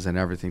sizes and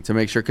everything to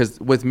make sure. Because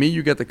with me,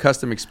 you get the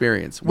custom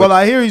experience. Well,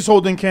 I hear he's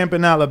holding camp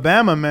in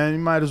Alabama, man. You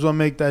might as well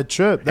make that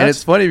trip. And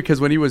it's funny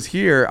because when he was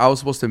here, I was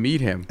supposed to meet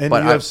him. In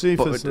UFC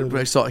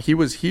facility. So he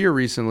was here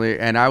recently,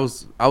 and I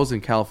was in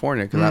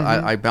California because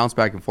I bounce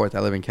back and forth. I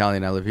live in Cali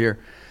and I live here.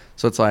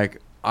 So it's like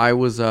I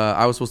was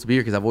supposed to be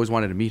here because I've always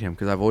wanted to meet him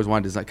because I've always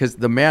wanted to design. Because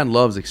the man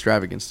loves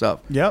extravagant stuff.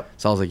 Yep.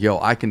 So I was like, yo,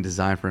 I can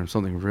design for him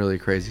something really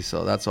crazy.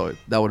 So that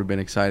would have been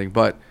exciting.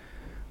 But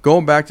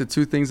going back to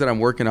two things that I'm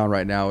working on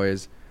right now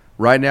is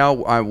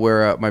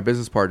we're my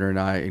business partner and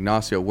I,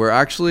 Ignacio,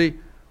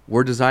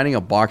 we're designing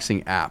a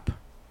boxing app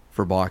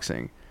for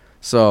boxing.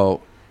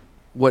 So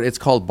what it's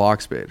called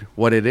BoxBid.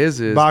 What it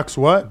is Box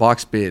what?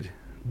 BoxBid.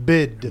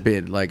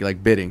 Bid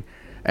like bidding.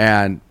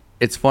 And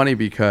it's funny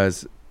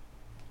because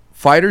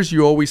fighters,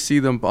 you always see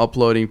them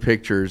uploading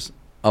pictures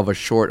of a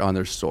short on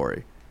their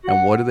story.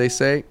 And what do they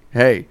say?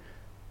 Hey,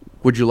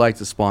 would you like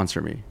to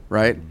sponsor me?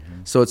 Right?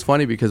 So it's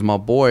funny because my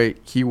boy,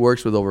 he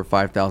works with over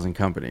 5,000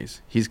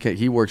 companies.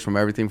 He works from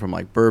everything from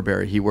like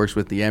Burberry. He works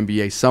with the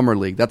NBA Summer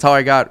League. That's how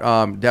I got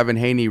Devin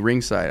Haney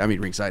courtside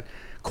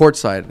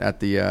at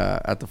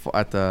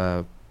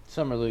the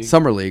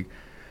Summer League.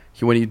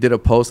 When he did a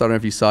post, I don't know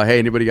if you saw, hey,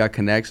 anybody got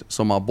connects?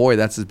 So my boy,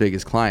 that's his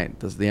biggest client.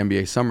 That's the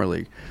NBA Summer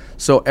League.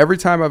 So every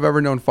time I've ever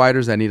known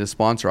fighters that need a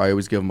sponsor, I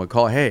always give them a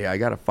call. Hey, I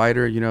got a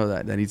fighter,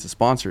 that needs a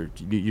sponsor.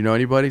 You know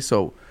anybody?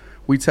 So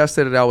we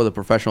tested it out with a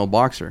professional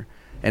boxer.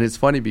 And it's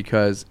funny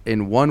because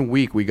in 1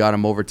 week, we got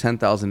him over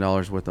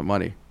 $10,000 worth of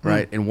money,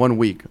 right? In 1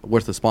 week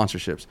worth of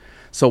sponsorships.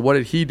 So what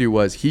did he do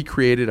was he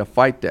created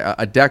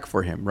a deck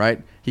for him, right?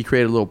 He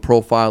created a little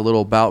profile, a little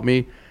about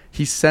me.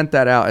 He sent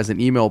that out as an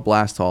email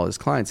blast to all his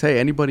clients. Hey,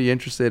 anybody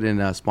interested in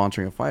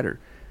sponsoring a fighter?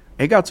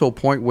 It got to a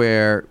point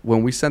where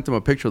when we sent him a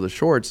picture of the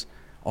shorts,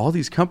 all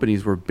these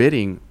companies were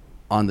bidding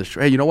on the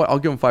hey, you know what? I'll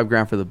give him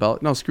 $5,000 for the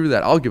belt. No, screw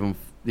that. I'll give him,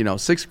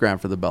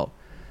 $6,000 for the belt.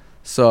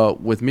 So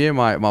with me and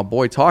my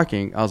boy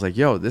talking, I was like,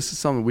 yo, this is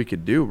something we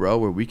could do, bro,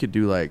 where we could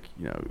do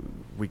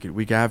we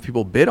could have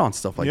people bid on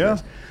stuff like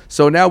this.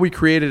 So now we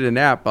created an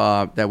app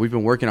that we've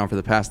been working on for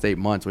the past 8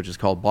 months, which is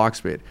called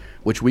BoxBid,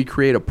 which we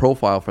create a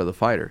profile for the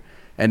fighter.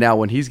 And now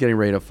when he's getting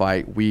ready to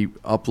fight, we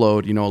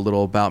upload, a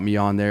little about me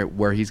on there,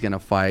 where he's going to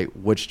fight,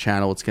 which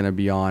channel it's going to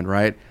be on,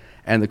 right?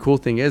 And the cool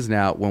thing is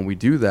now when we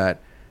do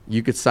that,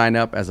 you could sign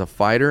up as a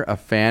fighter, a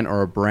fan,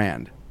 or a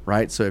brand.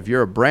 Right. So if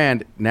you're a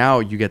brand, now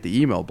you get the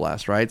email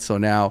blast. Right. So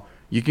now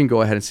you can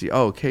go ahead and see,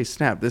 oh, okay,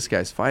 snap, this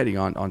guy's fighting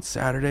on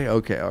Saturday.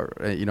 Okay, or,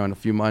 in a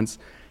few months,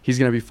 he's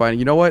going to be fighting.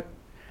 You know what?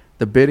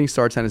 The bidding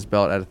starts on his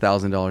belt at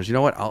 $1,000. You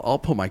know what? I'll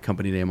put my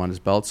company name on his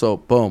belt. So,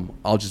 boom,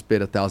 I'll just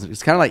bid $1,000.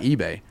 It's kind of like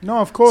eBay. No,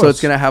 of course. So it's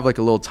going to have like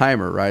a little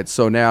timer, right?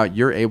 So now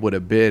you're able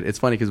to bid. It's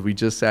funny because we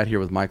just sat here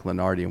with Mike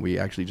Lenardi, and we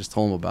actually just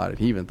told him about it.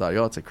 He even thought,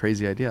 it's a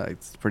crazy idea.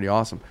 It's pretty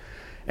awesome.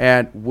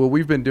 And what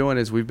we've been doing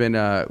is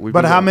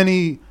But how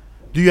many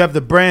do you have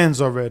the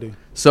brands already?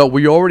 So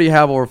we already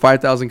have over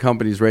 5,000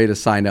 companies ready to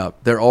sign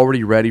up. They're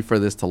already ready for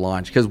this to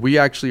launch because we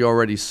actually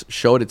already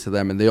showed it to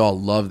them, and they all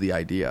love the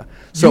idea.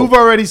 So you've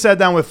already sat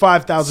down with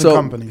 5,000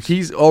 companies.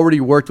 He's already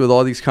worked with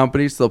all these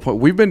companies to the point.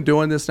 We've been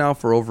doing this now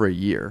for over a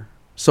year.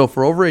 So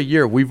for over a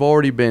year, we've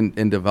already been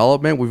in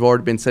development. We've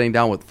already been sitting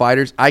down with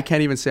fighters. I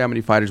can't even say how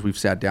many fighters we've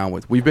sat down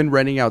with. We've been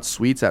renting out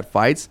suites at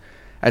fights.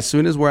 As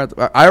soon as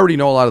I already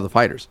know a lot of the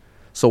fighters.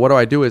 So what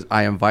I do is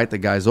I invite the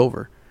guys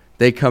over.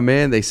 They come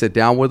in, they sit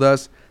down with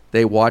us.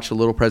 They watch a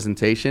little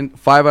presentation.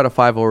 5 out of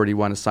 5 already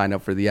want to sign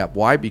up for the app.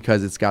 Why?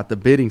 Because it's got the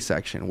bidding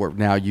section where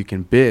now you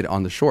can bid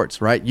on the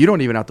shorts, right? You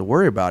don't even have to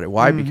worry about it.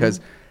 Why? Mm-hmm.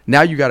 Because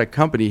now you got a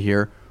company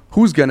here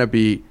who's going to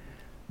be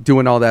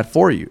doing all that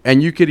for you.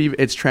 And you could even,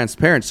 it's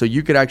transparent. So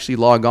you could actually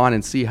log on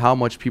and see how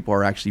much people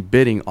are actually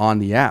bidding on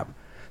the app.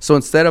 So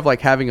instead of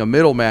like having a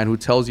middleman who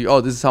tells you,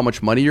 oh, this is how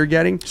much money you're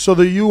getting. So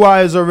the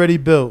UI is already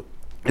built.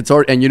 It's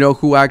already, and you know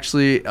who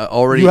actually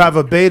already. You have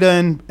a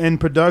beta in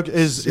production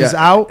is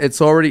out.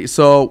 It's already,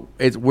 so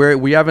it's where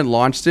we haven't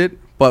launched it,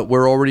 but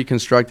we're already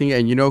constructing it.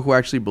 And you know who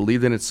actually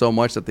believed in it so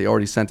much that they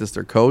already sent us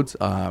their codes?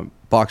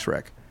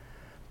 BoxRec.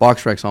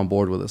 BoxRec's on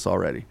board with us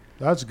already.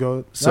 That's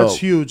good. So that's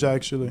huge,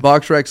 actually.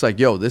 BoxRec's like,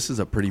 yo, this is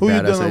a pretty badass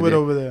idea. Who you dealing with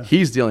over there?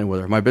 He's dealing with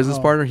her. My business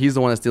partner. He's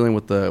the one that's dealing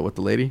with the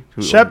lady.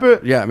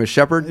 Shepard? Yeah, Miss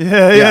Shepard.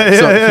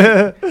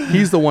 Yeah.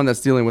 He's the one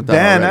that's dealing with that.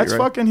 Damn, already,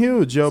 that's fucking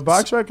huge, yo.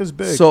 BoxRec is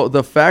big. So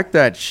the fact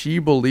that she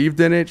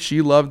believed in it,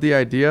 she loved the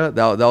idea,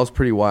 that was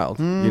pretty wild.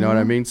 Mm-hmm. You know what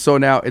I mean? So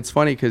now it's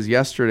funny because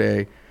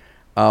yesterday,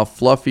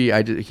 Fluffy,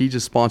 he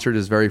just sponsored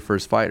his very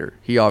first fighter.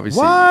 He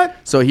obviously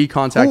so he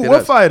contacted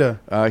what us. Fighter?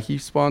 He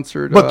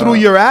sponsored, but through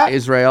your app,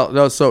 Israel.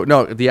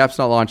 No, the app's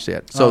not launched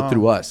yet. So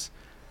through us.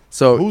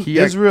 So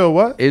Israel,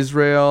 what?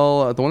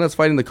 Israel, the one that's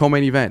fighting the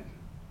co-main event.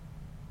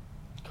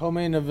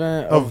 Co-main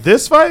event of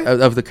this fight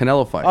of the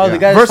Canelo fight. Oh, the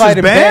guy versus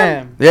fighting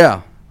Bam.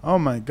 Yeah. Oh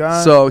my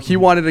God! So he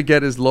wanted to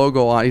get his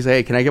logo on. He said,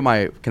 "Hey, can I get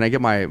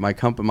my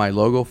company, my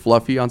logo,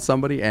 Fluffy, on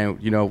somebody?" And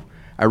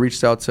I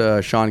reached out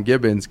to Sean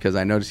Gibbons because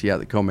I noticed he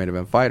had the co-main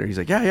event fighter. He's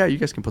like, yeah, you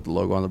guys can put the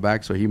logo on the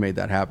back. So he made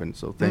that happen.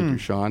 So thank you,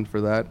 Sean,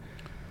 for that.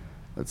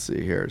 Let's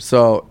see here.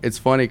 So it's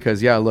funny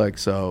because, look,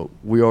 so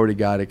we already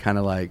got it kind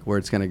of like where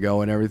it's going to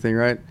go and everything,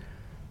 right?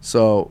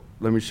 So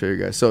let me show you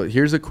guys. So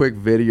here's a quick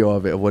video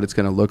of it, of what it's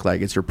going to look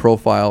like. It's your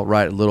profile,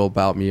 right? A little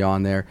about me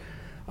on there.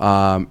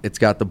 It's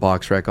got the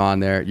BoxRec on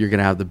there. You're going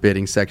to have the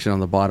bidding section on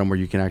the bottom where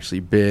you can actually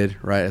bid,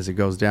 right? As it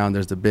goes down,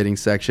 there's the bidding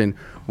section.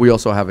 We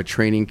also have a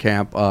training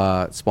camp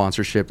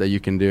sponsorship that you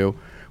can do.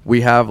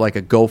 We have like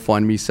a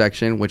GoFundMe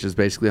section, which is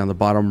basically on the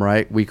bottom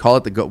right. We call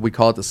it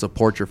the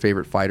support your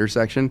favorite fighter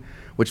section,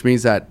 which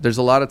means that there's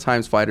a lot of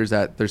times fighters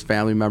that there's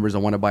family members that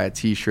want to buy a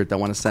T-shirt, that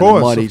want to send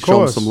them money,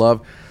 show them some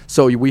love.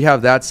 So we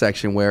have that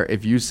section where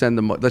if you send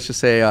them, let's just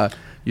say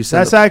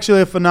that's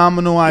actually a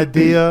phenomenal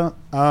idea.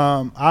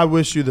 I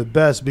wish you the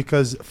best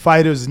because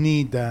fighters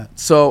need that.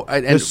 So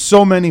there's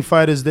so many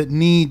fighters that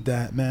need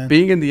that, man.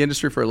 Being in the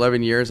industry for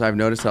 11 years, I've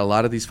noticed that a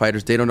lot of these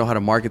fighters, they don't know how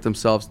to market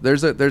themselves.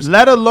 There's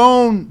let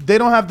alone they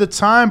don't have the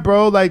time,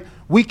 bro. Like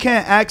we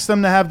can't ask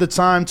them to have the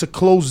time to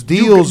close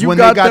deals when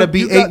they got to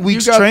be 8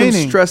 weeks training. You got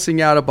them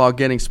stressing out about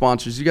getting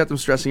sponsors. You got them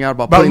stressing out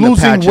about putting the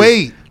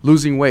patches,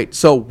 losing weight.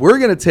 So we're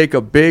gonna take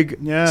a big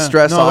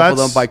stress off of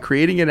them by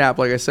creating an app,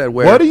 like I said.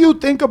 Where what do you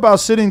think about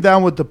sitting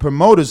down with the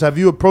promoters? Have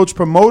you approached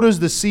promoters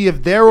to see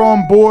if they're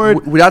on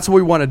board? That's what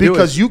we want to do.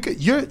 Because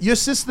you're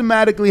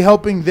systematically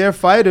helping their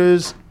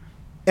fighters,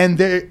 and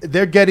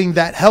they're getting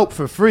that help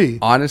for free.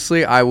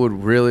 Honestly, I would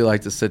really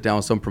like to sit down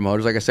with some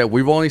promoters. Like I said,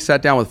 we've only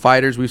sat down with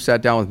fighters. We've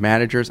sat down with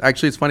managers.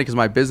 Actually, it's funny because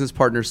my business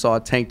partner saw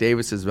Tank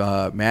Davis's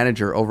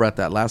manager over at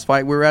that last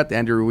fight we were at, the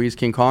Andrew Ruiz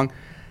King Kong.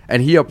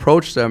 And he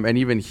approached them, and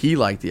even he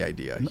liked the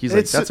idea. He's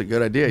like, that's a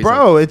good idea. He's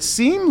bro, like, it's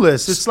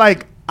seamless. It's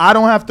like I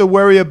don't have to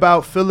worry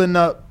about filling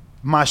up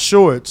my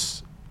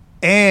shorts,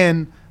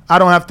 and I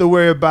don't have to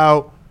worry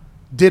about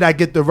did I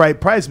get the right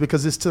price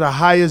because it's to the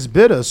highest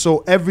bidder.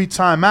 So every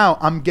time out,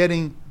 I'm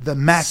getting the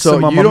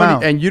maximum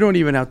amount. And you don't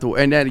even have to.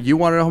 And then you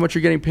want to know how much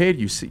you're getting paid.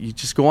 You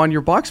just go on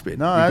your box bid.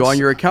 No, you go on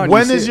your account.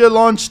 When is your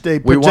launch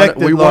date? We want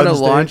to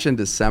launch in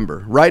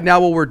December. Right now,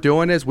 what we're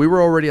doing is we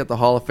were already at the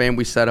Hall of Fame.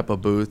 We set up a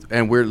booth,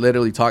 and we're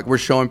literally talking. We're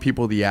showing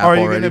people the app. Are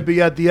you going to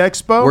be at the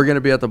expo? We're going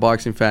to be at the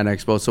Boxing Fan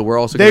Expo. So we're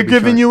also. They're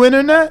giving you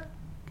internet.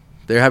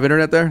 They have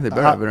internet there? They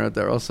better have internet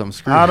there, else I'm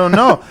screwed. I don't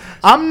know.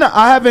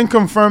 I haven't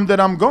confirmed that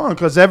I'm going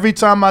because every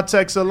time I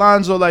text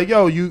Alonzo like,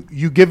 yo,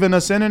 you giving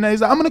us internet?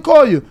 He's like, I'm going to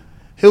call you.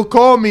 he'll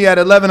call me at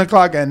 11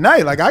 o'clock at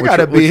night. Like, I got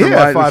to be here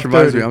at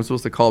 5:30. I'm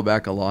supposed to call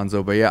back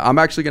Alonzo. But, yeah, I'm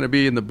actually going to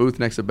be in the booth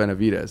next to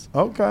Benavidez.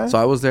 Okay. So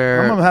I was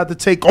there. I'm going to have to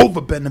take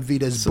over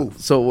Benavidez' booth.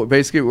 So,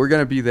 basically, we're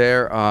going to be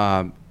there.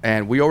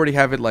 And we already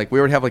have it, like,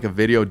 a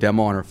video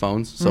demo on our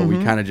phones. So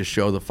we kind of just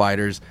show the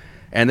fighters.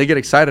 And they get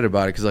excited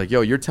about it because, like,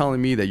 yo, you're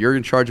telling me that you're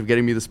in charge of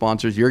getting me the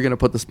sponsors. You're going to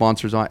put the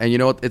sponsors on. And you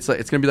know what? It's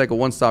going to be like a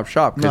one-stop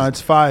shop. No, it's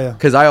fire.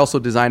 Because I also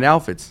design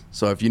outfits.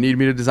 So if you need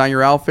me to design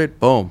your outfit,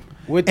 boom.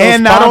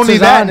 And not only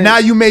that, now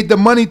you made the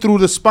money through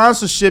the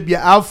sponsorship. Your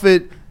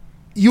outfit,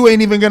 you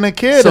ain't even going to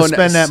care to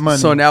spend that money.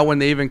 So now when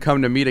they even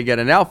come to me to get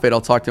an outfit,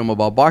 I'll talk to them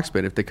about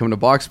BoxBit. If they come to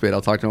BoxBit,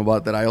 I'll talk to them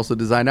about that I also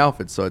design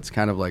outfits. So it's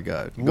kind of like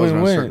a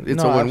win-win.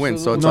 It's a win-win.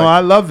 So it's I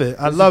love it.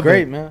 I love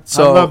great, it. Man.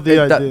 So I love the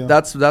idea.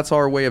 That's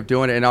our way of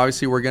doing it. And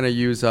obviously we're going to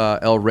use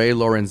Errol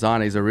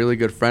Lorenzana. He's a really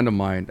good friend of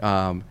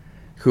mine.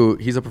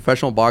 He's a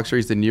professional boxer.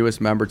 He's the newest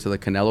member to the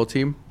Canelo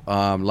team,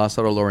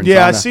 Lázaro Lorenzana.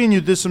 Yeah, I seen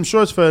you did some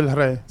shorts for El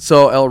Rey.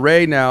 So El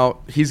Rey now,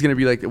 he's going to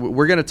be like,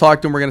 we're going to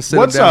talk to him. We're going to sit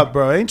What's him down. up,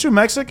 bro? Ain't you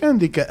Mexican?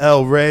 Dica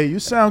El Rey. You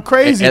sound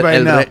crazy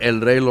right now. El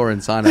Rey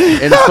Lorenzana.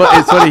 And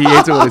it's funny. He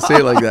hates it when they say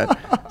it like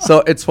that. So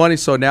it's funny.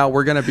 So now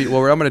we're going to be,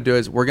 what I'm going to do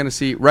is we're going to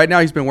see, right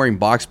now he's been wearing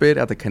BoxBit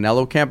at the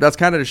Canelo camp. That's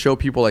kind of to show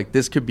people like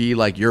this could be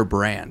like your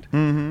brand,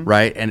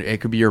 right? And it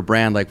could be your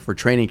brand like for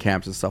training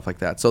camps and stuff like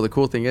that. So the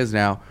cool thing is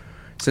now,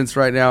 since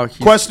right now,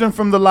 question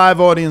from the live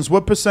audience: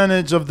 what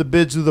percentage of the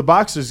bids do the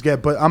boxers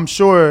get? But I'm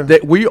sure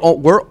that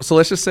so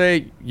let's just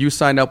say you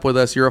signed up with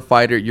us. You're a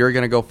fighter. You're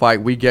gonna go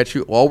fight. We get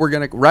you. All we're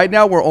gonna right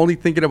now. We're only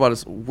thinking about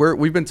is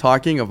we've been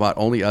talking about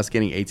only us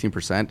getting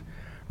 18%,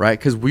 right?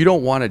 Because we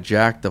don't want to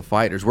jack the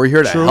fighters. We're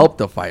here to help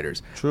the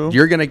fighters. True.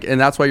 You're gonna, and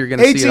that's why you're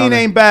gonna 18 see it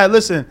ain't bad.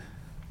 Listen,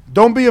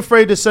 don't be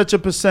afraid to set your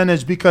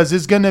percentage because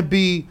it's gonna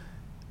be.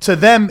 To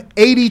them,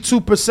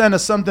 82% of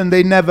something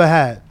they never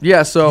had.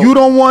 Yeah, so you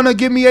don't want to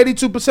give me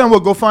 82%. Well,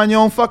 go find your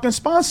own fucking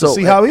sponsor.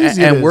 See how easy it is.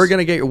 And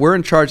we're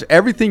in charge.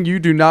 Everything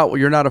you're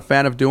not a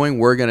fan of doing,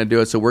 we're gonna do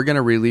it. So we're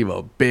gonna relieve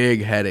a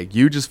big headache.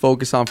 You just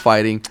focus on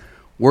fighting.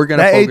 We're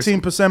gonna that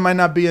 18% might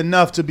not be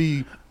enough to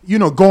be.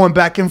 Going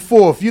back and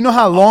forth. You know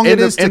how long it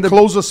is to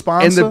close a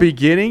sponsor? In the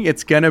beginning,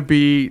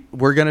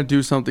 we're going to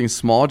do something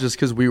small just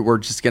because we're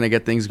just going to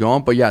get things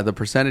going. But, yeah, the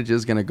percentage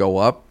is going to go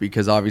up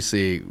because,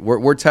 obviously,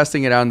 we're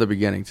testing it out in the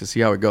beginning to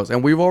see how it goes.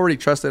 And we've already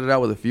tested it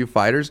out with a few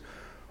fighters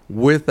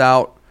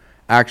without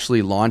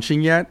actually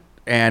launching yet.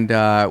 And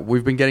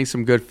we've been getting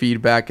some good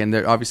feedback. And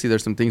obviously,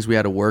 there's some things we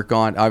had to work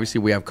on. Obviously,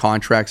 we have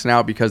contracts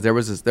now because there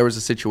was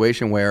a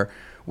situation where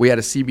we had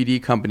a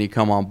CBD company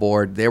come on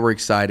board. They were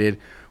excited.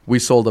 We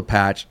sold a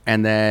patch,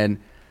 and then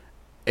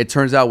it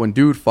turns out when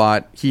dude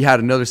fought, he had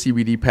another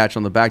CBD patch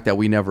on the back that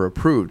we never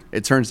approved.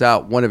 It turns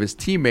out one of his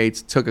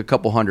teammates took a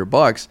couple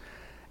 $100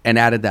 and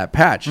added that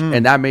patch,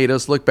 and that made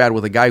us look bad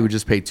with a guy who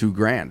just paid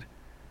 $2,000.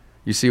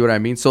 You see what I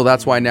mean? So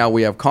that's why now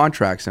we have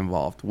contracts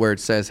involved where it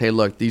says, hey,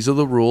 look, these are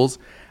the rules.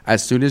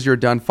 As soon as you're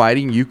done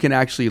fighting, you can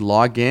actually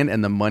log in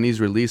and the money's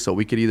released. So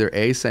we could either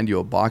A, send you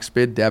a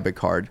BoxBit debit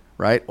card,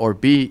 right? Or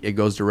B, it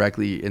goes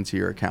directly into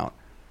your account.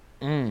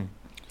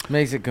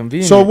 Makes it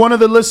convenient. So one of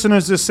the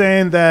listeners is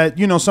saying that,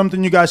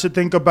 something you guys should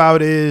think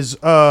about is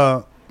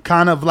kind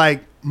of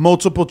like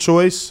multiple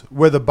choice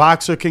where the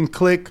boxer can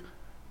click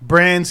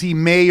brands he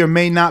may or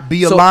may not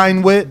be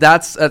aligned with.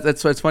 That's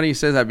it's funny you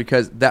say that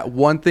because that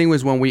one thing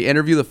was when we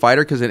interview the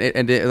fighter because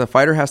the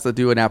fighter has to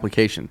do an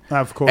application.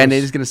 Of course. And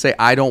it is going to say,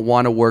 I don't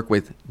want to work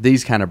with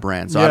these kind of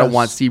brands. So I don't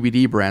want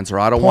CBD brands or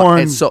I don't porn.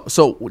 want. And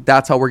so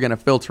that's how we're going to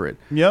filter it.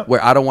 Yep.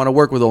 Where I don't want to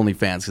work with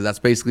OnlyFans because that's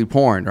basically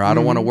porn, or I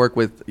don't want to work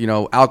with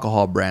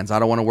alcohol brands. I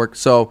don't want to work.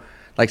 So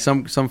like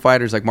some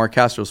fighters like Mark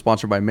Castro,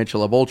 sponsored by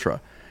Michelob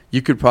Ultra.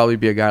 You could probably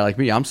be a guy like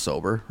me. I'm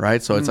sober,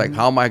 right? So it's like,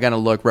 how am I going to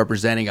look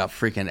representing a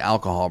freaking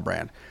alcohol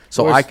brand?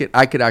 So I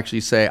could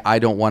actually say I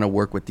don't want to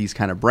work with these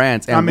kind of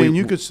brands. And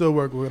you could still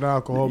work with an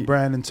alcohol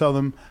brand and tell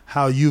them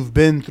how you've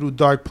been through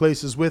dark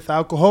places with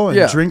alcohol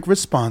and drink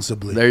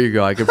responsibly. There you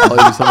go. I could probably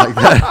do something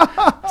like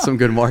that. Some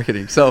good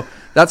marketing. So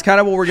that's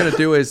kind of what we're going to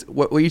do is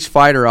each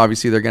fighter,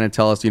 obviously, they're going to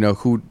tell us,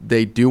 who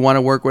they do want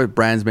to work with,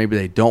 brands maybe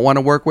they don't want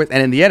to work with.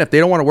 And in the end, if they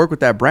don't want to work with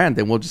that brand,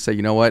 then we'll just say,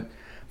 you know what?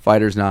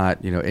 Fighter's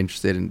not,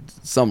 interested in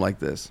something like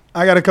this.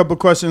 I got a couple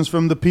questions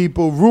from the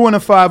people. Ruin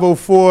a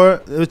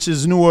 504, which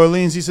is New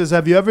Orleans. He says,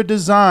 have you ever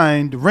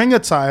designed ring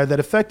attire that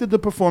affected the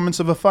performance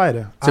of a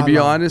fighter? To be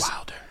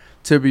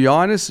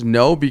honest,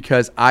 no,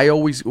 because I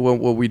always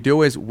what we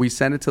do is we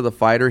send it to the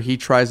fighter. He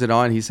tries it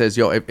on. He says,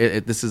 "Yo,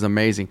 this is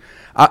amazing."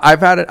 There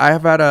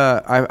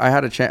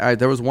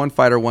was one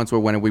fighter once where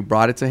when we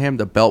brought it to him,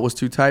 the belt was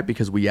too tight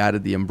because we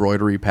added the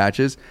embroidery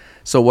patches.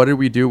 So what did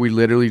we do? We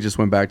literally just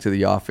went back to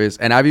the office,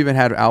 and I've even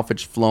had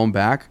outfits flown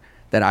back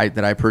that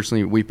I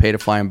personally we pay to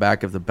fly them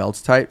back if the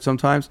belt's tight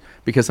sometimes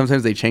because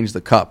sometimes they change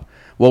the cup.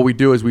 What we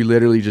do is we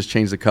literally just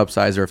change the cup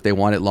size, or if they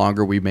want it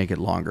longer, we make it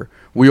longer.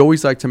 We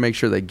always like to make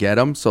sure they get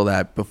them so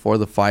that before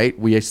the fight,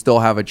 we still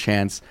have a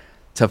chance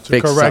to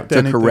correct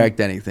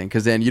anything.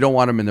 Because then you don't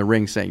want them in the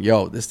ring saying,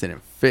 yo, this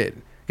didn't fit,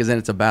 because then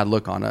it's a bad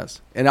look on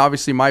us. And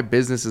obviously my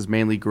business is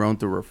mainly grown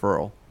through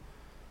referral.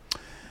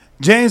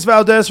 James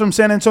Valdez from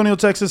San Antonio,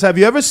 Texas. Have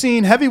you ever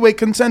seen heavyweight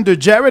contender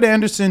Jared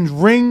Anderson's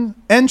ring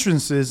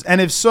entrances?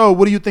 And if so,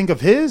 what do you think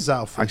of his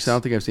outfits? Actually, I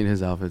don't think I've seen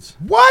his outfits.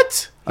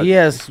 What? He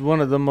has one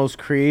of the most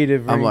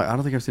creative. I'm like, I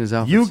don't think I've seen his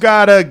outfits. You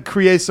gotta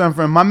create something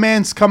for him. My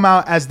man's come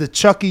out as the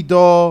Chucky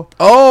doll.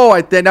 Oh,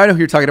 I know who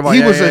you're talking about.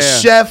 He was a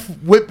chef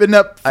whipping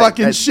up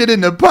fucking shit in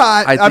the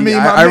pot.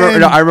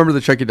 I remember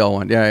the Chucky doll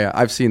one. Yeah,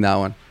 I've seen that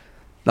one.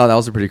 No, that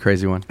was a pretty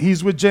crazy one.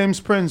 He's with James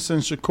Prince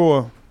and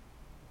Shakur.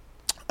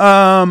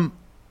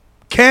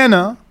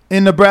 Canna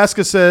in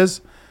Nebraska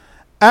says,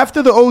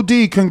 after the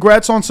OD,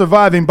 congrats on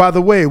surviving. By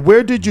the way,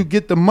 where did you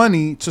get the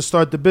money to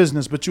start the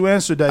business? But you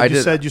answered that.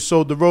 You said you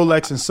sold the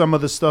Rolex and some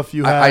of the stuff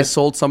you had. I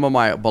sold some of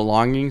my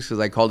belongings because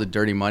I called it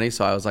dirty money.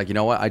 So I was like, you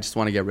know what? I just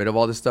want to get rid of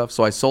all this stuff.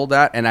 So I sold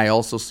that, and I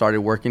also started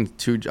working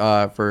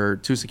for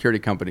two security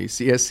companies,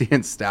 CSC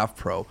and Staff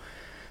Pro.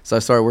 So I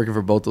started working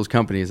for both those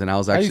companies, and I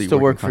used to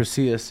work for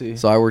CSC.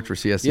 So I worked for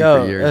CSC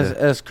for years.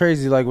 That's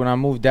crazy. Like when I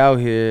moved out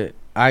here,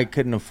 I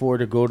couldn't afford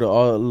to go to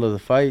all of the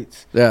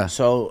fights. Yeah.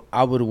 So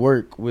I would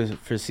work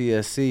for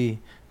CSC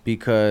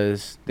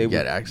because they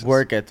would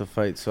work at the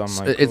fight. So I'm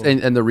like, cool.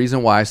 And the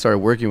reason why I started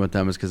working with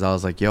them is because I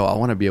was like, yo, I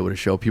want to be able to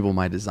show people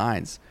my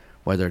designs,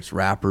 whether it's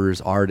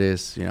rappers,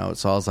 artists, you know.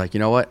 So I was like,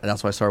 you know what?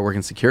 That's why I started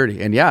working security.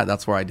 And yeah,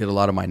 that's where I did a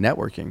lot of my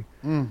networking.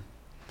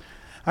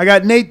 I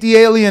got Nate the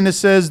Alien that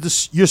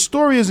says, your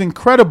story is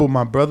incredible,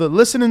 my brother.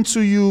 Listening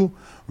to you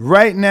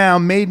right now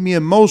made me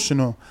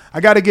emotional. I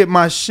got to get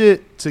my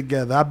shit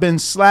together. I've been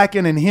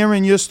slacking, and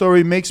hearing your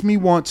story makes me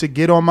want to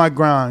get on my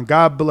grind.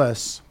 God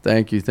bless.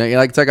 Thank you.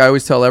 Like I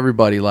always tell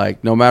everybody,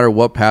 like, no matter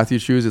what path you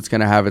choose, it's going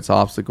to have its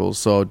obstacles.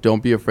 So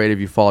don't be afraid if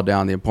you fall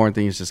down. The important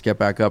thing is just get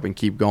back up and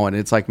keep going. And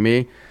it's like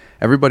me.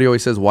 Everybody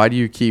always says, why do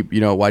you keep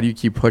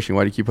pushing?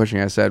 Why do you keep pushing?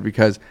 I said,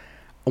 because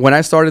when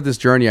I started this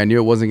journey, I knew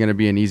it wasn't going to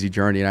be an easy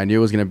journey, and I knew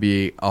it was going to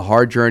be a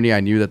hard journey.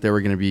 I knew that there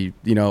were going to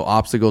be,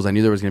 obstacles. I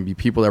knew there was going to be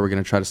people that were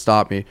going to try to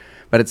stop me.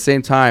 But at the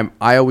same time,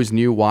 I always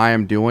knew why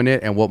I'm doing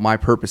it, and what my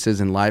purpose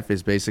is in life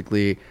is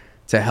basically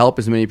to help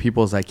as many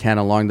people as I can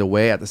along the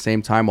way at the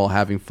same time while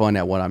having fun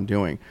at what I'm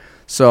doing.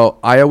 So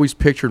I always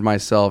pictured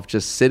myself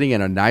just sitting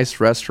in a nice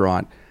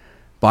restaurant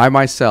by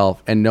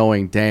myself and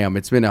knowing, damn,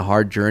 it's been a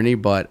hard journey,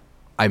 but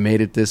I made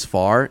it this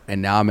far,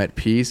 and now I'm at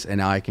peace, and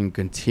now I can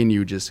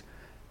continue just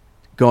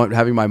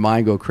having my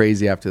mind go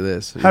crazy after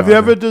this. Have you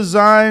ever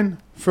designed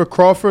for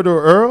Crawford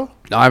or Errol?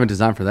 No, I haven't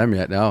designed for them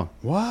yet, no.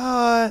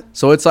 What?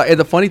 So it's like, and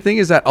the funny thing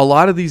is that a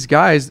lot of these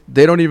guys,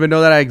 they don't even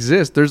know that I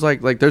exist. There's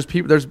there's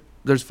people,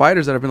 there's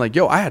fighters that have been like,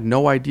 yo, I had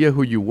no idea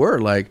who you were.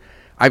 Like,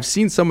 I've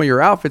seen some of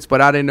your outfits,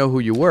 but I didn't know who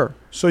you were.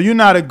 So you're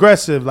not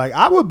aggressive. Like,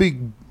 I would be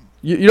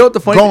you know what the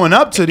funny going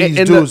up to these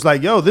dudes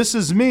like, yo, this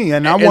is me,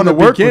 and I want to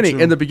work with you.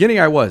 In the beginning,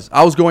 I was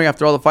going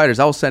after all the fighters.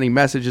 I was sending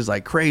messages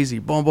like crazy,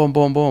 boom, boom,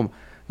 boom, boom.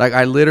 Like,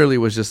 I literally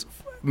was just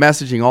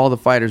messaging all the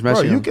fighters.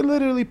 Bro, you can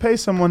literally pay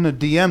someone to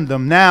DM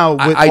them now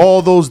with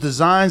all those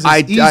designs.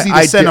 It's easy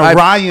to send a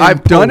Ryan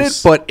I've done it,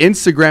 but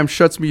Instagram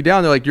shuts me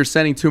down. They're like, you're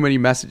sending too many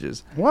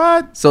messages.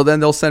 What? So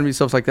then they'll send me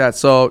stuff like that.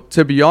 So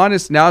to be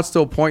honest, now it's to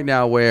a point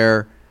now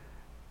where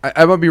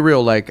I'm going to be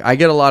real. Like, I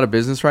get a lot of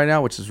business right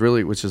now, which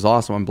is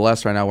awesome. I'm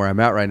blessed right now where I'm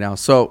at right now.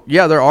 So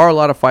yeah, there are a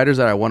lot of fighters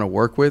that I want to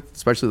work with,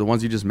 especially the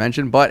ones you just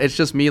mentioned. But it's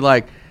just me,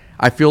 like,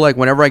 I feel like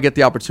whenever I get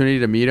the opportunity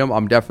to meet him,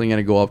 I'm definitely going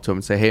to go up to him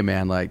and say, hey,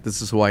 man, like,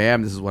 this is who I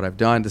am. This is what I've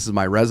done. This is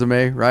my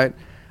resume, right?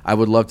 I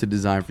would love to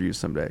design for you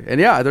someday. And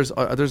yeah, there's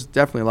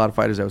definitely a lot of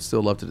fighters I would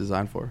still love to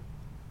design for.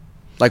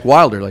 Like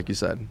Wilder, like you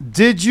said.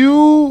 Did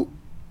you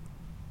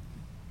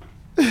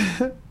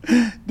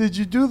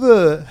do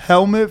the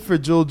helmet for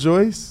Joel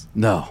Joyce?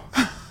 No.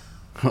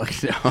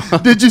 Like, no.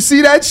 Did you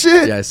see that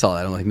shit? Yeah, I saw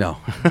that. I'm like, no.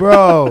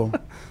 Bro.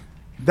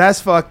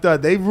 That's fucked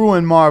up. They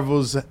ruined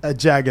Marvel's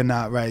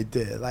Juggernaut right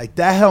there. Like,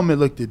 that helmet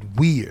looked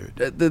weird.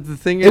 The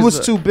thing is, it was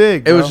too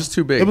big. It was just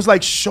too big. It was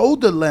like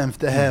shoulder length,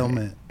 the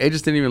helmet. It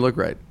just didn't even look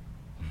right.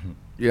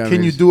 You know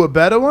can you do a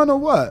better one or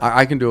what?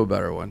 I can do a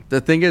better one.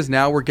 The thing is,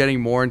 now we're getting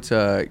more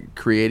into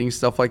creating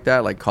stuff like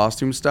that, like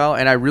costume style.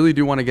 And I really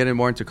do want to get in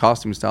more into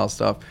costume style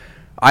stuff.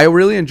 I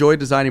really enjoy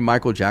designing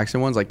Michael Jackson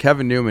ones, like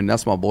Kevin Newman.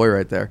 That's my boy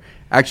right there.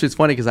 Actually, it's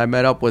funny because I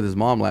met up with his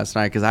mom last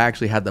night because I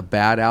actually had the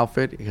bad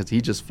outfit because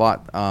he just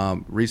fought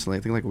recently,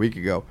 I think like a week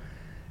ago.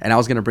 And I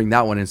was going to bring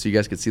that one in so you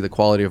guys could see the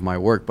quality of my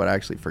work, but I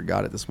actually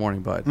forgot it this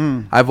morning. But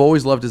I've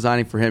always loved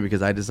designing for him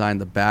because I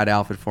designed the bad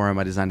outfit for him.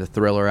 I designed a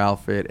Thriller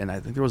outfit, and I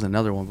think there was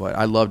another one, but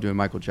I love doing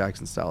Michael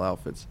Jackson style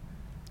outfits.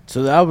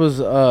 So that was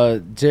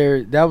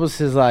Jared. That was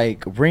his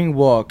like ring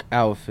walk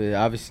outfit.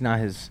 Obviously not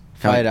his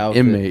fight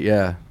outfit. Inmate,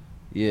 yeah.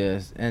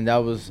 Yes, and that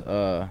was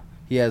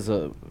he has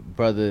a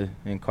brother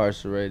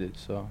incarcerated,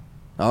 so.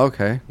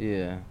 Okay.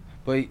 Yeah.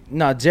 But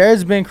no,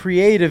 Jared's been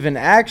creative and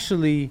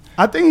actually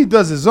I think he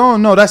does his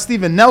own. No, that's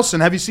Steven Nelson.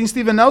 Have you seen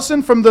Steven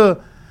Nelson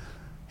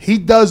he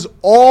does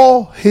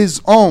all his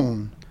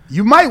own.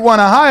 You might want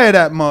to hire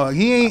that mug.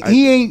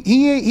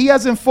 He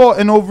hasn't fought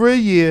in over a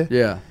year.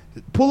 Yeah.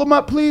 Pull him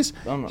up, please.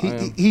 I am.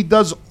 He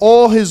does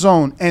all his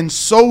own and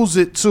sews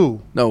it too.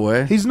 No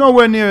way. He's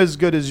nowhere near as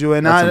good as you,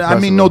 and I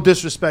mean no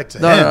disrespect to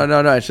him.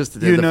 No. It's just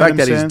the You know fact what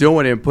that I'm he's saying?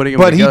 doing it and putting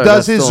them But he together.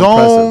 does that's his still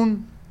impressive.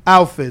 own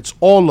outfits,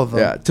 all of them.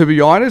 Yeah, to be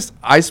honest,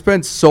 I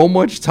spend so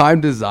much time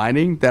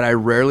designing that I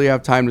rarely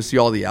have time to see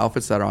all the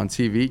outfits that are on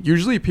TV.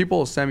 Usually people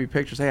will send me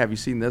pictures. Hey, have you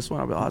seen this one?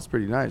 I'll be like, oh, that's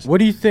pretty nice. What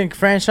do you think?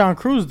 Franchon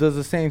Cruz does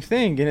the same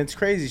thing, and it's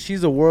crazy.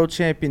 She's a world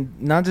champion.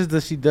 Not just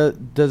does she does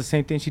the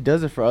same thing, she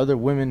does it for other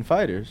women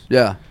fighters.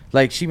 Yeah.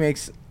 Like, she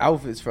makes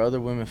outfits for other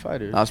women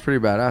fighters. That's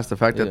pretty badass. The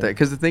fact Yeah. that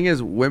because the thing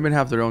is, women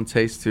have their own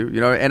taste too, you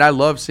know. And I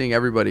love seeing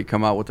everybody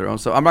come out with their own.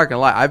 So I'm not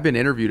gonna lie, I've been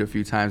interviewed a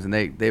few times, and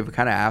they've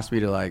kind of asked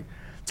me to like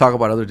talk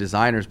about other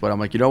designers, but I'm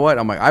like, you know what?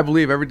 I'm like, I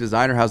believe every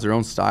designer has their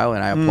own style,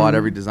 and I applaud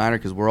every designer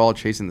because we're all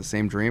chasing the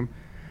same dream.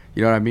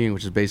 You know what I mean?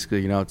 Which is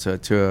basically, you know,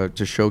 to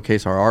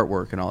showcase our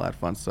artwork and all that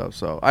fun stuff.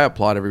 So I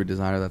applaud every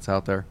designer that's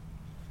out there.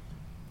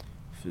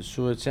 For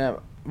sure,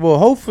 champ. Well,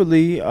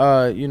 hopefully,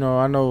 you know,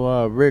 I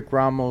know Rick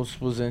Ramos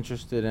was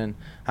interested, and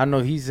I know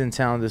he's in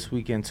town this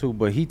weekend too.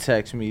 But he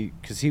texted me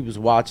because he was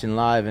watching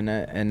live and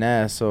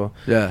that. So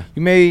Yeah.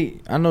 you may.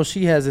 I know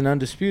she has an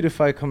undisputed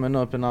fight coming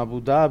up in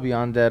Abu Dhabi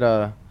on that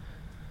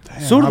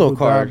Zurlo Abu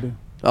card. Dhabi.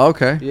 Oh,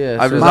 okay. Yeah,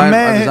 I've so- My designed-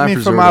 man I've hit designed me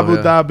for from Zurlo, Abu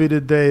yeah. Dhabi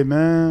today,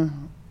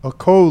 man.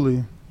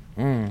 Okoli.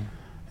 Mm.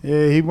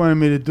 Yeah, he wanted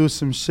me to do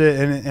some shit,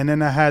 and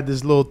then I had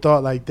this little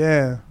thought like,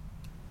 damn,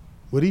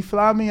 would he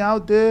fly me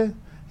out there?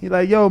 He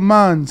like, yo,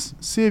 Mans,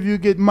 see if you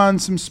get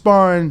Mans some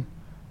sparring.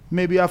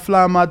 Maybe I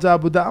fly him out to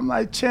Abu Dhabi. I'm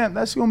like, champ,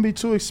 that's gonna be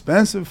too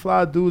expensive.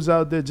 Fly dudes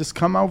out there, just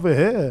come over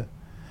here.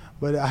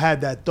 But I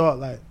had that thought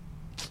like,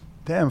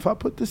 damn, if I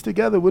put this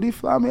together, would he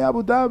fly me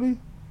Abu Dhabi?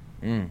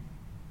 Mm.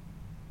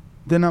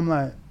 Then I'm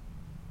like,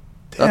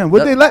 damn,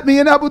 would they let me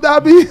in Abu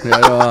Dhabi?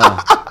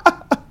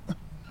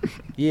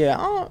 Yeah,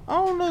 I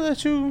don't know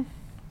that you.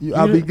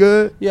 I'll be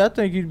good. Yeah, I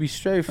think you'd be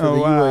straight for Oh,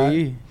 the wow.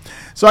 UAE.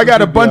 So I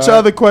got a You'd be bunch of alright.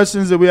 other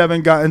questions that we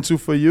haven't gotten to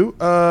for you.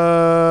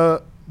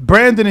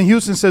 Brandon in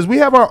Houston says, we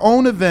have our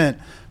own event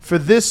for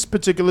this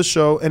particular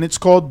show, and it's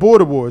called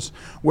Border Wars,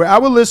 where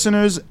our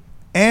listeners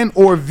and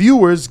or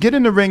viewers get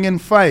in the ring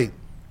and fight.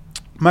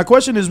 My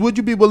question is, would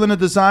you be willing to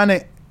design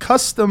a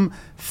custom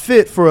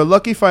fit for a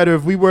lucky fighter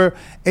if we were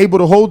able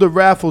to hold a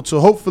raffle to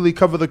hopefully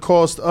cover the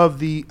cost of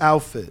the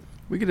outfit?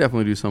 We could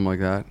definitely do something like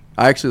that.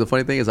 The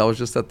funny thing is, I was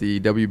just at the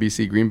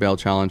WBC Green Belt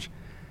Challenge,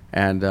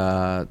 and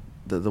the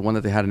one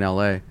that they had in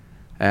LA,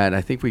 and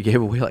I think we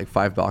gave away like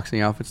 5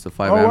 boxing outfits to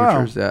 5 Oh, wow.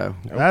 amateurs. Yeah,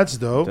 That's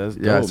dope. That's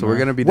yeah. dope, So we're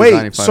man. gonna be designing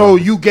Wait, 5 so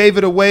outfits. you gave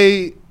it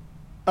away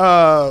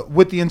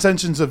with the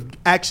intentions of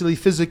actually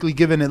physically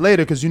giving it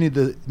later because you need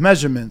the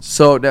measurements?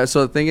 So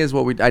the thing is,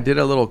 I did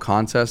a little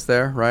contest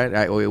there,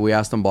 right? We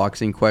asked them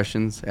boxing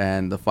questions,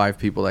 and the 5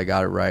 people that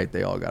got it right,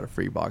 they all got a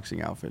free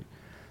boxing outfit.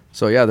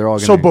 So yeah, they're all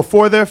gonna. So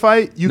before their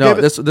fight, you no, gave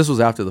it. this was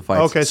after the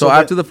fights. Okay, so so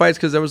after the fights,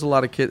 because there was a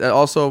lot of kids.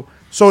 Also,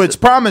 So it's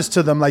promised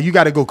to them, like you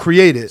got to go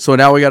create it. so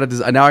now we got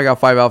to now I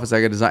got 5 outfits I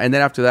got to design, and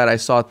then after that, I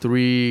saw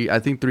 3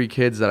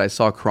 kids that I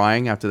saw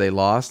crying after they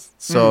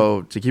lost.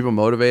 So to keep them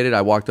motivated,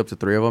 I walked up to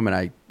 3 of them,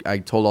 and I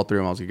told all 3 of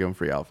them I was gonna give them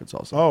free outfits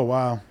also. Oh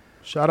wow!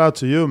 Shout out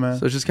to you, man.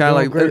 So it's just kind of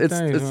Doing like great it's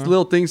things, it's man.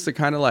 little things to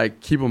kind of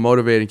like keep them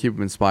motivated and keep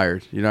them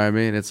inspired. You know what I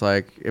mean? It's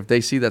like if they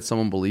see that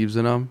someone believes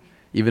in them,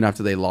 even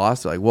after they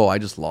lost, they're like, whoa, I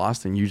just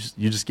lost, and you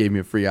just gave me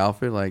a free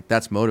outfit. Like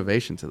that's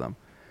motivation to them.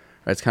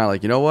 Right? It's kind of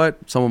like, you know what?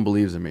 Someone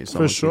believes in me.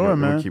 So sure,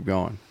 man. Keep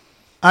going.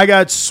 I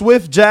got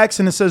Swift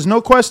Jackson. It says, no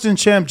question,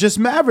 champ. Just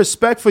mad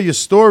respect for your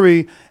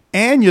story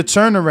and your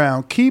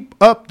turnaround. Keep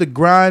up the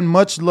grind.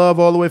 Much love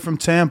all the way from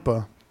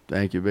Tampa.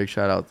 Thank you. Big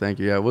shout out. Thank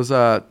you. Yeah, it was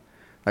like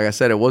I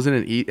said, it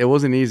wasn't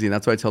easy, and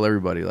that's why I tell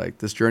everybody like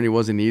this journey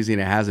wasn't easy,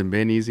 and it hasn't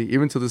been easy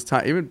even to this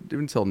time,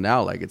 even till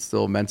now. Like it's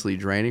still mentally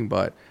draining,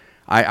 but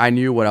I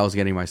knew what I was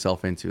getting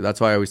myself into.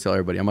 That's why I always tell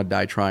everybody I'm gonna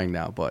die trying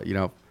now, but you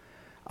know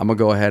I'm gonna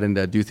go ahead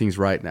and do things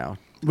right now.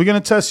 We're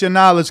going to test your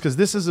knowledge because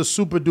this is a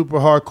super duper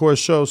hardcore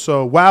show.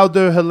 So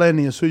Wilder,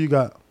 Hellenius, who you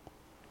got?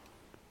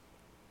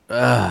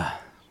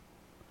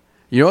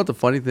 You know what the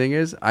funny thing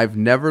is? I've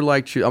never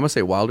liked I'm gonna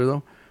say Wilder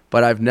though,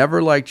 but I've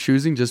never liked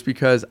choosing just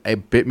because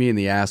it bit me in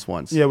the ass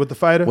once. Yeah, with the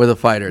fighter? With a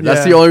fighter. That's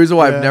Yeah, the only reason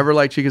why yeah. I've never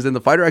liked you, because then the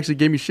fighter actually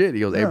gave me shit. He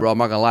goes, hey, Yeah. bro, I'm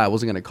not going to lie. I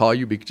wasn't going to call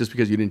you just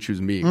because you didn't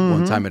choose me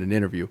one time at an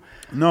interview.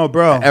 No,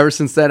 bro. Ever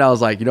since then, I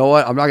was like, you know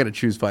what? I'm not going to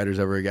choose fighters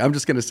ever again. I'm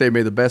just going to say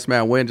may the best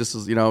man win, just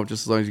as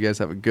long as you guys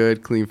have a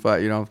good, clean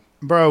fight, you know.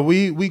 Bro,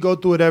 we go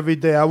through it every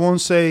day. I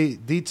won't say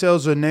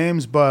details or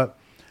names, but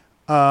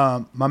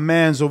my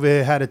man's over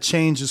here had to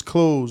change his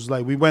clothes.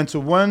 Like we went to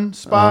one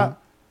spot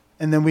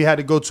and then we had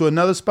to go to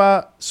another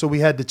spot. So we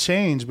had to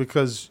change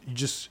because you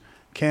just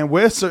can't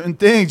wear certain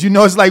things. You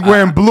know, it's like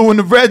wearing blue in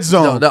the red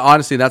zone.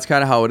 Honestly, that's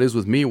kind of how it is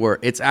with me, where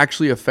it's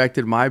actually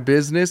affected my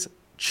business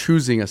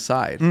choosing a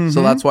side.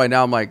 So that's why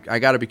now I'm like, I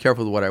got to be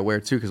careful with what I wear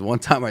too. Because one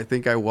time I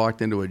think I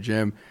walked into a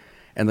gym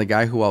and the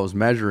guy who I was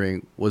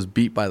measuring was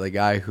beat by the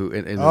guy who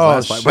in his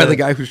last fight, by the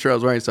guy whose shirt I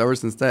was wearing. So ever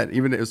since then,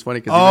 even it was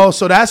funny because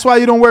So that's why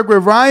you don't work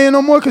with Ryan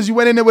no more, because you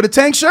went in there with a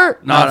Tank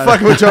shirt? No,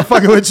 Fucking with you. I'm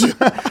fucking with you.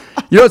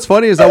 you know what's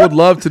funny is I would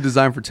love to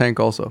design for Tank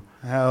also.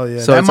 Hell yeah.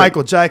 So That it's like-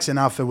 Michael Jackson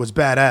outfit was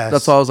badass.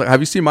 That's why I was like, have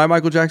you seen my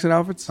Michael Jackson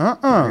outfits? Uh-uh.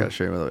 I gotta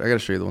show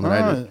you the one that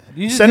I did.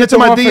 You just Send did it to the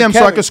my one for DM so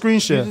I Kevin- can screen You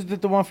share. just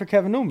did the one for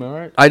Kevin Newman,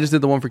 right? I just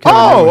did the one for Kevin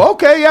Newman. Oh,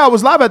 okay. Yeah, I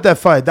was live at that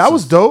fight. That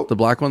was dope. The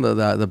black one,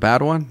 the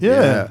bad one?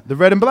 Yeah, the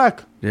red and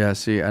black. Yeah,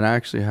 see, and I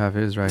actually have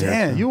his right here.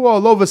 Damn, too. you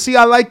all over. See,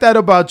 I like that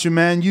about you,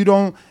 man. You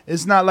don't.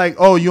 It's not like,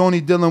 oh, you only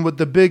dealing with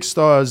the big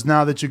stars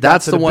now that you got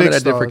That's to the one big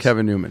that I did for stars.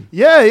 Kevin Newman.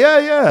 Yeah.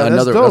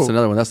 That's dope. That's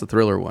another one. That's the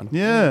Thriller one.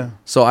 Yeah.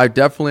 So I've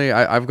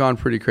gone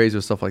pretty crazy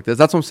with stuff like this.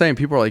 That's what I'm saying.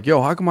 People are like,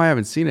 yo, how come I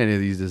haven't seen any of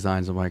these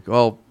designs? I'm like,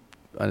 well,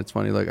 and it's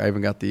funny. Like I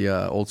even got the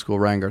old school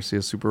Ryan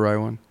Garcia Super Rye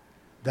one.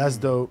 That's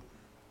dope.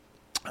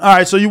 All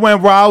right, so you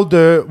went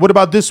Wilder. What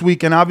about this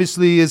weekend?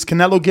 Obviously, is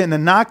Canelo getting a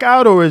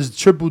knockout, or is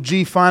Triple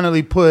G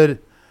finally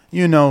put, I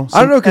don't know,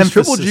 because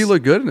Triple G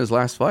looked good in his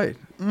last fight.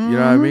 You know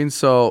what I mean?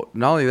 So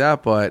not only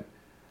that, but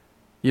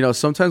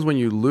sometimes when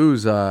you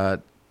lose,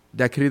 that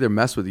could either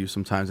mess with you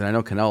sometimes. And I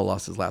know Canelo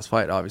lost his last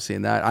fight, obviously,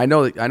 and that I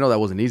know that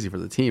wasn't easy for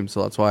the team.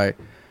 So that's why,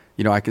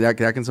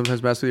 that can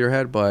sometimes mess with your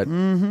head. But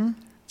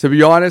to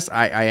be honest,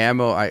 I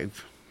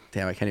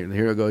can't even.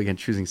 Here I go again,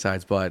 choosing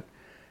sides, but.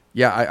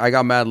 Yeah, I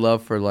got mad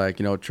love for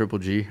Triple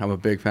G. I'm a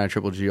big fan of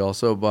Triple G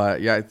also, but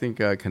yeah, I think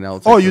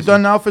Canelo. Oh, you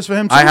done outfits for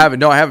him too? I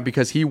haven't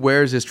because he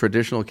wears his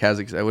traditional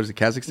Kazakhstan. What is it,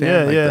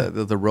 Kazakhstan? Yeah.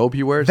 The robe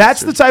he wears.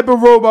 That's the type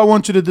of robe I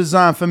want you to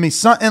design for me.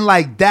 Something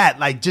like that.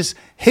 Like just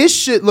his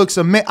shit looks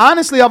amazing.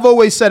 Honestly, I've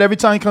always said every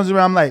time he comes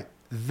around, I'm like,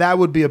 that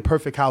would be a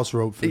perfect house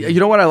robe for you. You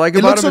know what I like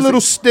It about looks him? a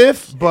little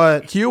stiff,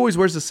 but He always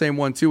wears the same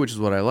one too, which is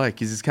what I like.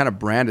 He's kind of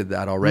branded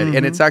that already,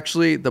 and it's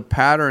actually the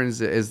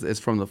patterns is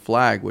from the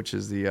flag, which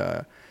is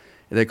the.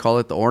 They call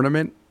it the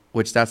ornament,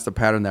 which that's the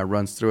pattern that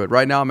runs through it.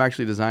 Right now, I'm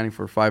actually designing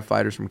for 5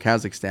 fighters from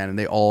Kazakhstan, and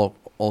they all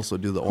also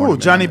do the ornament.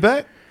 who? Johnny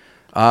Beck?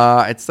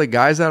 It's the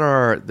guys they're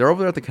over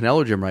there at the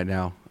Canelo gym right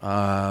now.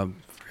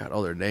 Forgot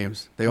all their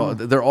names.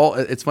 They're all.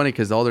 It's funny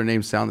because all their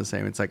names sound the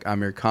same. It's like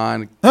Amir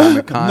Khan,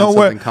 Ahmed Khan,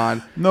 something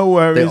Khan. No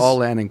worries. They all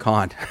land in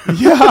Khan.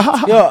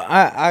 Yeah. Yo,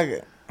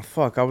 I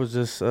was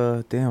just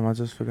damn. I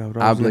just forgot what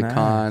I was Abla gonna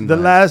Khan.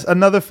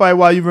 Another fight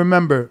while you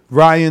remember.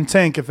 Ryan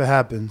Tank if it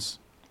happens.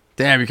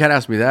 Damn, you can't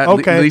ask me that.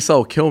 Okay. Lisa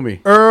will kill me.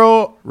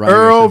 Earl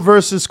Ryan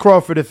versus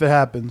Crawford if it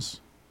happens.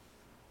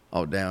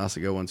 Oh, damn, that's a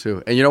good one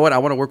too. And you know what? I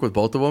want to work with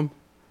both of them,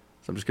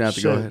 so I'm just gonna have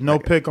to go ahead. No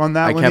pick on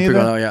that I one can't either?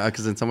 pick on that. Yeah,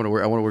 because then I want to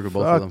work with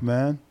both of Fuck, them.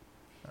 man.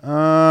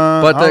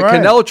 But the all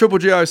right. Canelo Triple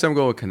G, I always say I'm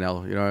going with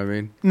Canelo. You know what I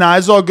mean? Nah,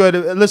 it's all good.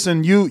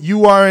 Listen,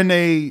 you are in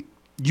a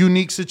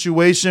unique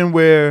situation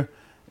where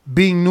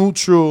being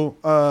neutral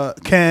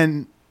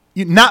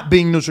not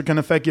being neutral can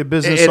affect your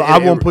business. So I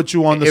won't put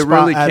you on the spot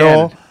really at can.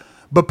 all.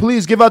 But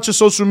please give out your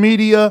social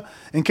media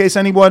in case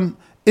anyone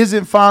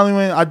isn't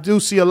following. I do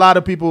see a lot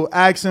of people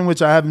asking,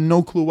 which I have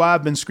no clue why.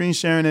 I've been screen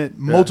sharing it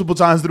multiple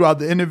times throughout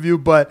the interview,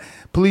 but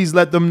please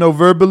let them know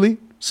verbally.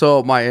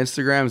 So my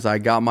Instagram is I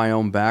got my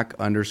own back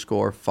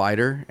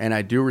 _fighter, and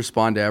I do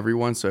respond to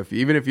everyone. So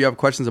even if you have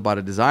questions about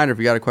a design or if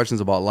you got questions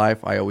about life,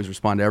 I always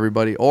respond to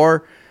everybody.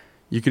 Or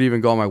you could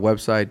even go on my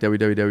website,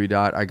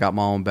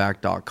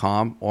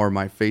 www.igotmyownback.com, or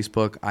my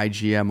Facebook,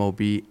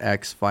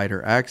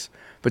 IGMOBXFighterX.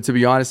 But to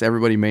be honest,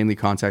 everybody mainly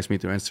contacts me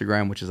through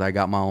Instagram, which is I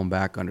got my own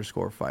back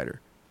 _fighter.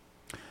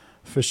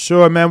 For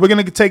sure, man. We're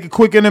going to take a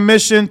quick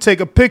intermission, take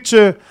a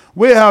picture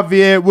with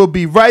Javier. We'll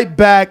be right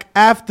back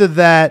after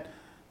that.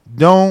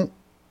 Don't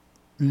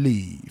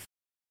leave.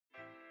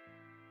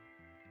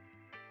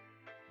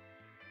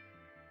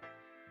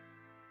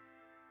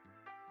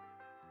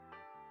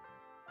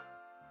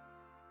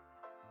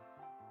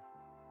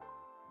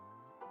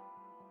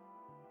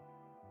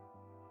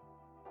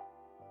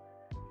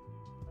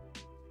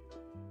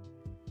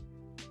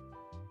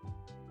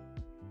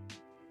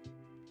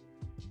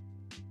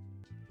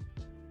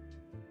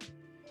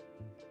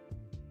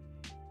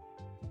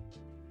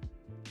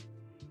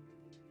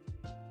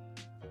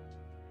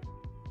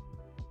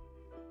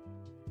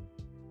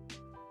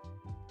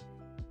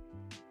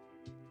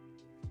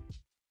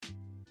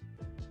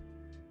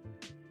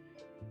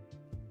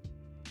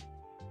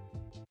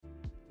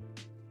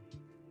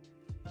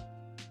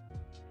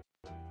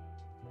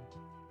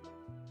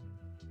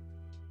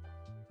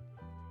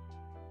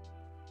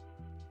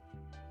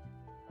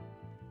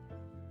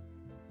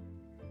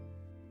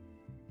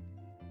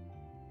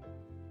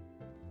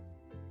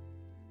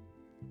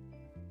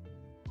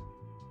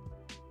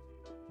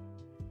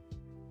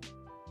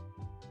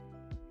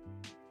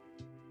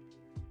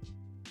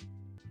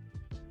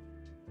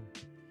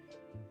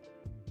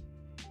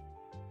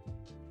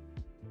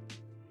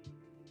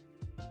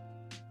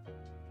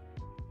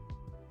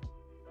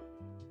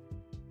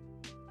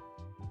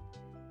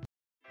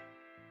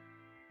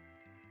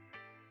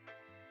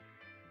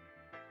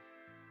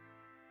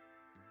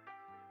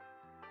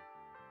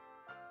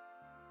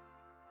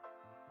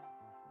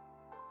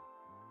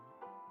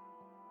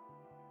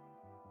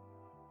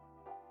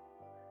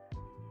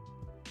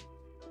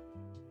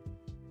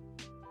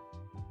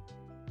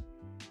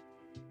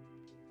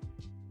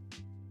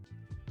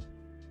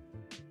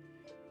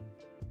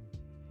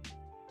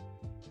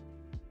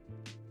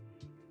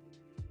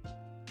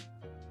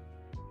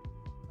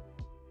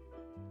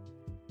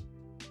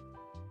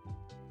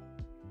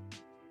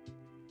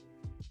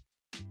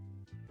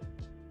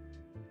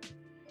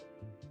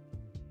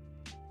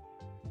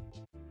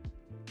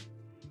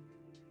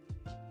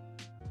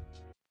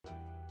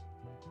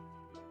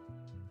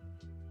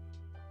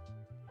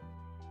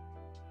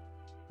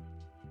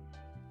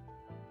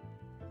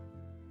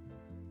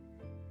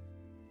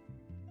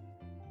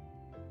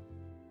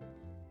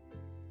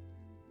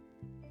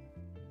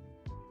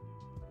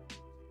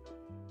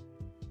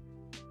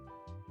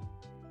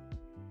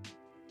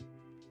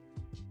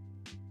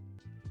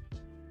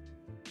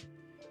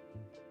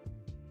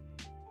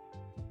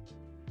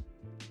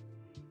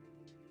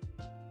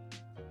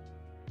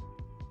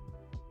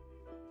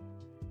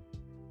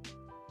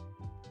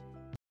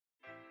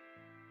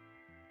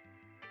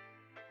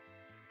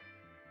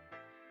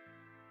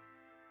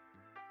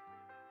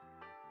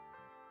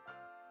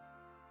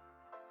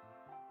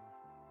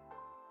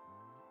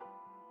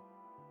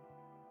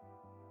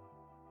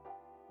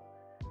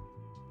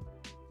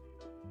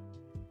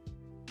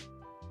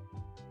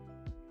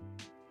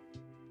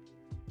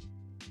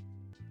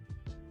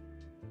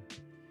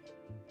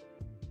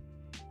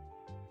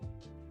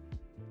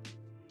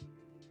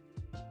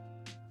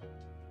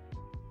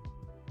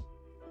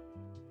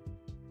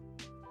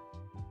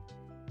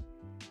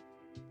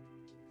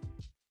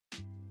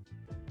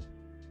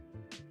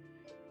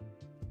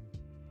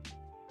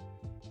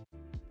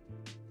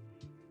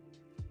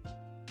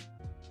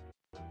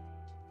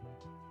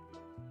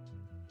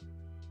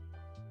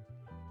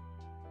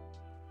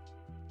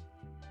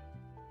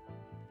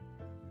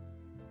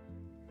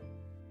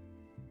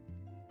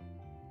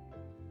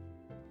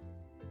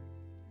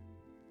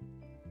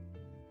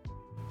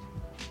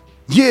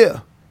 Yeah.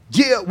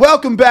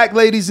 Welcome back,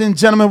 ladies and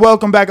gentlemen.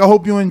 Welcome back. I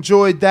hope you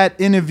enjoyed that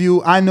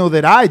interview. I know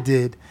that I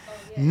did.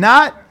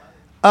 Not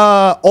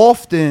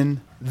often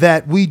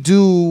that we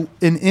do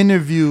an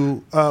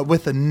interview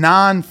with a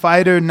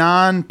non-fighter,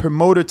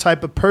 non-promoter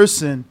type of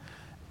person,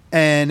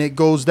 and it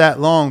goes that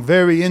long.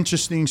 Very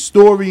interesting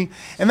story.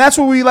 And that's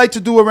what we like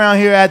to do around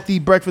here at the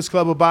Breakfast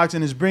Club of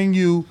Boxing, is bring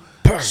you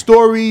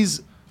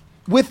stories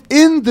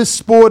within the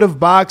sport of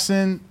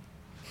boxing,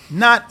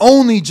 not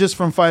only just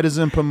from fighters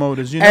and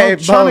promoters, you know, Hey,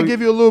 trying bro, to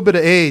give you a little bit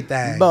of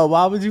everything. But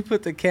why would you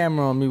put the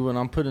camera on me when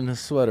I'm putting a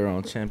sweater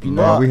on, champ? You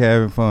know, Bro, we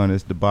having fun.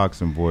 It's the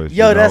boxing boys.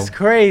 yo, you know? that's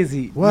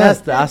crazy. What?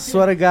 Nesta, I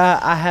swear to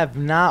God, I have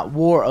not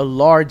wore a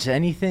large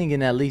anything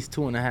in at least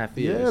 2.5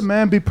 years. Yeah,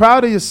 man, be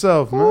proud of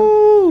yourself, man.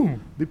 Ooh.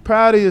 Be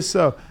proud of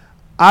yourself.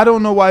 I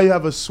don't know why you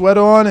have a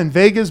sweater on in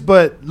Vegas,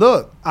 but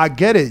look, I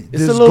get it.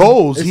 It's There's a little-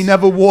 goals. He it's-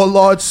 never wore a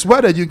large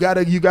sweater. You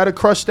gotta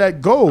crush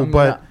that goal. I mean,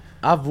 but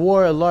I've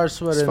wore a large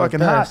sweater. it's in the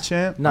fucking hot, past.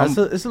 champ. Nah, it's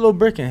a little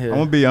brick in here. I'm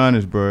gonna be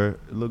honest, bro.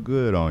 It look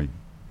good on you,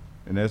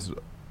 and that's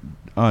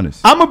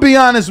honest. I'm gonna be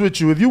honest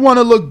with you. If you want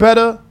to look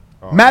better,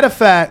 matter of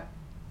fact,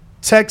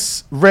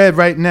 text Red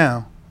right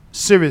now.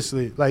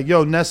 Seriously, like,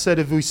 yo, Ness said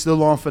if we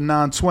still on for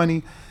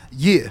 920,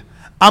 yeah,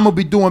 I'm gonna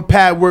be doing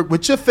pad work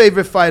with your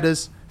favorite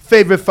fighters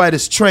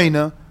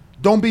trainer.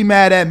 Don't be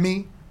mad at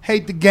me.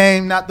 Hate the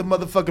game, not the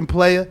motherfucking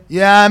player.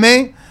 You know what I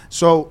mean?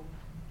 So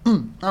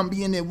I'm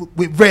be in there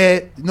with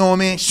Red. You know what I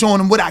mean?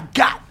 Showing him what I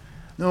got.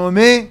 You know what I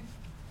mean?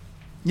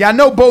 Y'all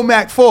know Bo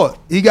Mac fought.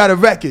 He got a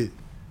record.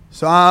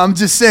 So I'm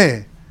just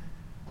saying.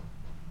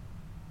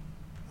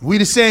 We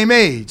the same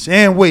age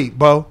and weight,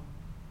 Bo.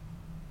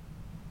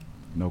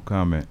 No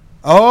comment.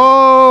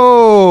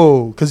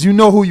 Oh, because you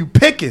know who you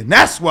picking.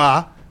 That's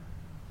why.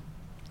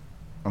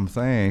 I'm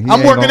saying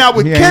I'm working out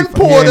with Ken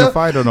Porter. He ain't a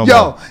fighter no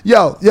more.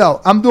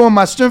 Yo. I'm doing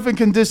my strength and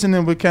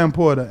conditioning with Ken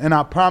Porter. And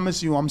I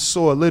promise you, I'm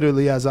sore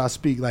literally as I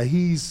speak. Like,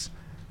 he's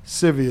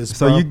serious,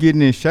 So bro. you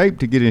getting in shape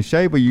to get in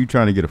shape, or you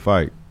trying to get a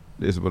fight?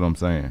 This is what I'm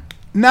saying.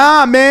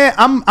 Nah, man,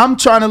 I'm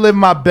trying to live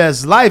my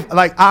best life.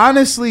 Like,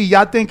 honestly,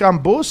 y'all think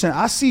I'm bullshitting.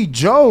 I see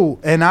Joe,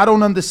 and I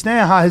don't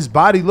understand how his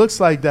body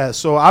looks like that.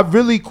 So I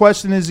really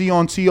question, is he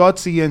on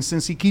TRT? And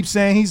since he keeps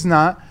saying he's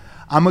not,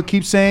 I'm going to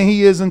keep saying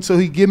he is until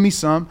he give me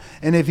some.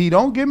 And if he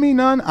don't give me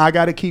none, I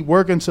got to keep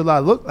working until I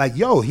look like,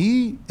 yo,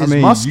 he is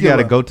muscular. You got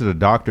to go to the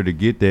doctor to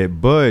get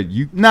that, but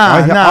you...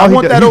 I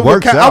want that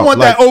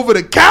over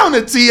the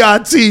counter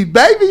TRT,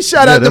 baby.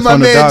 Shout out to my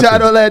man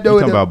John Orlando. You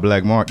talking about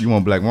black market? You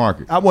want black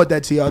market? I want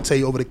that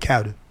TRT over the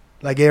counter,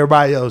 like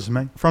everybody else,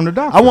 man. From the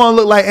doctor. I want to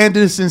look like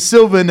Anderson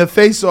Silva in the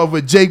face-off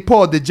with Jake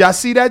Paul. Did y'all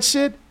see that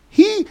shit?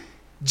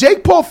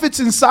 Jake Paul fits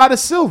inside of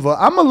Silva.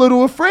 I'm a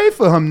little afraid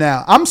for him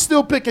now. I'm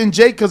still picking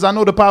Jake because I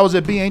know the powers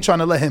that be ain't trying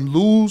to let him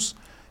lose.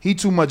 He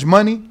too much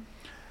money.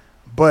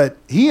 But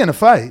he in a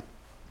fight.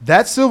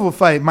 That Silva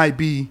fight might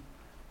be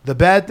the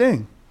bad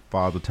thing.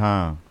 Father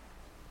time.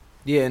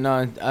 Yeah,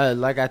 no,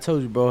 like I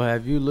told you, bro,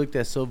 have you looked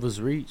at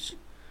Silva's reach?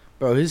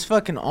 Bro, his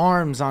fucking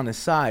arms on his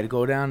side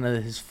go down to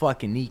his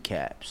fucking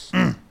kneecaps.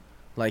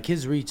 Like,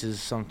 his reach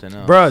is something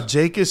else. Bruh,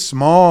 Jake is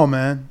small,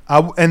 man.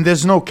 And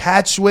there's no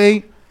catch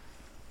weight.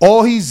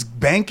 All he's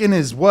banking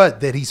is what?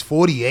 That he's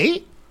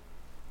 48?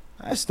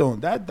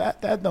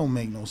 That don't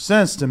make no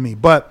sense to me.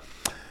 But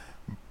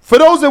for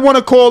those that want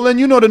to call in,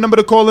 you know the number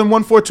to call in,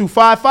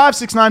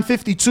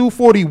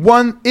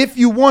 1-425-569-5241. If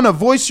you want to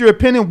voice your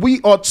opinion, we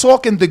are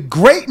talking the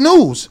great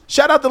news.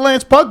 Shout out to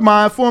Lance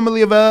Pugmire,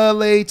 formerly of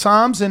LA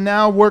Times, and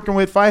now working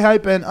with Fight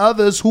Hype and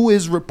others, who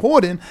is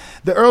reporting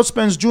that Errol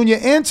Spence Jr.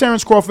 and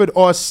Terence Crawford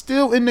are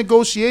still in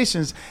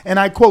negotiations, and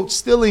I quote,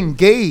 still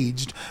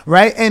engaged,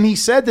 right? And he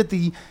said that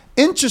the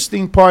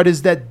interesting part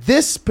is that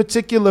this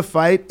particular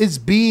fight is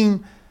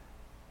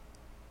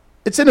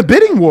it's in a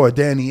bidding war,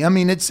 Danny. I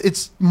mean,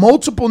 it's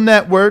multiple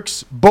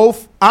networks,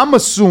 both, I'm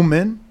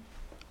assuming,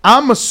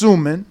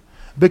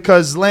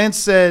 because Lance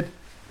said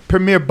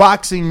Premier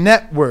Boxing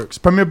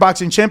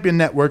Champion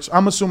Networks,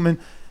 I'm assuming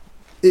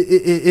it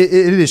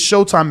is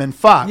Showtime and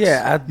Fox,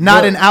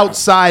 not an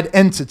outside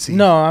entity.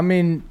 No, I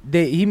mean,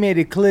 he made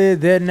it clear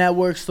their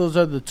networks, those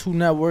are the two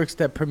networks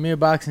that Premier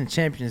Boxing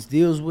Champions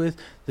deals with,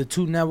 the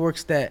two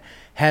networks that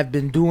have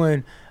been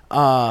doing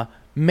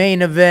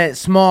main event,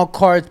 small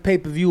cards,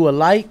 pay-per-view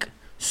alike.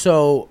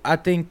 So I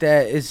think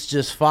that it's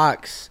just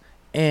Fox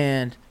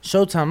and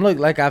Showtime. Look,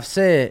 like I've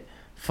said,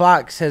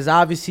 Fox has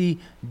obviously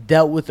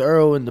dealt with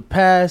Errol in the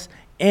past,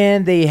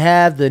 and they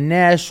have the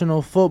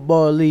National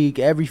Football League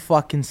every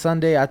fucking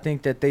Sunday. I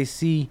think that they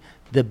see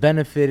the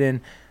benefit in,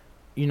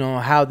 you know,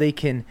 how they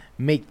can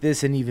make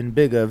this an even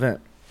bigger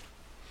event.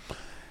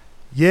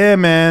 Yeah,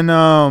 man.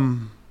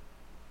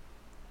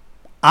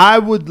 I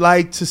would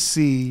like to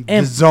see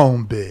the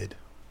zone bid.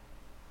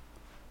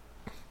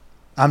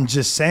 I'm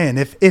just saying,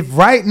 if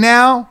right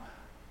now,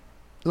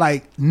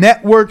 like,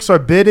 networks are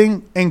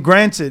bidding, and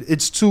granted,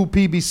 it's two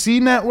PBC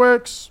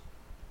networks,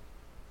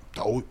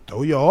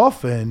 throw your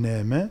offer in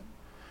there, man.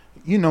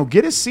 You know,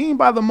 get it seen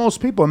by the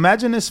most people.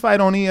 Imagine this fight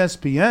on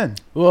ESPN.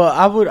 Well,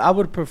 I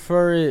would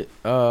prefer it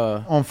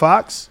on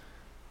Fox.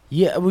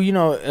 Yeah,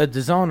 well,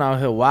 the zone out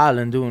here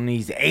wilding doing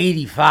these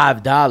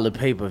 $85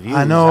 pay-per-views.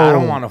 I know. I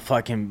don't want to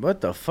fucking, what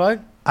the fuck?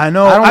 I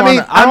know.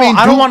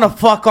 I don't want to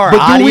fuck our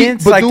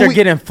audience like they're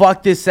getting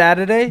fucked this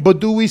Saturday. But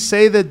do we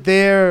say that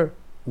they're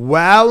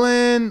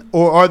wilding,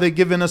 or are they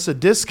giving us a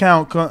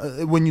discount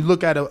when you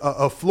look at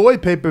a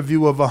Floyd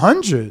pay-per-view of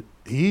 100?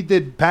 He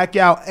did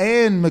Pacquiao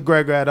and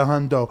McGregor at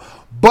 $100.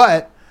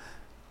 But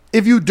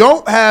if you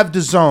don't have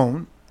the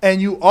zone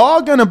and you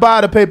are gonna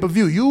buy the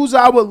pay-per-view, use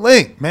our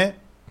link, man.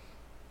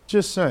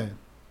 Just saying.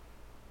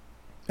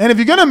 And if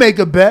you're gonna make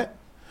a bet,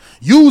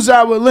 use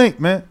our link,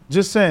 man.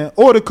 Just saying.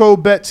 Order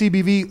code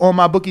BETTBV on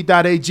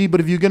mybookie.ag. But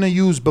if you're gonna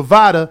use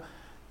Bovada,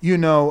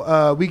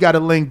 we got a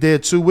link there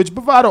too, which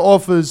Bovada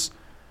offers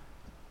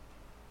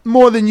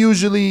more than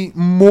usually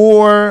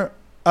more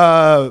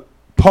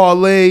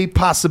parlay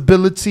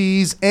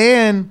possibilities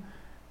and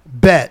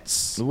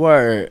bets.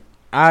 Word.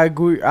 I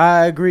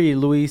agree,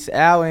 Luis.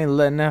 Al ain't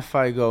letting that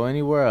fight go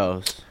anywhere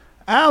else.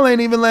 Al ain't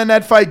even letting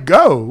that fight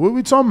go. What are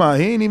we talking about?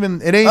 It ain't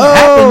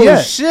happened yet.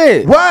 Oh,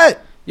 shit. What?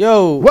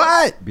 Yo.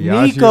 What?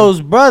 Nico's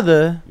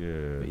brother.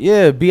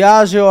 Yeah,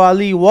 Biagio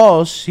Ali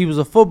Walsh. He was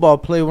a football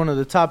player, one of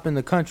the top in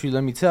the country,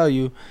 let me tell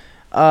you.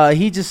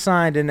 He just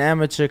signed an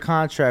amateur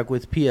contract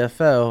with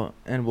PFL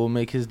and will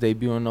make his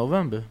debut in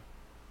November.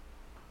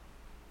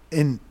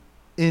 In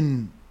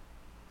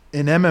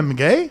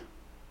MMA?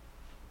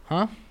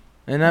 Huh?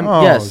 And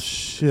yes,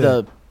 shit.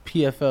 The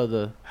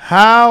PFL.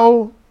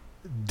 How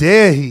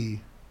dare he?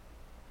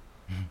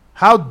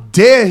 How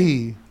dare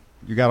he?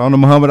 You got on the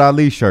Muhammad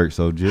Ali shirt,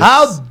 so just...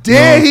 How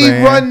dare he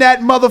run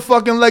that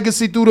motherfucking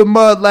legacy through the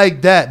mud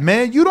like that,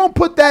 man? You don't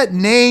put that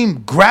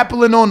name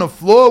grappling on the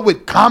floor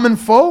with common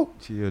folk.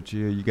 Chill.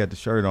 You got the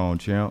shirt on,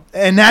 champ.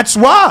 And that's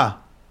why.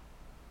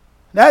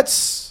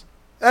 That's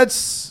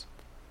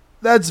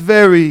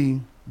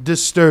very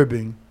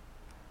disturbing.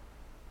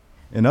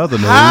 In other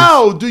news...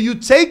 How do you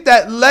take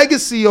that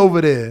legacy over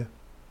there?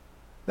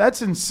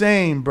 That's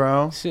insane,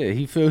 bro. Shit,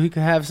 he feel he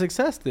could have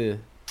success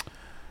there.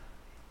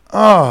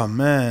 Oh,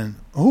 man.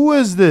 Who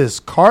is this?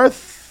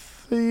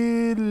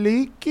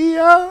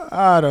 Karthilikia?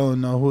 I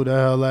don't know who the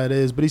hell that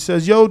is. But he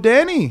says, yo,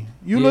 Danny,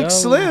 you look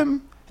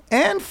slim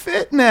and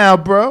fit now,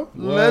 bro. Word.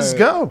 Let's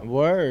go.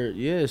 Word.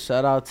 Yeah,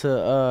 shout out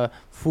to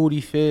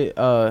Foodie Fit.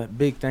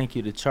 Big thank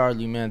you to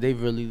Charlie, man. They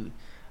really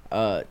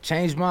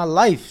changed my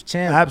life,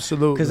 champ.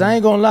 Absolutely. Because I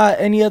ain't going to lie,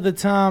 any other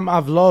time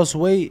I've lost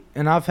weight,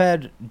 and I've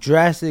had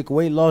drastic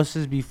weight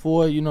losses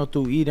before,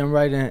 through eating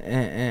right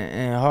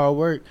and hard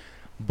work.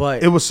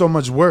 But it was so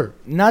much work.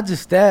 Not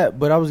just that,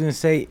 but I was going to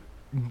say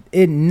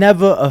it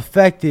never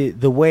affected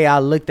the way I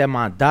looked at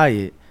my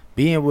diet.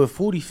 Being with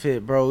Foodie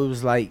Fit, bro, it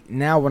was like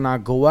now when I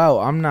go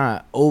out, I'm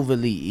not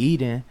overly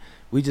eating.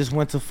 We just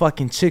went to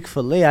fucking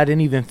Chick-fil-A. I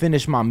didn't even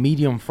finish my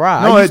medium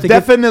fry. No, it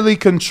definitely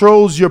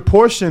controls your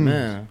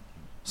portion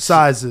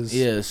sizes.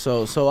 Yeah,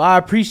 so I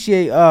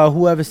appreciate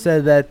whoever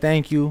said that.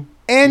 Thank you.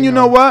 And you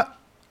know what?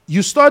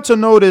 You start to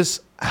notice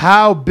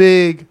how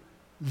big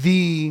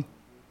the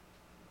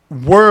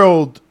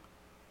world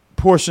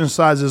portion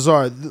sizes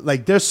are.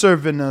 Like, they're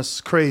serving us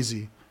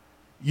crazy.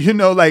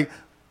 Like,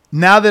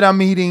 now that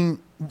I'm eating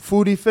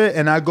Foodie Fit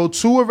and I go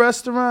to a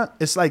restaurant,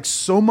 it's like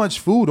so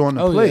much food on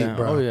the plate,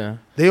 bro. Oh, yeah.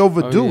 They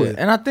overdo it.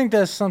 And I think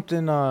that's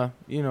something,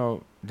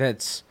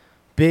 that's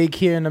big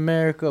here in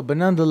America. But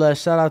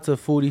nonetheless, shout out to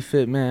Foodie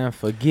Fit, man,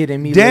 for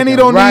getting me. Danny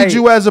don't need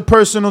you as a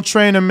personal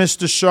trainer,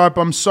 Mr. Sharp.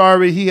 I'm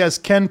sorry. He has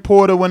Ken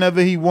Porter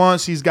whenever he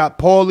wants. He's got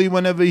Paulie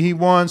whenever he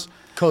wants.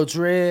 Coach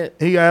Red.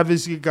 He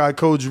obviously got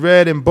Coach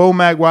Red and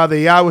Bomac while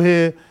they out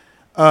here.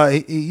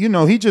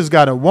 He just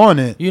got to want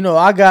it.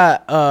 I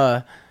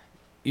got,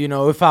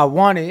 if I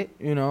want it,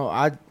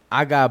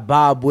 I got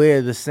Bob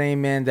Ware, the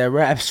same man that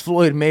raps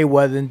Floyd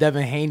Mayweather and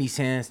Devin Haney's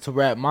hands to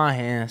rap my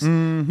hands.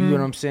 Mm-hmm. You know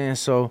what I'm saying?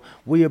 So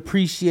we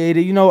appreciate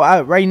it.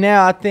 Right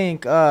now, I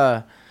think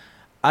that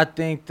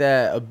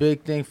a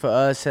big thing for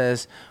us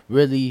has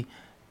really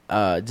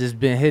just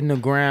been hitting the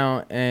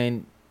ground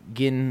and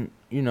getting,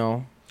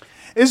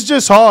 It's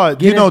just hard.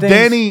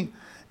 Danny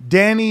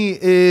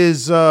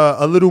is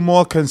a little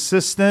more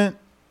consistent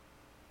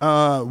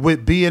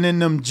with being in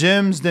them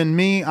gyms than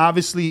me.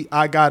 Obviously,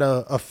 I got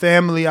a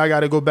family I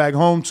got to go back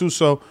home to.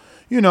 So,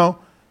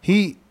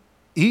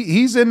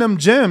 he's in them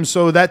gyms.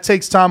 So that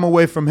takes time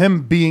away from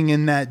him being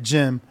in that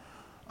gym.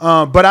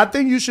 But I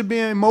think you should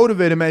be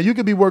motivated, man. You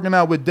could be working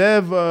out with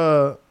Dev,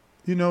 the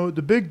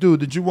big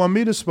dude that you want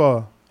me to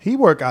spar. He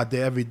work out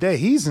there every day.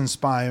 He's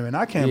inspiring.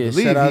 I can't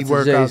believe he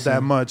work out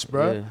that much,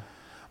 bro. Yeah.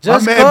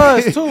 Just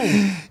cause,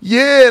 too.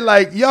 Yeah,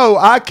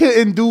 I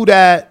couldn't do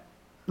that,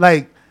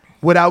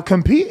 without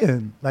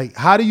competing.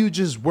 How do you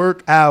just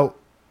work out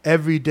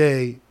every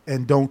day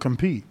and don't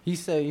compete? He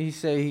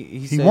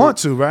He want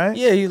to, right?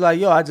 Yeah, he's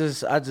like, I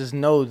just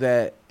know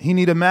that he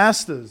need a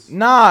master's.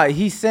 Nah,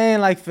 he's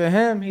saying for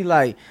him, he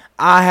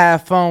I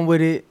have fun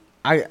with it.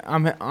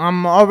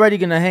 I'm already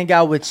gonna hang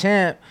out with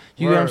Champ.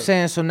 You know what I'm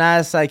saying? So now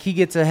it's he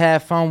get to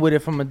have fun with it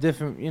from a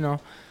different,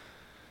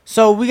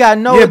 So we got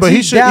Noah. Yeah, but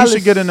G. he Dallas.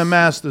 should get in the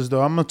Masters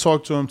though. I'm gonna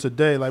talk to him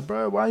today. Like,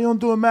 bro, why you don't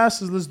do a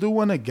Masters? Let's do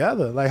one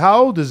together. Like,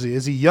 how old is he?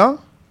 Is he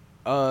young?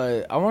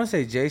 I want to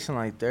say Jason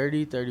like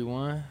 30,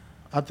 31.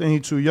 I think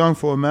he's too young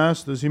for a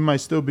Masters. He might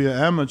still be an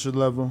amateur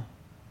level.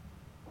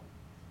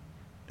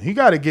 He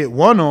got to get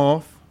one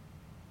off,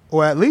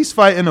 or at least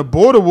fight in the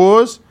Border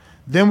Wars.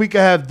 Then we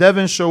can have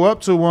Devin show up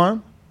to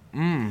one.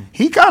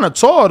 He kind of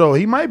tall though.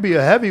 He might be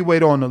a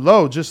heavyweight on the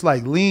low, just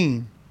like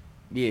lean.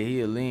 Yeah, he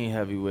a lean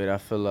heavyweight. I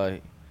feel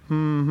like.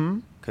 Mm-hmm.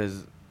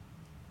 Cause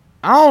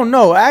I don't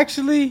know.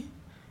 Actually,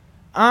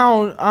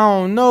 I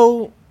don't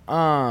know.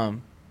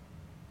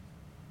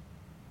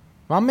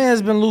 My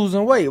man's been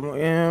losing weight.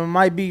 It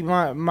might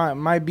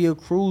be a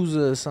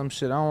cruiser or some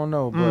shit. I don't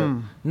know.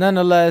 But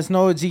nonetheless,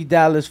 Noah G.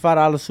 Dallas,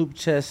 $5 super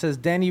chat says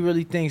Danny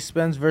really thinks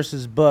Spence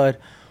versus Bud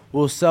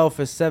will sell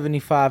for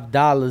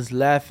 $75.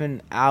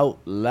 Laughing out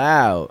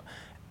loud.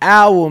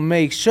 Al will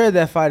make sure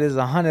that fight is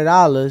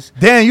 $100.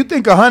 Dan, you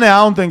think 100?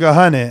 I don't think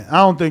 100. I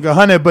don't think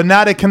 100. But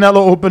now that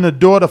Canelo opened the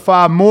door to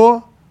 5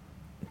 more,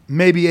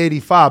 maybe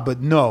 85. But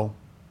no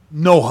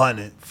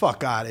 100.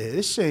 Fuck out of here.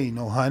 This shit ain't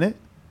no 100.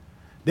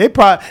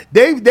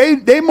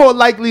 They more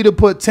likely to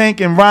put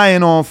Tank and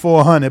Ryan on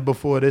 400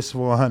 before this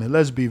 400.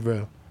 Let's be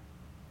real.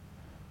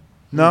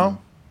 No.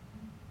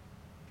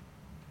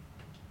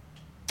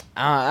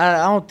 I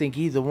don't think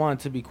either one,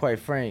 to be quite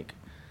frank.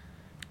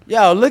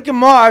 Yo, look at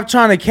Marv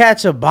trying to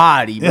catch a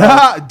body,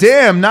 bro.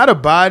 Damn, not a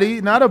body.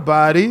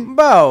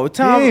 Bro,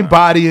 He ain't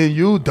bodying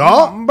you,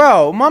 dog.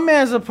 Bro, my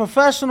man's a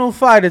professional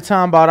fighter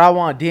talking about I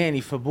want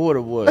Danny for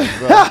Border Wars,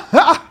 bro.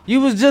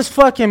 You was just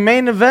fucking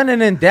main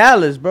eventing in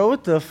Dallas, bro.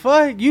 What the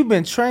fuck? You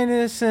been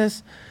training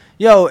since...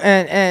 Yo,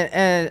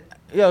 and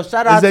yo,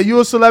 shout out... Is that you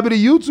a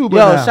celebrity YouTuber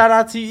Yo, now? shout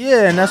out to you.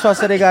 Yeah, and that's why I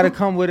said they got to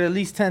come with at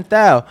least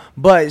 10,000.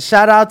 But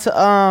shout out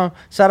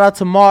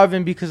to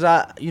Marvin because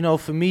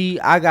for me,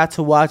 I got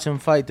to watch him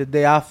fight the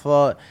day I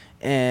fought,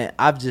 and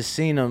I've just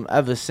seen him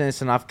ever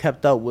since, and I've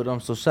kept up with him.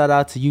 So shout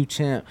out to you,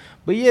 champ.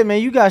 But yeah,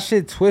 man, you got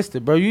shit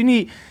twisted, bro.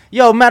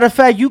 Matter of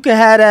fact, you can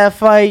have that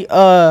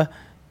fight.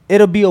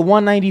 It'll be a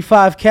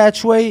 195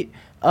 catch weight.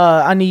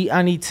 I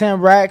need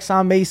 10 racks.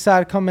 I'm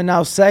A-side coming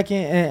out second,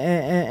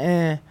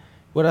 and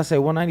what I say,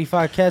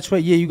 195 catch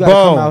weight? Yeah, you got to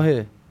come out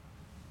here.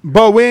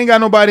 But we ain't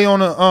got nobody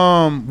on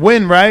a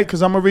win, right?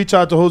 Because I'm going to reach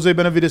out to Jose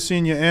Benavidez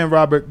Sr. and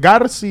Robert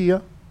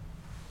Garcia.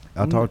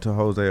 I talked to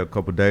Jose a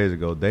couple days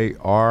ago. They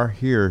are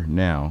here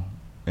now.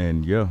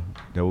 And, yeah,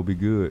 that will be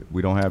good.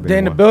 We don't have They in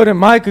anyone. the building.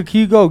 Micah, can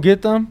you go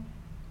get them?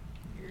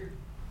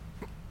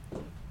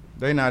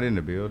 They not in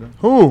the building.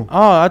 Who?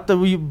 Oh, I thought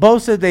we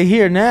both said they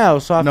here now,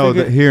 so I No,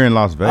 figured. they're here in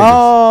Las Vegas.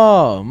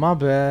 Oh, my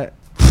bad.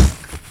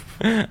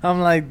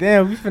 I'm like,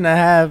 damn, we finna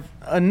have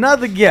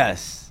another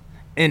guest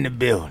in the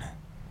building.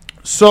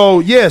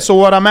 So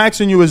what I'm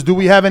asking you is, do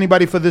we have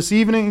anybody for this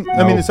evening?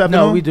 I mean, this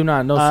afternoon? No, we do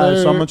not. No, All right,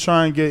 sir. so I'm going to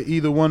try and get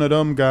either one of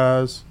them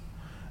guys.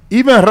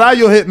 Even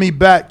Rayo hit me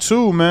back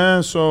too,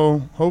 man.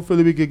 So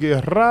hopefully we could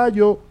get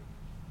Rayo.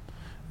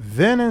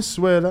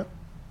 Venezuela.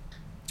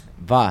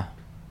 Va.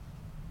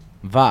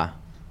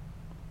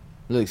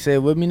 Look, say it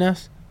with me,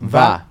 Ness.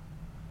 Va.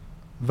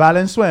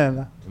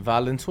 Valenzuela.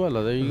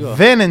 Valenzuela. There you go.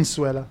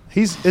 Venezuela.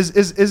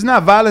 It's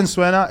not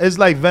Valenzuela. It's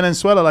like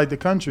Venezuela, like the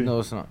country. No,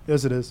 it's not.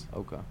 Yes, it is.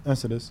 Okay.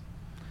 Yes, it is.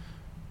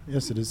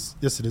 Yes, it is.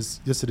 Yes, it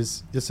is. Yes, it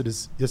is. Yes, it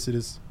is. Yes, it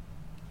is.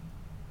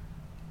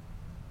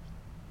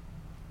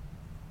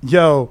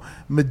 Yo,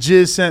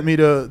 Majid sent me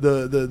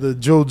the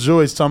Joe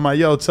Joyce talking about,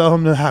 yo, tell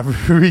him to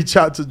reach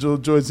out to Joe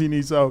Joyce. He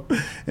needs help.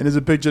 And there's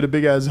a picture of the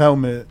big ass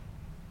helmet.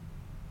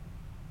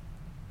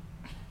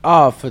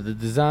 Oh, for the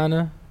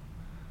designer.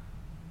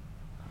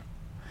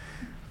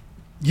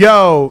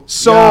 Yo,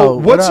 so Yo,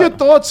 what what's up? your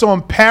thoughts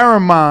on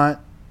Paramount,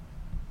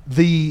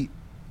 the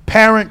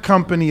parent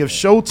company of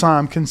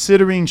Showtime,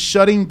 considering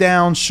shutting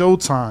down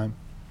Showtime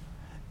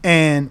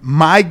and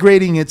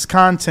migrating its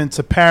content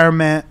to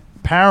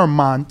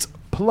Paramount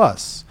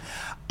Plus?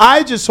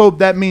 I just hope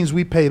that means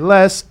we pay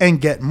less and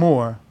get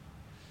more.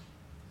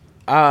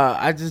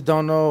 I just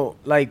don't know,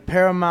 like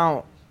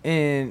Paramount,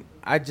 and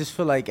I just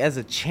feel like as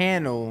a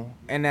channel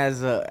and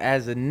as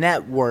a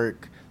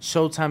network,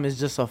 Showtime is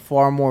just a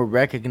far more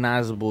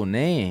recognizable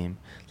name.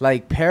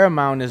 Like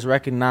Paramount is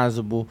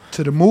recognizable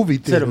To the movie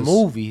theaters. to the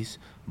movies,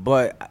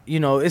 but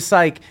it's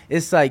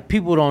like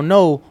people don't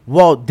know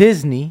Walt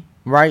Disney,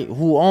 right?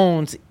 Who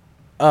owns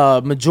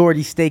a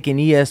majority stake in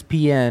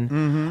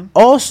ESPN,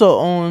 also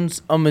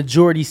owns a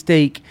majority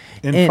stake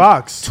In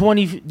Fox.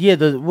 20. Yeah,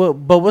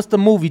 but what's the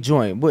movie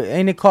joint?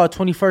 Ain't it called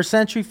 21st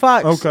Century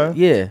Fox? Okay.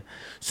 Yeah.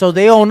 So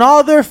they own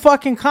all their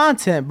fucking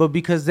content, but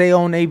because they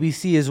own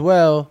ABC as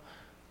well,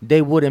 they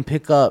wouldn't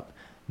pick up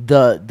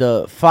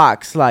the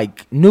Fox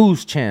like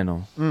news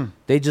channel.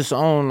 They just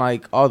own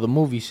like all the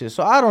movie shit.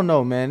 So I don't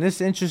know, man. It's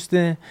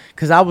interesting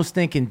because I was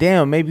thinking,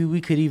 damn, maybe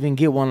we could even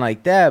get one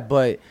like that.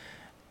 But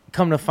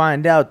come to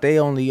find out, they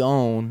only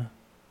own,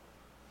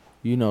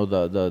 the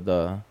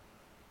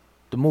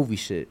movie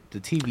shit,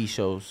 the TV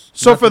shows.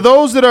 So for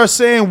those that are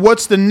saying,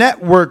 what's the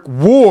network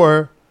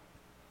war?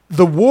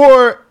 The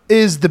war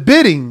is the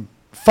bidding.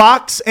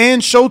 Fox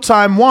and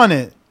Showtime won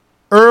it.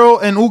 Errol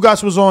and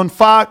Ugas was on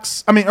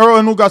Fox. Errol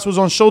and Ugas was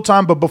on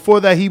Showtime, but before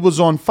that, he was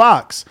on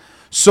Fox.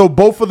 So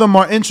both of them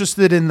are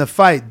interested in the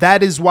fight.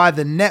 That is why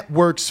the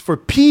networks for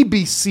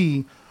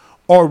PBC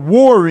are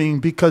warring,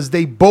 because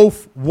they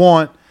both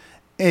want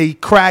a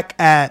crack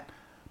at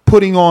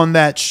putting on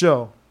that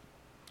show.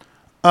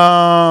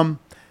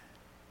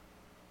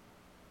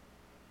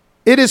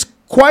 It is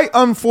quite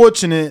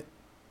unfortunate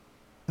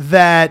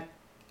that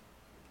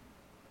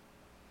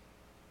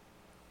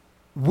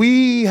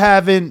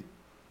the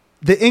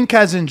ink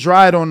hasn't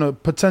dried on a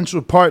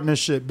potential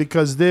partnership,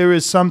 because there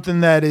is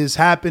something that is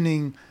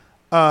happening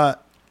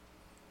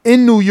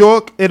in New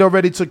York. It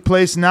already took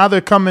place. Now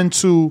they're coming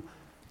to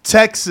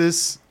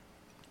Texas.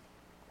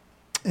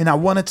 And I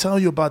want to tell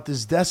you about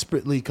this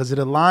desperately because it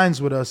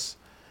aligns with us.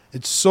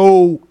 It's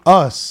so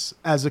us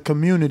as a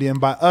community. And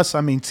by us,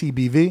 I mean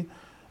TBV.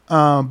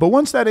 But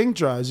once that ink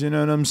dries, you know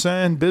what I'm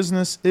saying?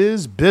 Business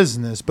is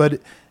business.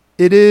 But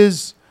it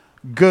is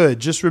good.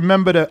 Just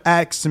remember to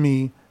ask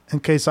me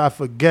in case I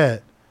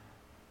forget.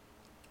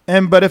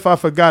 But if I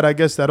forgot, I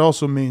guess that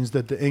also means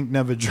that the ink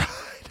never dried.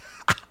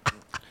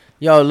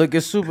 Yo, look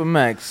at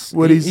Supermax.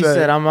 What'd he He say?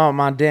 said, I'm out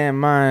my damn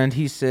mind.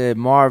 He said,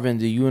 Marvin,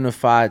 the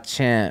unified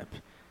champ.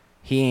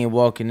 He ain't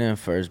walking in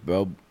first,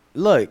 bro.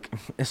 Look,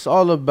 it's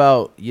all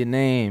about your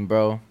name,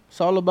 bro.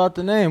 It's all about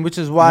the name, which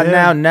is why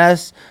now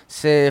Ness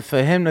said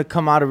for him to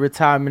come out of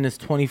retirement is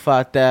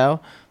 $25,000.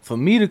 For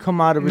me to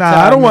come out of retirement,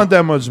 Nah, I don't want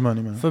that much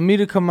money, man. For me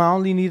to come out, I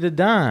only need a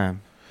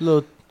dime.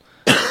 Little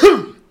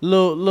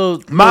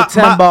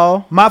 10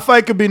 ball. My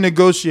fight could be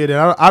negotiated.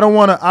 I don't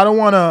want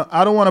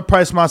to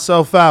price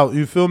myself out.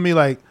 You feel me?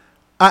 Like,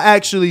 I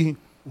actually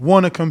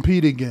want to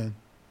compete again.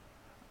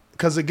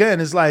 Because again,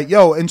 it's like,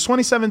 yo, in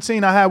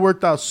 2017, I had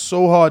worked out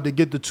so hard to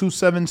get to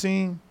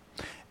 217,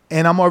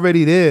 and I'm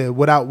already there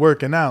without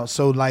working out.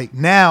 So like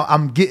now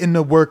I'm getting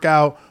to work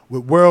out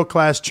with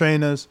world-class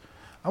trainers.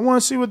 I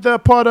want to see what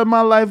that part of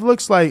my life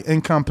looks like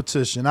in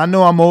competition. I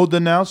know I'm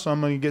older now, so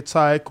I'm going to get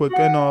tired quicker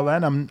and all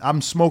that.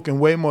 I'm smoking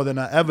way more than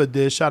I ever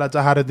did. Shout out to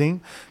Haradin,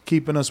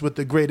 keeping us with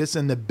the greatest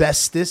and the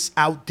bestest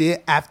out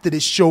there. After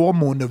this show,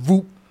 I'm on the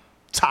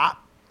rooftop,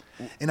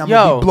 and I'm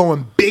going to be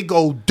blowing big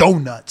old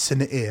donuts in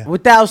the air.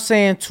 Without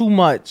saying too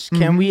much,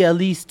 can we at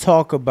least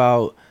talk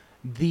about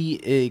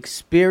the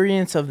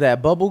experience of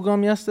that bubble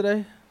gum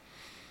yesterday?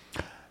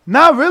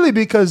 Not really,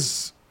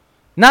 because...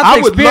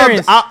 Not the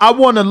experience. I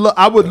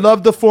would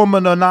love to form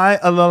an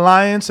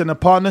alliance and a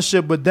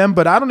partnership with them,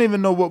 but I don't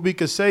even know what we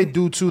could say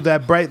due to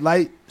that bright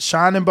light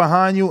shining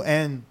behind you,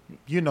 and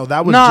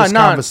that was just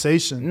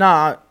conversation.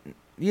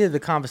 The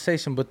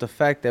conversation, but the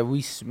fact that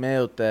we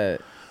smelled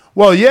that.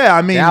 Well, yeah,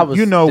 I mean,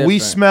 we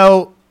different.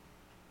 smelled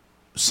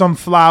some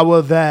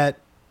flower that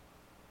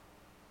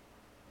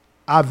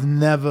I've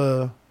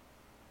never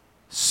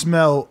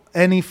smelled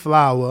any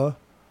flower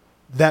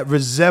that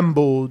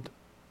resembled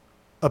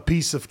a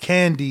piece of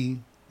candy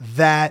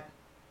that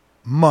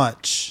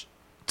much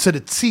to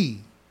the T.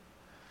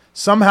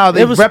 Somehow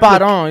they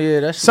spot on. Yeah,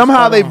 that's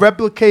somehow they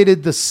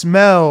replicated the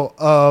smell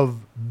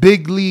of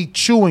Big League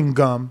chewing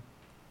gum,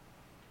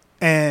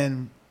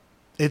 and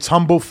it's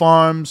Humble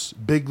Farms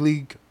Big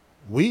League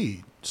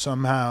weed.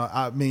 Somehow,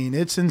 I mean,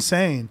 it's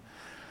insane.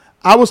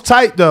 I was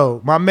tight though.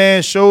 My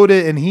man showed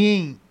it, and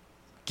he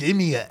gave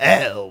me an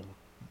L.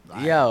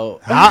 Yo,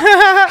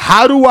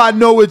 how do I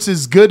know it's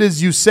as good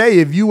as you say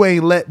if you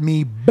ain't let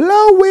me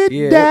blow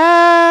it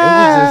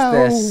down?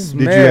 It was just that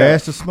smell. Did you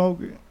ask to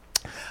smoke it?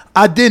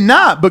 I did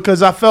not,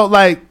 because I felt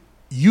like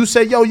you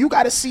said, yo, you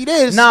got to see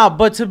this. Nah,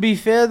 but to be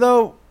fair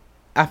though,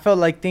 I felt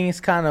like things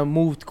kind of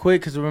moved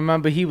quick because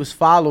remember he was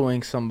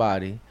following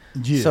somebody.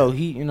 Yeah. So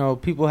he,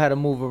 people had to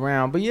move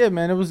around. But yeah,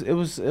 man, it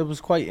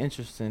was quite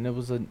interesting. It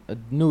was a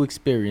new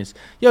experience.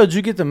 Yo, did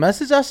you get the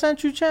message I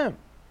sent you, champ?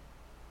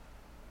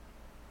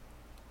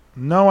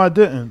 No, I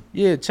didn't.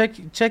 Yeah,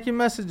 check your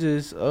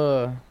messages.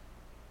 Screenshot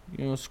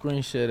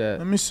that.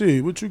 Let me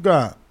see what you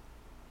got.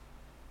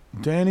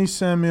 Danny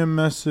sent me a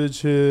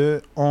message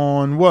here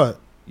on what?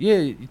 Yeah,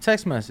 your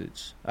text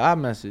message,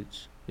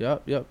 iMessage.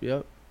 Yup.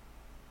 The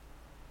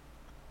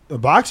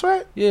box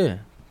right? Yeah.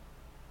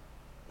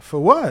 For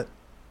what?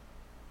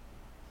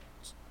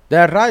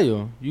 That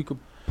rayo. You could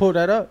pull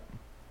that up.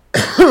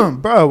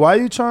 Bro, why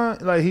you trying?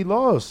 Like, he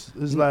lost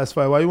his last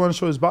fight. Why you want to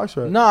show his box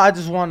right? No, I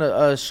just want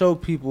to show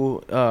people,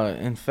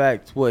 in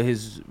fact, what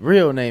his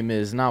real name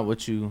is, not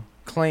what you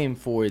claim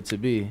for it to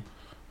be.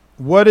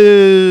 What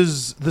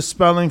is the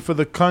spelling for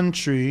the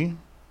country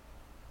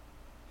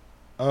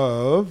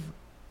of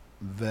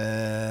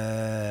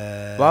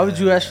the... Why would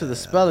you ask for the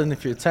spelling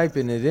if you're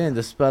typing it in?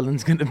 The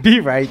spelling's going to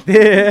be right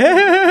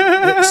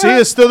there. See,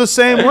 it's still the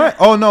same way.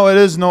 Oh, no, it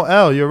is no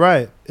L. You're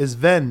right. It's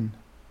Ven.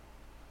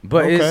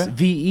 But it's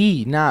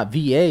V-E, not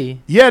V-A.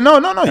 Yeah, no.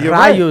 You're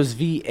right. Rayo's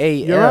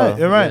V-A-L.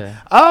 You're right.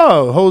 Yeah.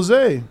 Oh,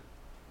 Jose.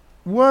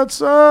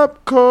 What's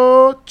up,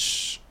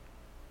 coach?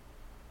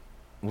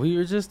 We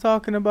were just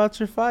talking about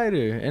your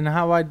fighter and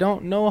how I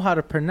don't know how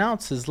to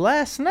pronounce his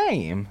last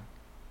name.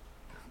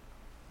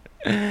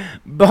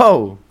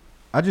 Bo,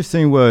 I just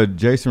seen where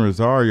Jason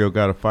Rosario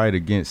got a fight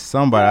against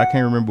somebody. I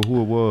can't remember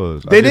who it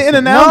was. They didn't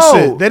announce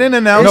it. They didn't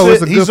announce it. No,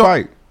 it's a good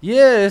fight.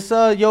 Yeah, it's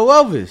Yo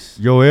Elvis.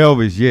 Yo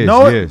Elvis, yes,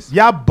 No, yes.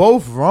 y'all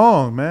both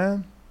wrong,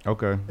 man.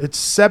 Okay. It's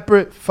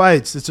separate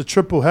fights. It's a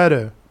triple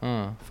header.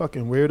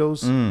 Fucking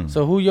weirdos.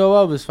 So who Yo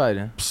Elvis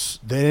fighting? Psst,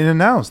 they didn't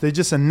announce. They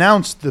just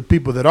announced the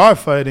people that are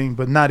fighting,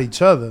 but not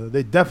each other.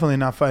 They definitely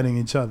not fighting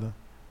each other.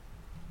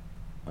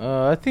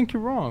 I think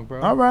you're wrong,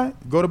 bro. All right,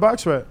 go to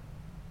BoxRec.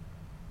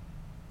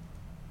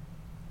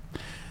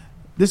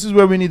 This is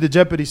where we need the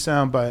Jeopardy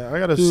soundbite. I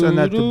gotta send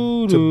that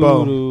to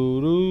Bo.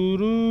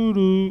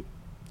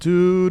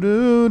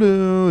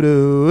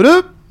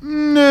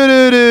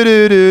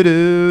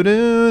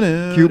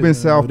 Cuban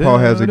Southpaw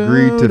has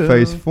agreed to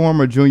face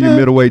former junior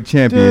middleweight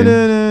champion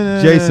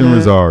Jason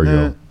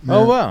Rosario.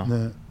 Oh, wow.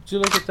 Did you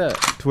look at that?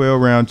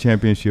 12-round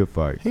championship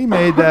fight. He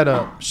made that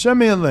up. Show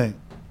me a link.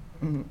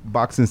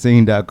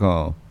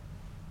 BoxingScene.com.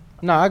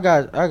 No, I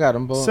got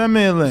him, boy. Send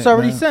me a link. It's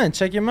already man. sent.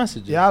 Check your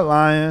messages. Y'all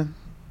lying.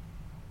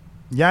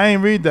 Y'all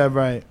ain't read that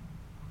right.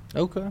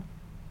 Okay.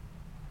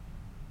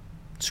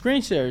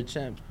 Screen share,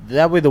 champ.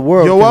 That way the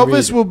world Yo can read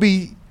Elvis it. will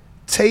be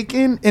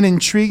taking an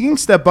intriguing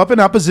step up in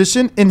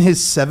opposition in his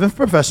 7th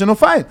professional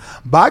fight.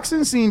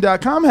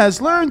 BoxingScene.com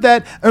has learned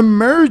that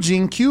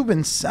emerging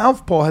Cuban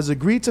Southpaw has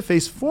agreed to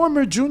face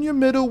former junior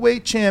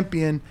middleweight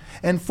champion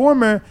and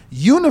former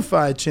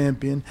unified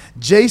champion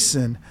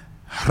Jason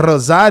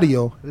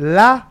Rosario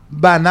La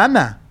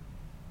Banana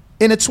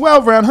in a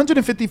 12-round,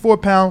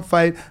 154-pound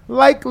fight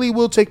likely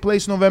will take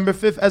place November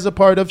 5th as a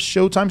part of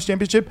Showtime's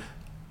championship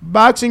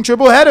boxing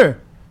triple header.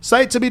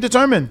 Site to be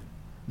determined.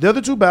 The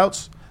other two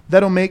bouts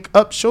that'll make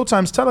up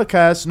Showtime's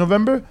telecast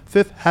November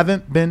 5th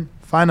haven't been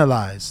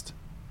finalized.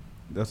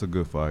 That's a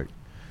good fight.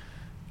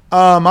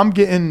 I'm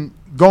getting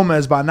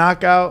Gomez by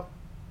knockout.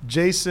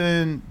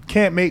 Jason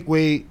can't make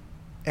weight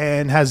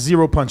and has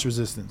 0 punch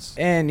resistance.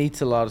 And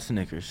eats a lot of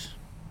Snickers.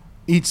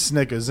 Eats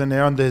Snickers and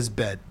they're under his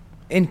bed.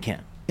 In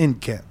camp. In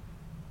camp.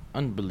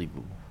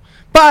 Unbelievable.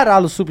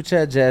 $5 super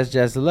chat.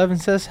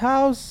 Jazz11 says,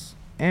 how's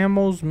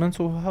Ammo's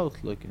mental health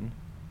looking?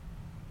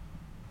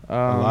 A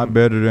lot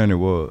better than it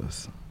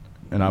was.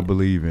 And I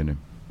believe in him.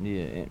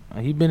 Yeah,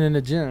 he been in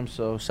the gym,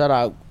 so shout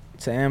out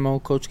to Ammo,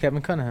 Coach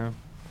Kevin Cunningham.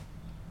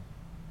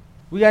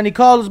 We got any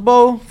callers,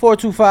 Bo?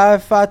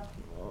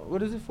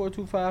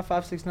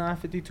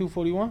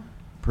 425-569-5241?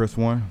 Press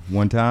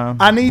one time.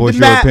 I need Voice the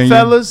your map, opinion.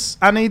 fellas.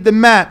 I need the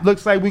map.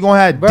 Looks like we're going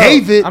to have Bro,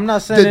 David, I'm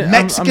not sending, the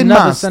Mexican I'm never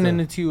monster. sending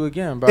it to you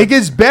again, bro. It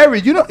gets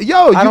buried. You know,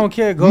 I don't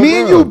care. Go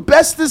me and girl. you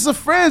bestest of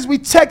friends. We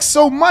text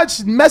so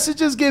much.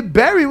 Messages get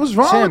buried. What's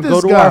wrong Champ, with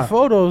this go to guy? our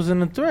photos in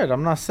the thread.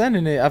 I'm not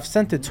sending it. I've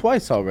sent it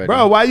twice already.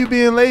 Bro, why you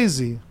being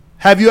lazy?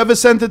 Have you ever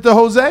sent it to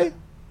Jose?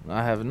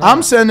 I have not.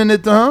 I'm sending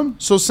it to him,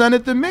 so send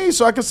it to me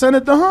so I can send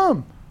it to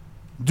him.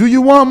 Do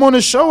you want him on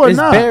the show or It's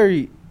not?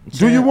 buried.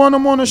 Do you Champ. want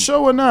him on the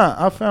show or not?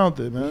 I found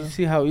it, You man.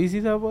 see how easy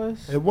that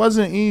was? It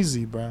wasn't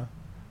easy, bro.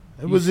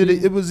 It You was see?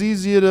 it was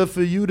easier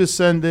for you to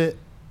send it.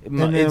 and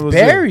then It's it was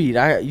buried.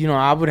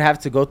 I would have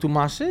to go through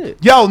my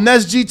shit. Yo,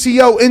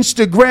 NestGTO,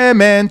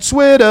 Instagram and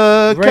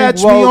Twitter. Great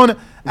Catch woke, me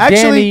on.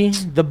 Actually,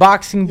 Danny, the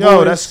boxing boys.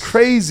 yo, that's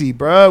crazy,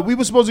 bro. We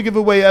were supposed to give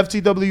away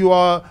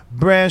FTWR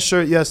brand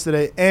shirt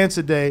yesterday and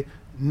today.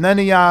 None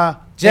of y'all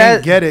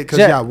didn't get it because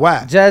y'all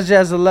whack.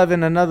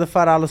 Jazz11, another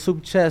 $5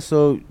 super chat.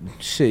 So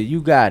shit,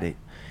 you got it.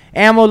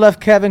 Ammo left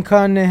Kevin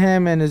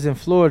Cunningham and is in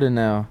Florida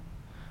now.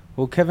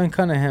 Well, Kevin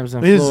Cunningham's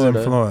in He's Florida,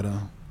 in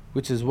Florida.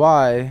 which is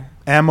why.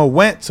 Ammo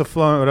went to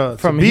Florida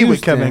From to be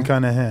with Houston. Kevin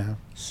Cunningham.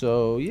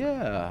 So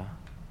yeah,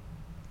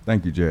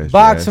 Thank you, Jazz.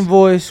 boxing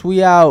voice.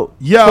 We out.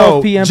 Yo,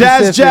 12 p.m.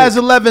 Pacific. Jazz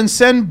 11,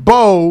 send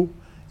Bo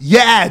your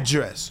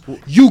address.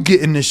 You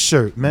getting this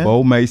shirt, man.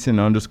 Bo Mason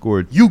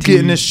 _ You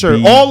getting this shirt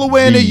all the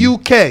way in the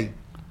UK.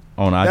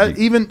 on That IG.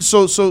 even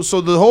so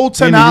the whole In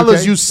the $10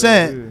 UK? you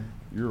sent,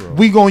 Euro.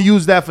 we gonna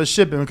use that for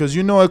shipping because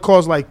you know it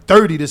costs like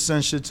 30 to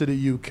send shit to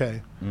the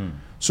UK.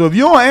 So if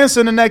you don't answer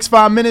in the next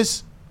 5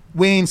 minutes,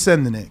 we ain't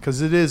sending it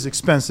because it is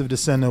expensive to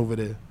send over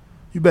there.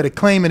 You better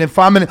claim it in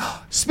 5 minutes.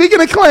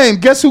 Speaking of claim,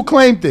 guess who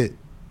claimed it?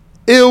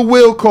 Ill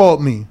Will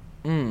called me.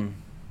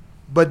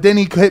 But then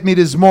he hit me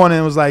this morning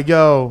and was like,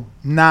 yo,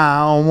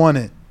 nah, I don't want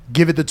it.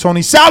 Give it to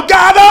Tony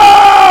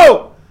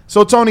Salgado!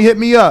 So Tony hit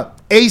me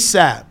up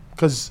ASAP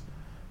because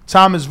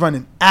time is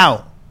running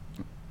out.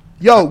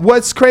 Yo,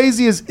 what's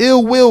crazy is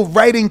Ill Will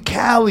right in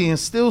Cali and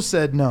still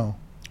said no.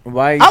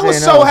 Why? You I was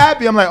saying so no?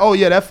 happy. I'm like, oh,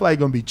 yeah, that flight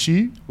going to be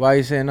cheap. Why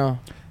you saying no?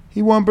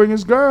 He won't bring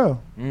his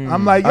girl.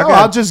 I'm like, yo, I got-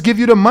 I'll just give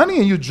you the money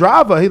and you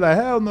drive her. He like,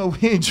 hell no,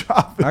 we ain't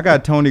driving. I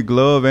got Tony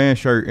glove and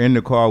shirt in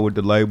the car with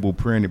the label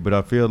printed, but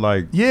I feel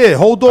like Yeah,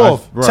 hold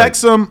off. right.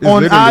 Text him It's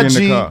on literally in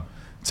the IG. car.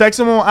 Text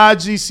him on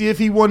IG. See if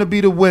he want to be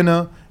the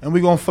winner, and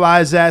we gonna fly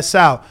his ass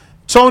out.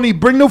 Tony,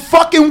 bring the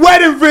fucking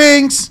wedding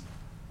rings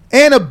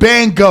and a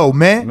bango,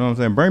 man. you know what I'm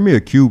saying. Bring me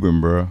a Cuban,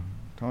 bro.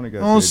 Tony got.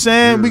 You know what I'm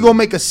saying? We gonna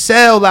make a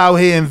sale out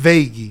here in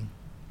Vegas.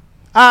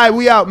 All right,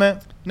 we out, man.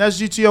 That's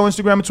GTO,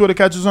 Instagram and Twitter.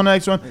 Catch us on the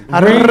next one.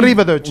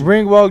 Arrivederci.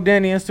 Ringwalk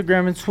Danny,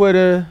 Instagram and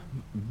Twitter.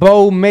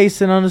 Bo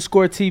Mason _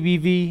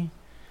 TBV.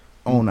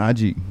 On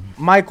IG.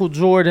 Michael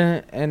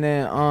Jordan, and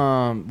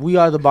then we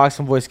are the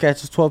Boxing Voice.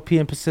 Catch us 12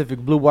 p.m. Pacific,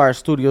 Blue Wire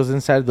Studios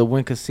inside of the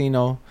Wynn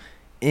Casino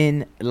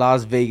in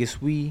Las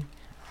Vegas. We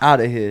out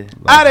of here.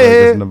 Out of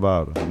here.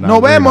 Nevada.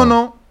 Nos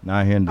vemos.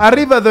 Not Henderson.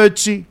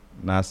 Arrivederci.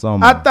 Not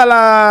Summer. Hasta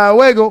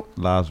luego.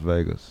 Las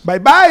Vegas. Bye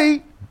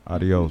bye.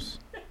 Adios.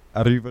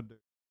 Arrivederci.